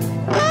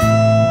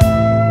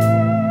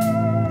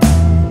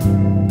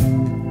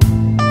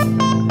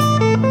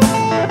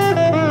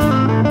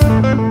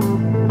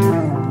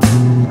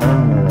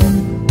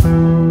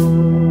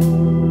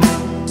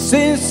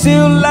 Since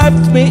you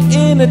left me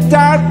in the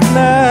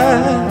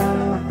darkness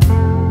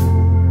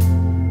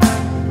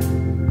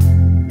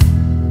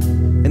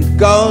and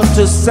gone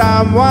to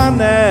someone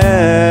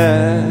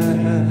else,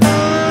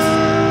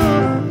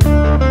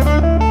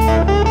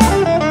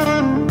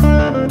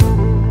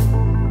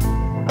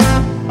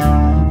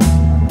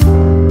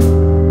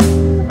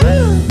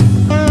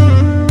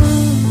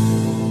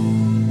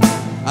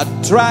 I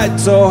tried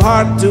so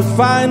hard to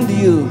find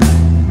you.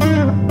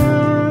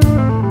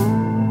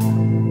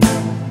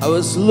 I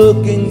was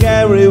looking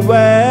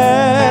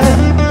everywhere.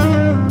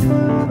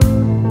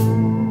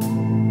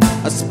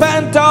 I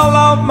spent all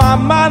of my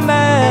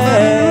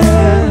money.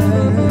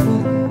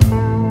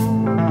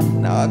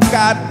 Now I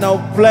got no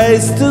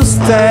place to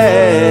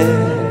stay.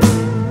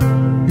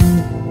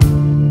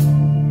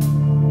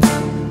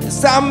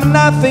 Yes, I'm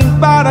nothing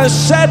but a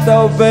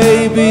shadow,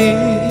 baby.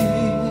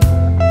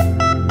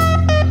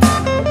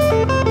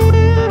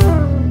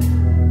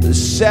 The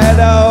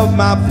shadow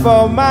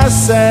for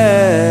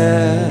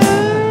myself.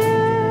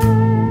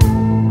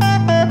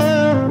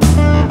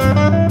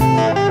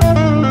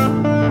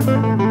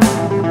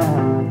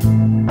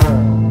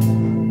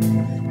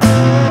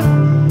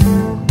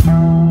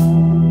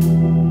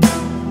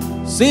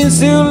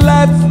 Since you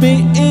left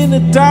me in the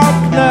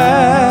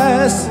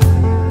darkness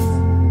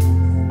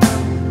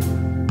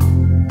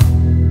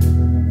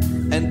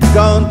and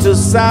gone to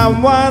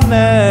someone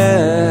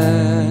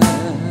else,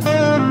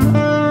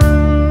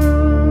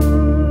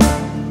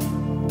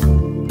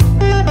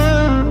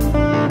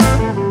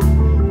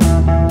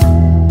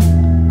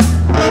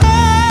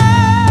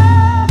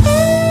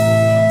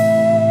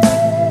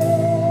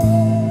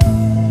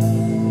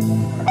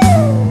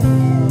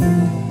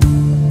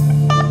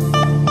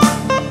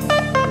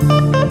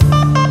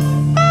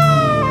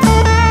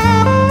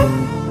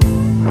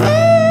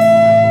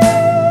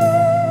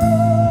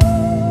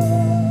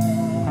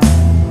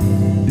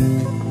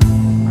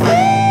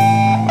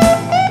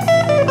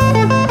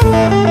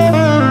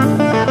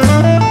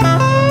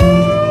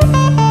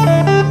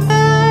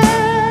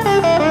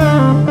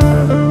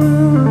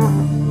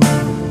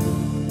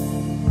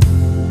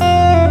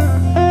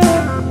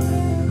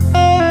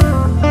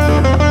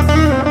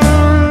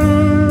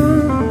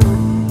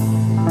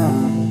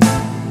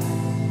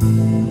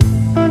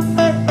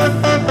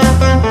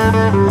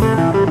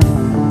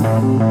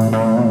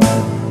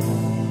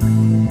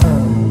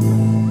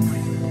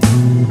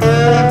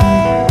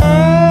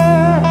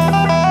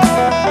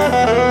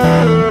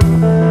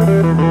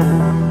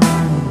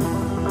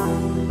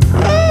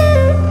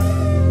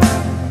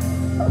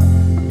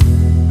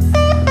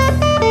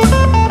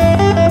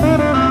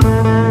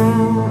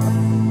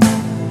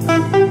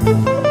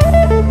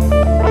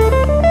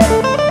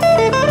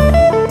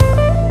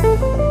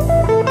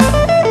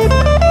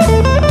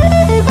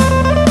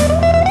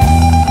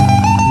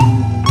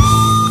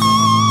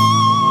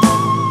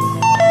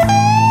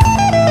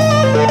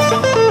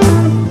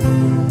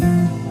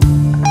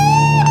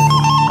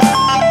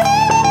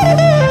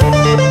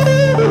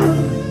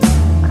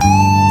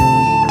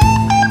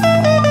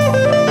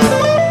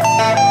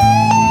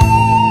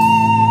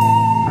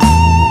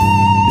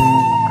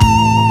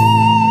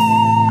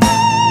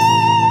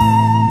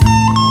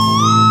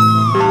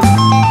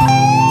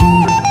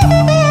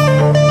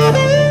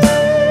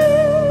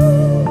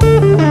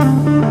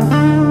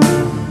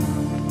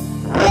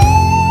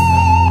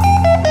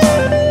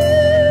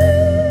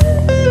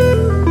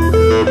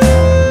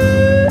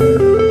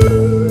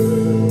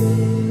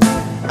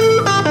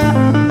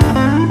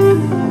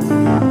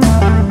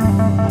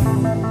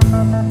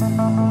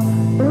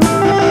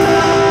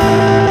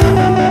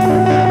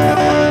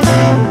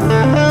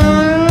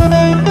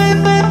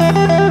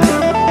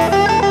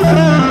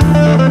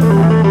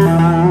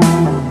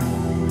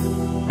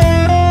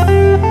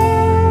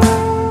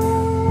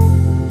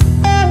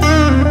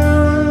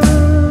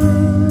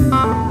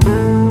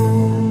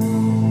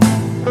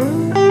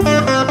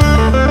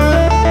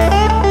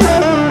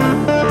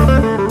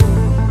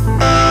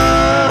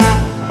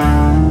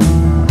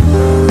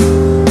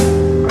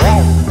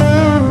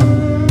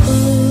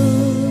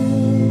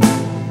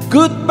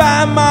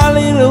 Goodbye, my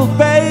little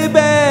baby.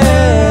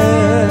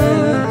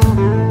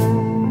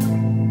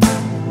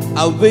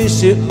 I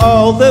wish you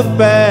all the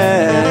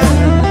best.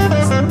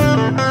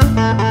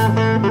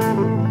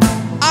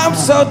 I'm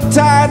so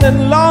tired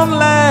and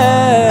lonely.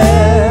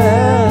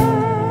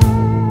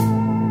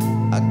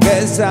 I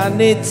guess I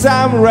need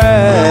some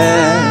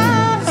rest.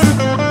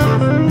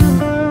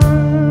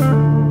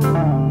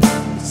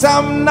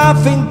 I'm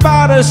nothing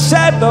but a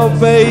shadow,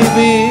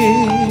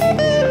 baby.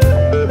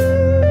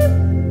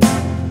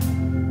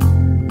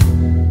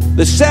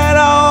 The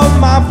shadow of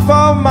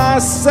for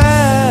myself.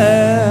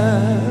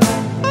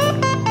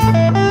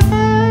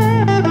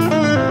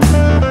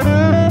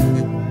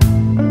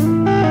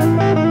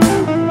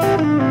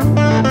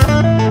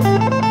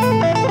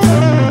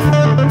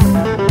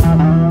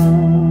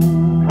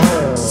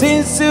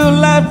 Since you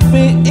left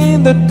me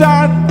in the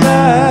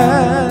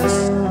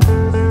darkness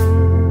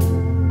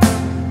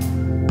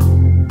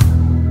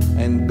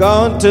and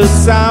gone to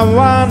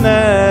someone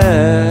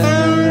else,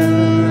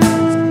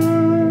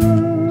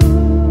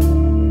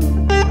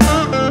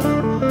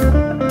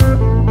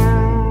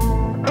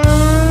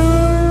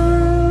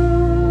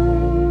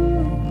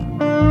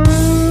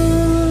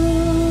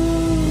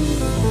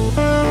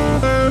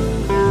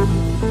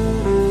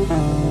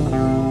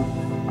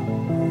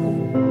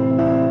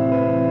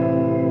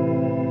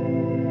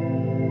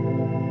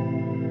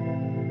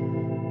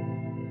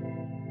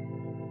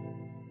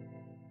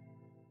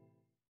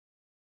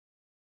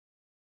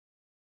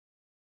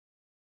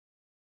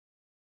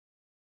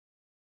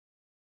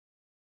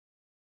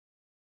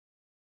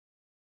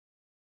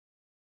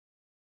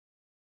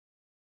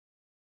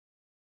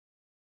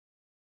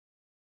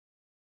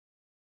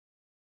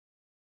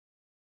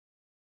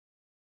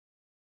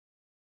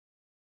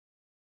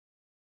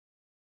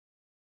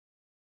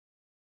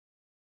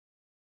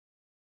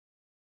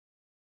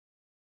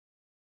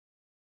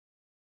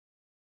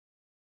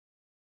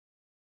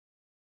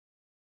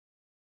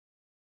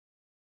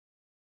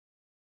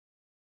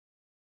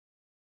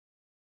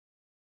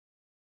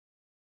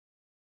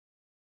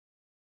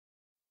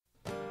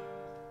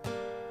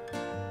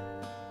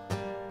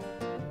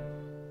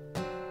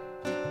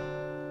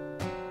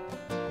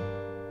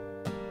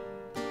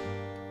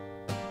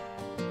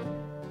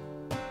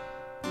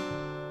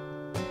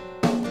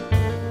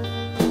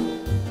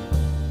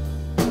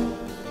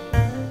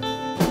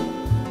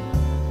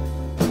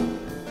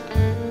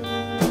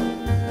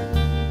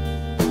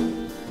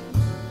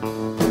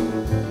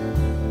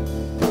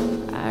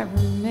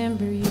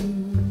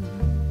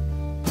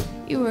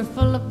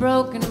 full of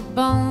broken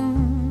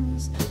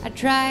bones. I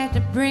tried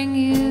to bring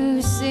you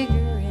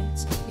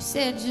cigarettes. You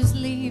said just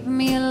leave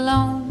me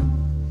alone.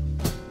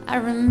 I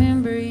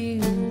remember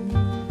you.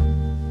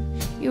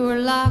 You were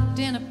locked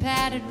in a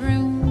padded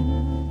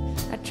room.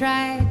 I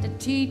tried to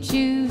teach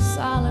you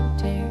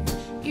solitaire.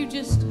 You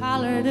just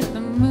hollered at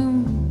the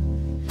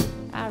moon.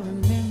 I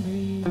remember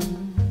you.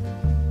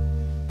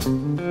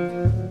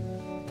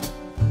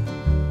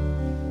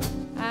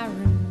 I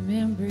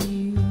remember you.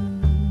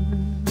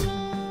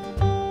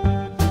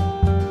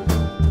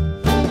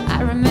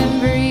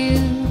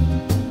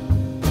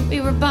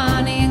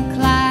 Bonnie and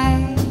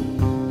Clyde,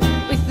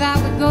 we thought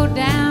we'd go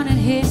down in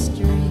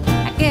history.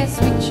 I guess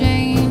we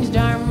changed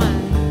our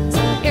minds.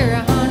 You're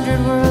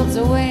 100 worlds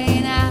away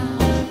now.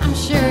 I'm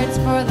sure it's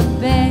for the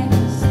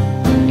best.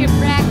 You're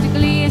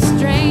practically a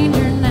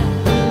stranger now,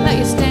 but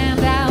you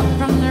stand out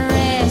from the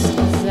rest.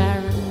 'Cause I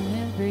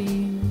remember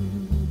you.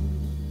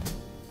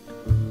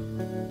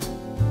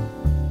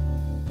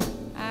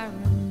 I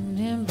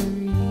remember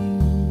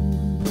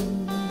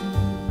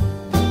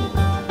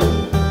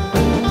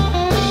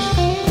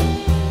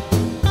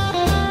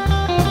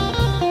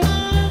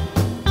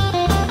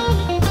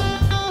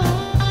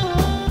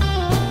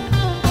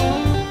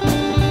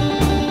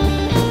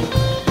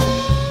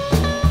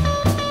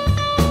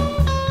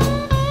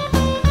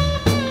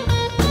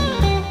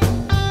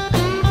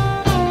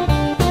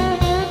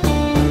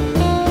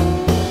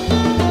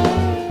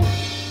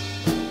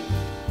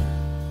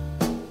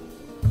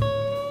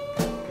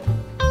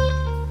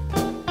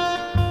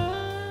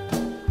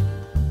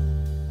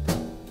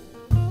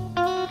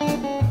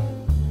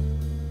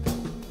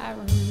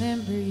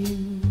you.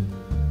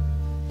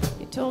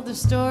 The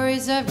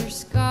stories of your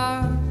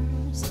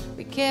scars.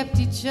 We kept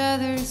each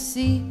other's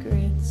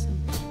secrets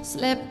and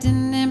slept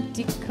in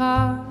empty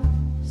cars.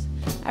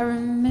 I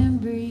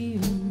remember you.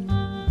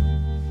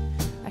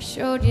 I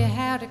showed you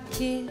how to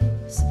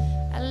kiss.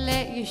 I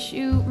let you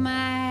shoot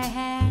my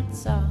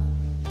hats off,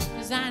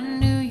 'cause I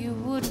knew you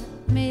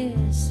wouldn't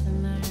miss.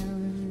 And I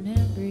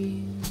remember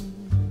you.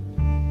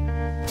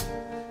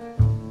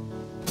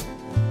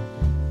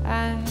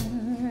 I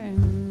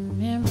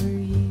remember you.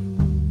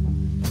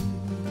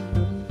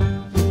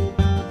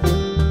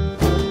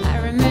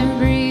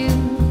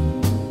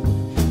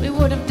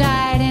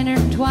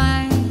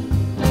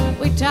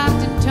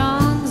 Talked in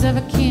tongues of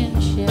a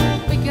kinship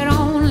we could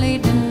only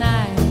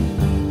deny.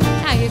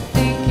 Now you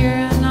think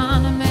you're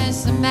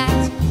anonymous, a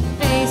masked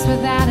face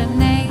without a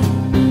name.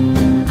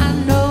 I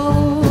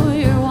know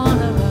you're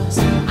one of us.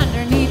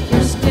 Underneath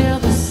you're still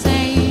the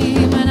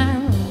same. And I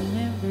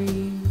remember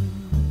you.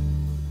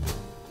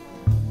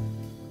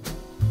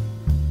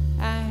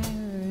 I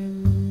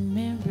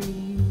remember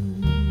you.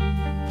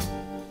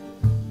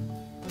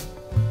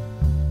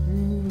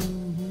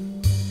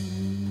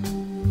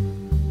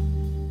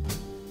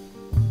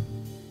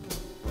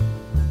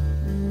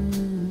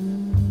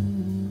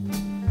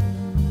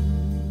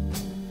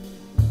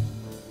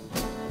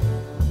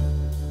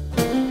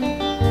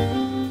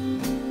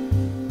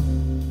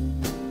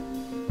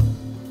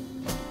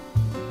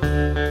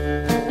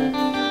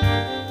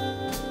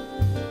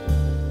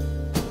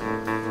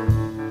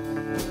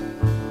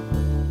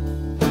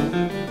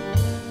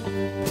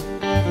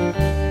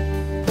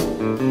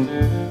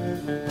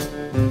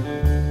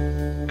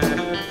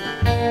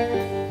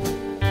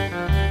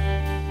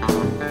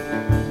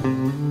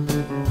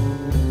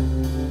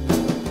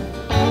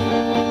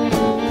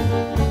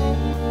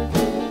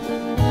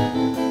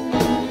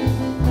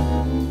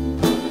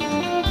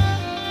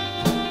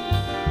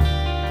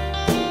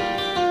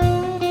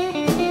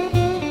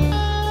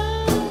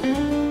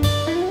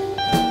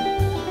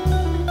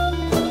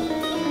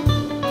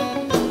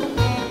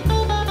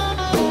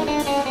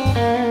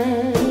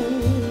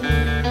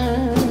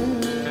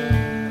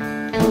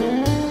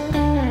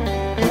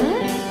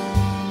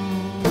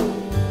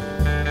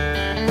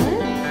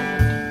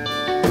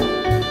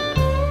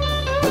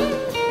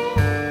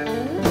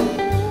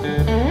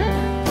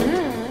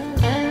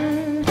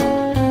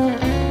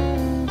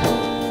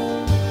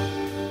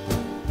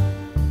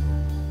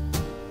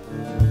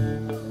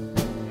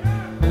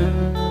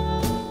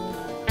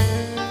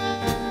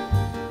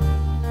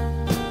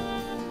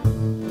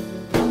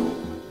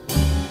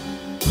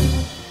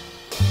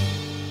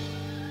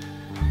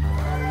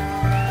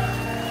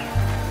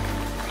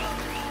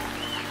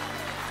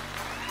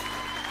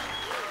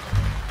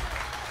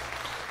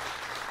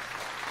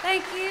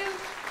 Thank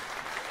you.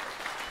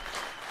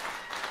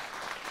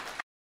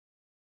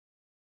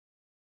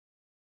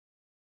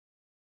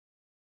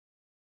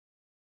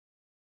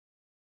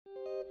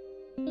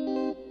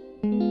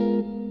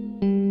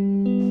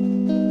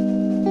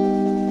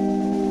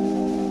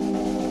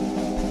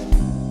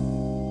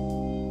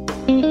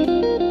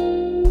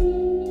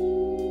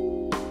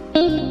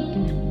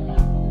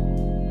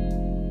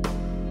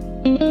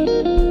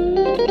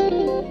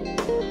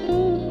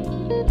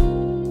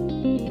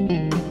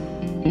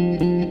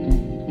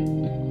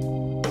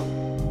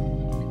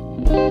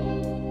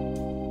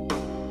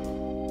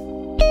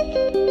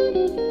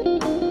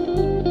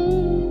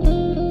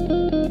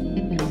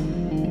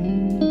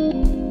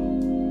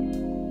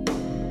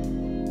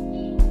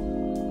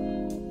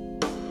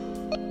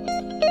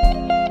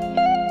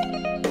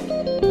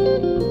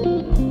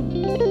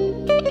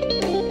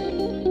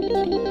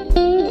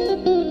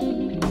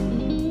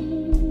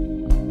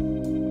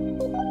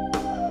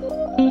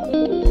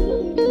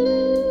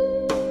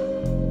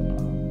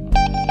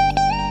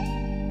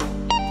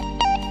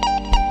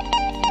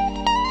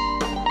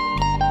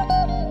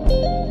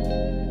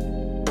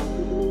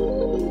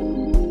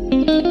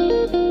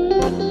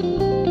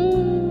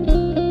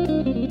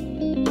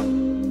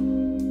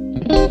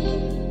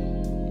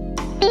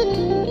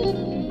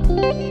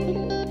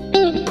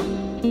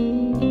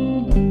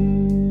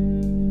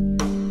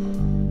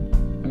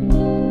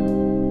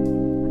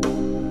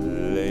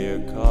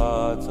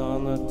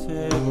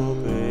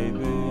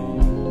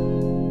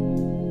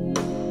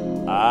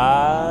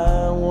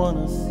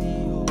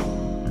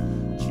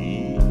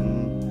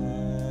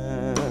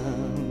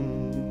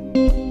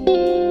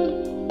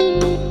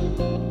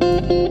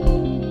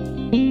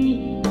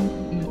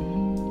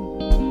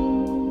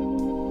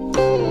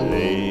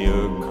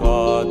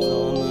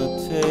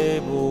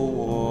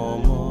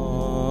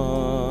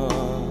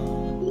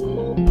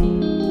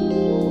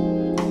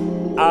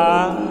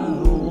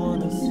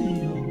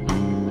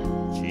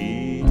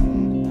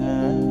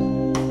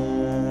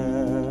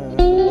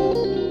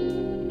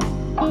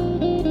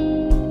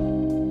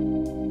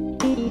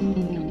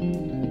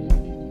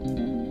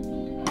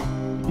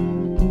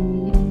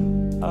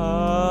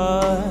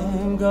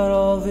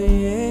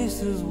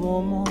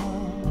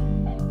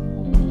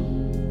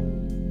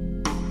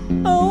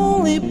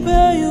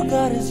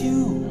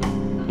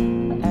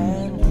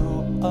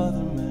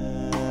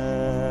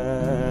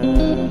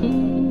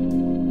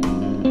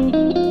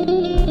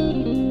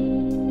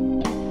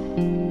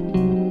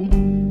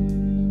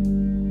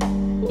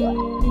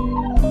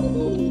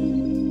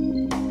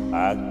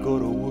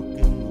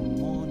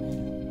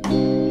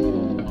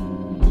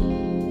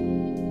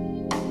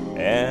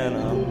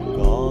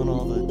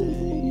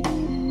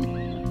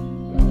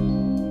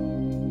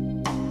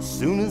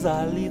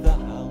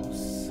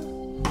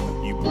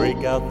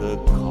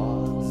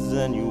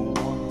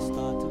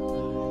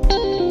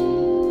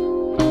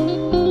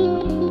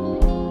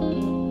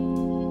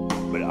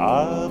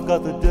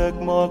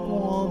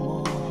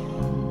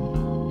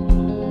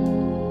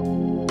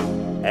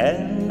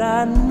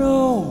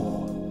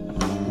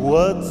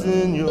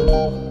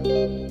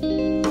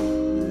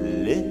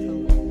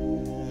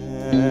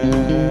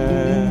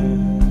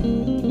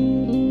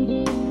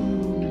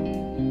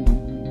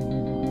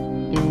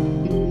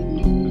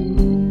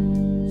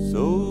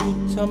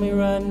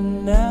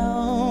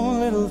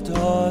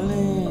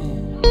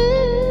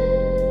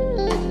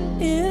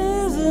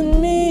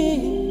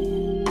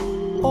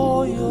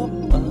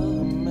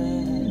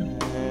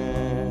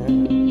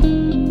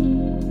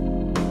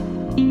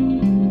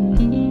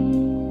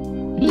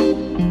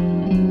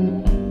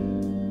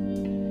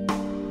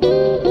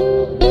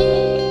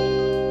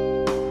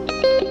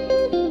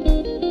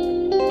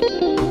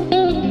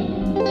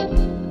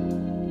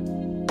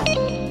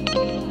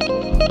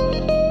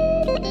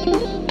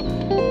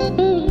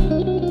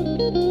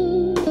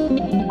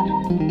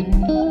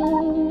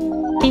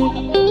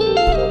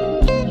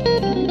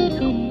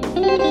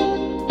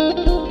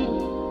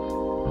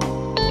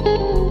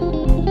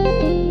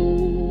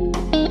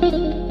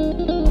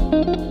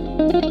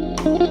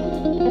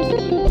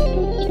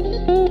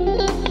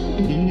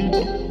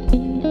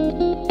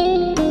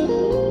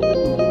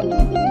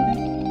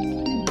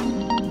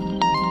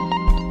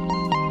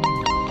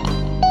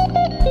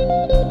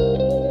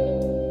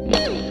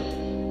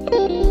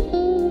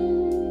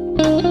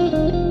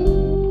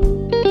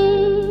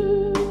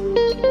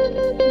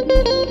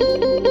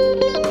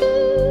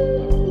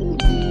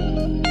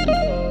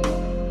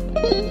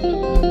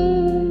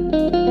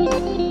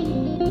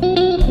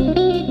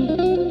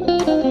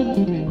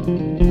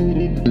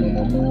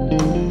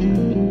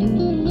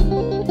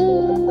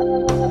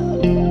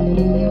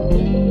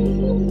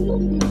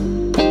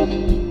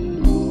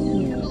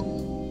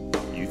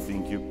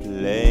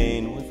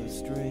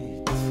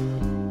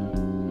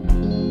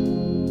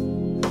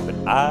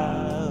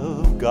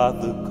 I've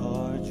got the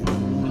cards you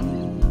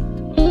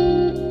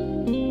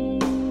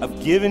need.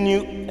 I've given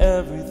you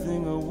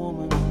everything a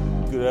woman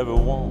could ever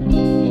want,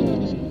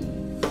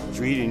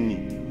 treating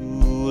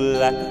you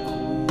like a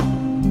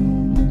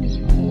queen.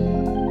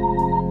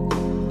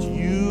 But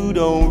you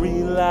don't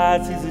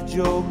realize he's a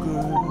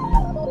joker,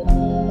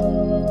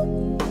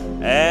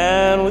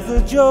 and with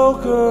a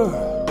joker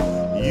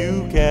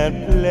you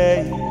can't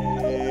play.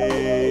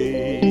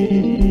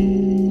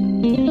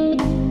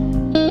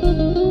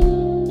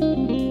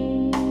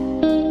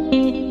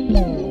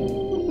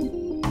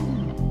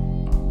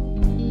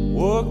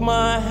 Work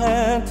my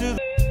hand to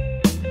the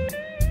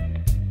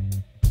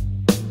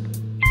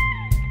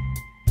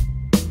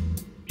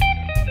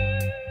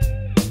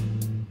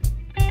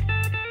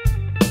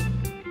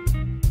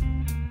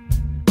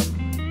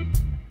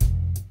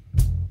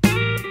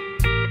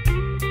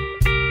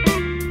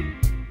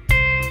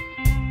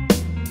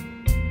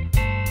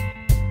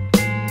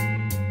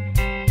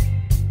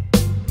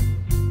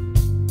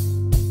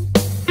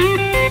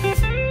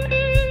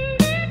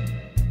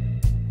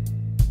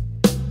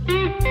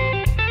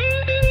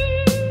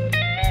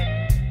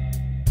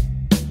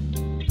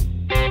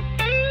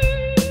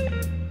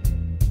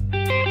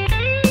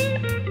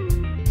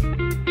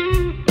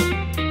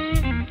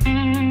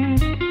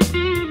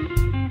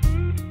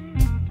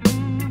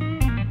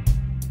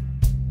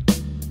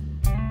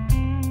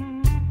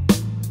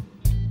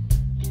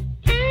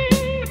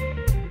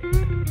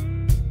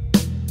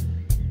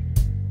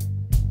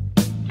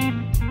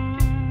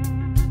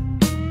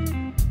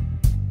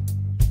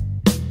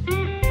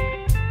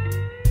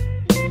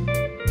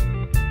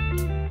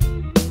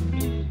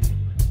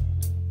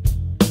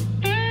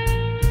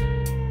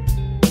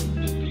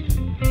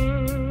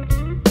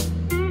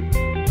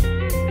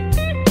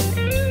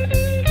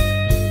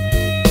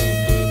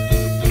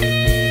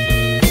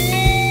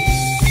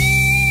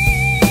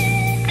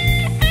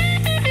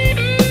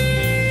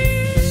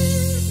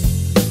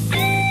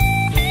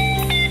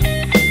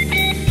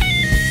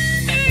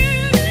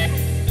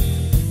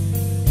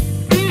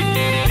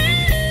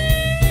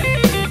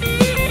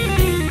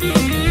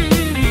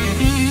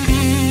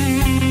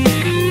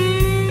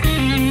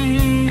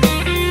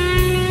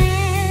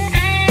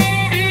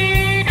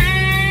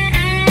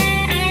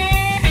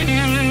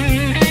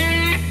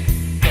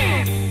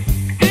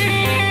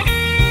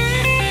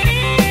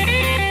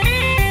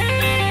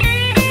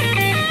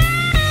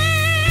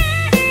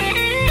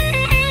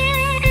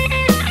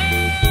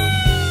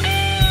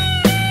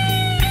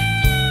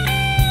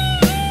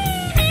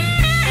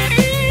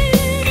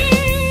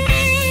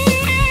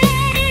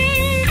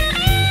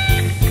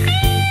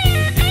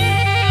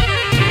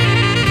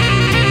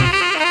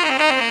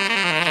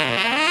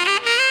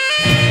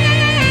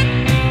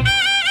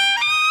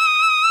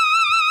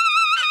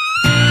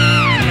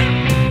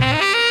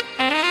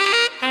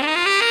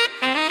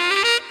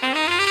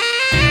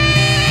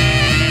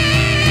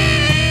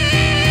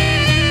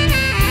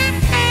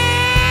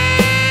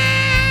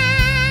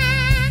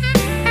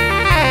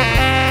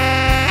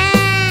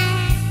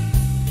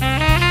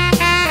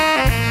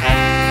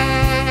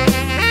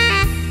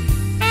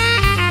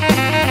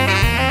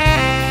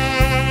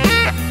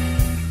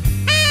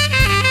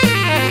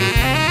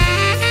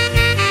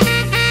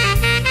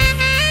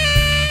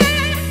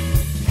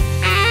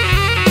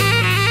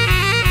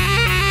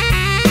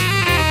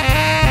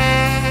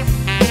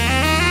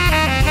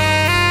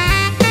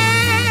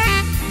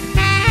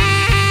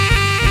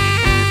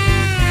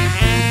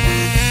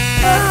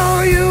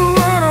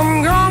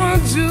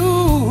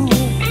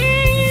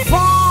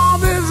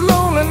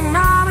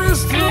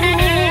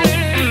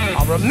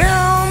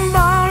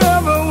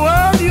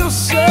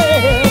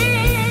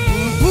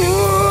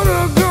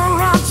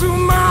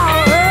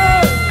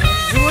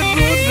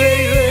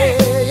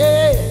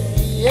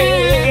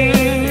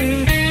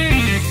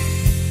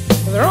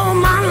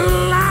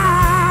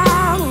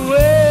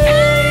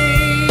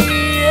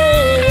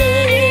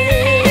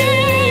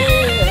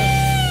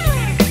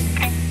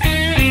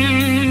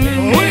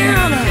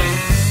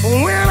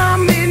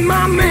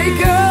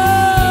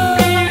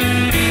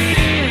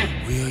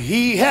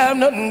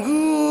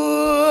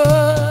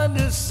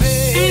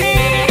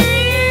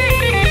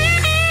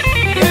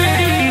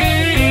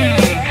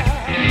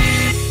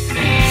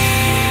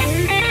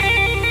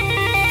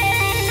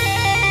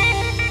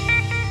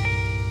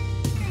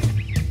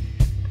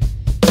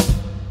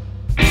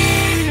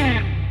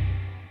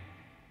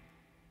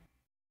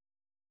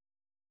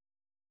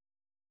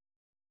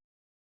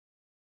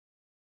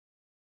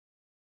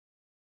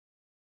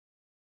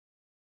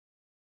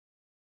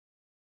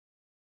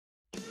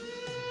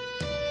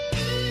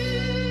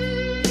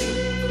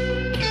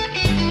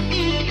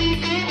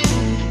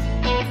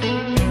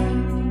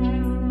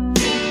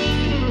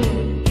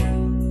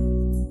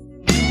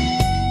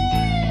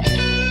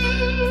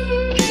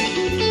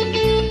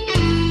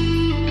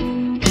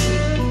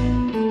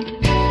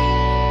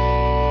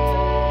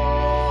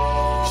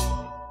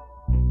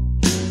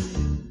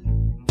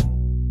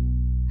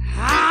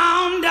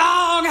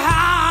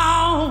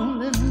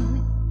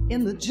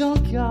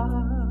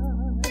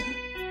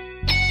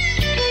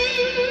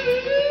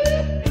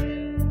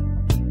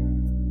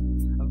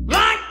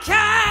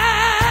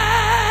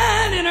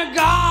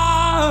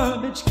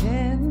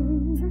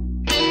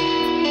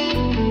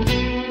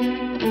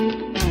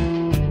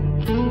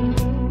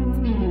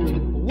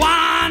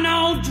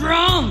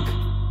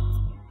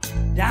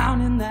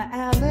down in the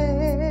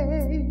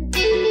alley.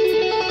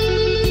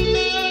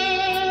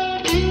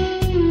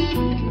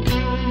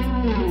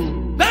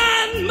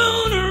 Bad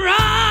moon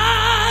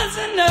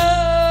rising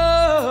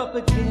up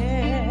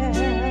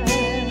again.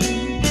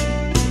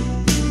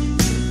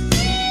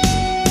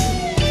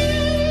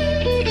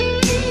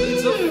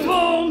 It's a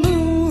full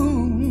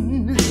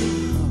moon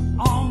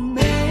on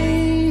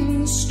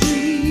Main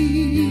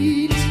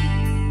Street.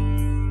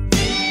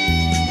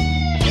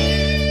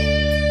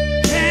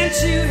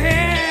 Can't you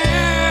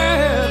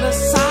hear the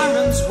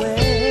sirens wail?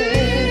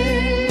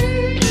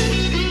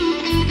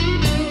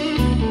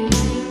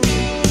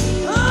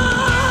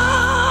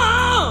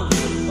 Oh,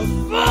 a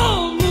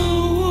full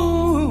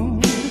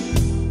moon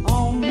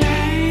on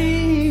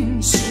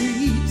Main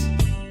Street.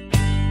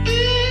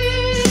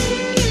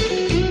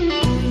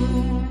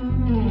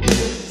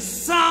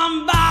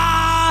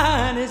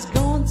 Somebody's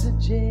going to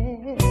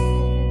jail.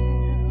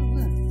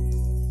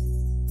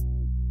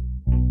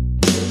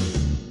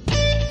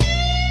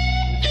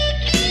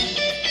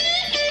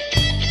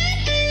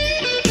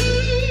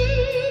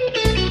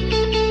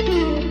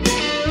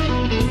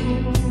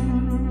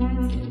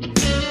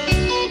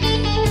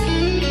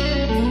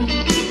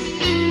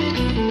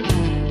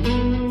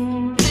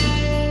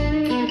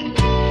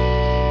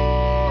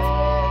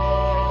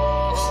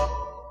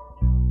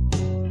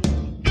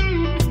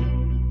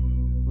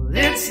 Well,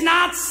 it's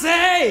not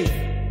safe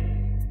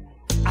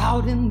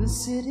out in the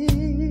city.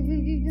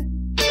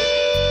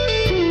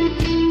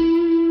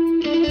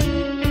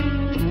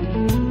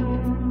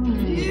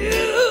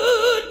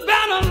 You'd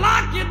better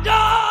lock your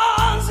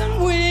doors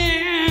and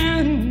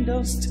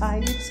windows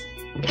tight.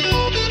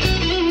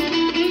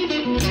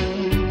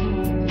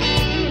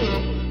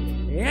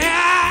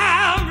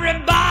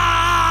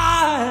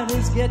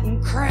 Everybody's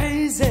getting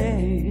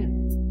crazy.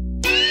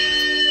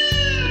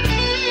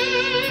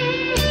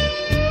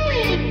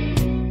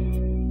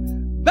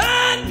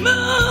 Bad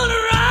moon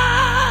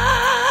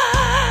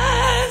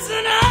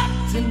rising up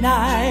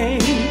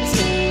tonight.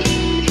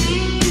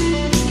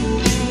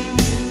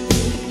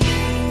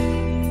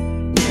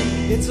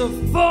 It's a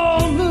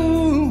full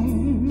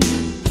moon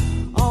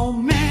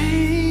on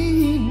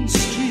Main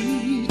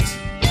Street.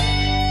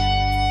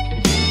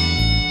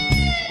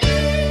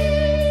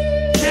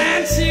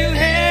 Can't you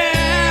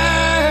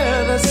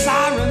hear the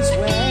sirens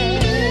wail?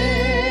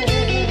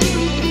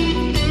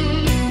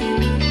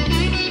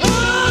 Oh,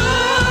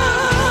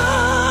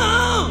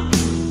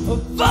 a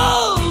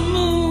full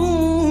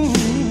moon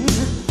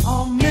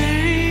on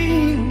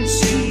Main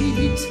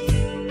Street.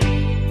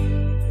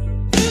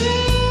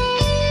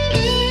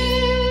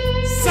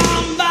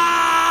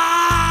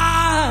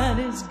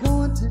 Somebody's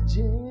going to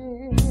jail.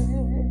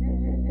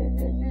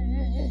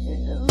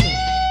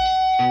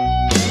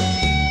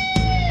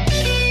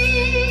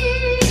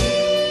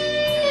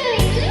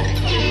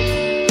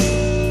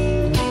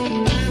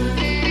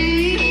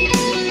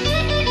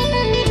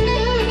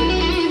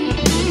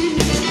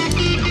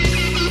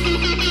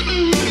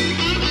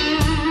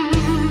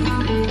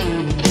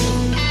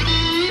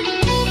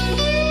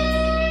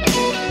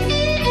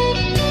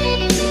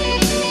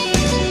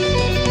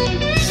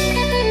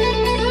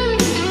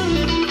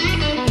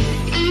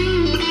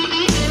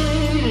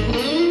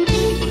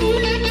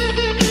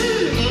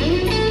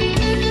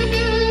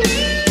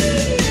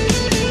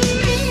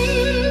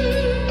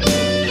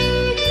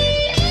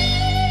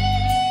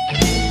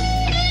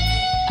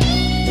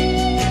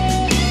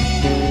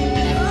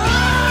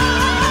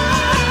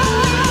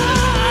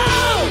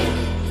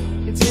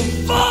 It's a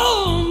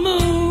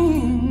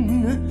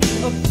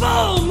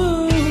full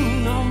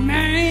moon on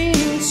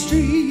Main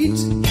Street.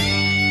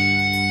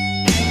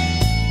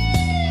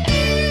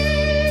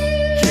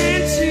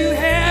 Can't you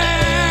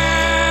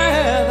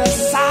hear the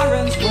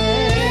sirens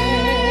wail?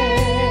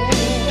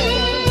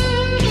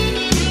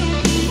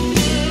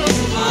 A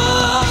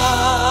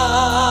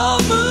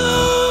full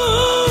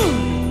moon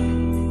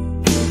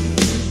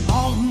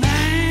on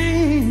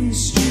Main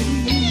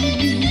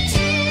Street.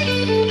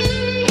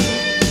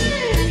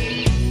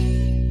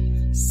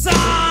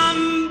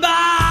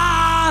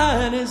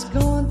 Somebody's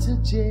going to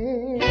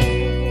jail.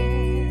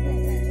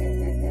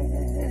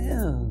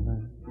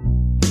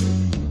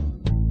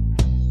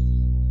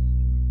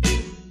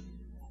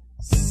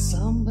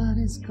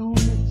 Somebody's going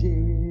to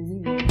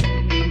jail.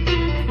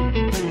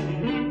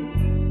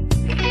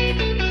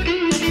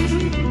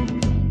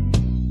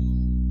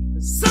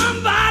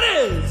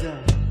 Somebody's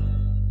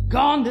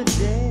gone to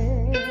jail.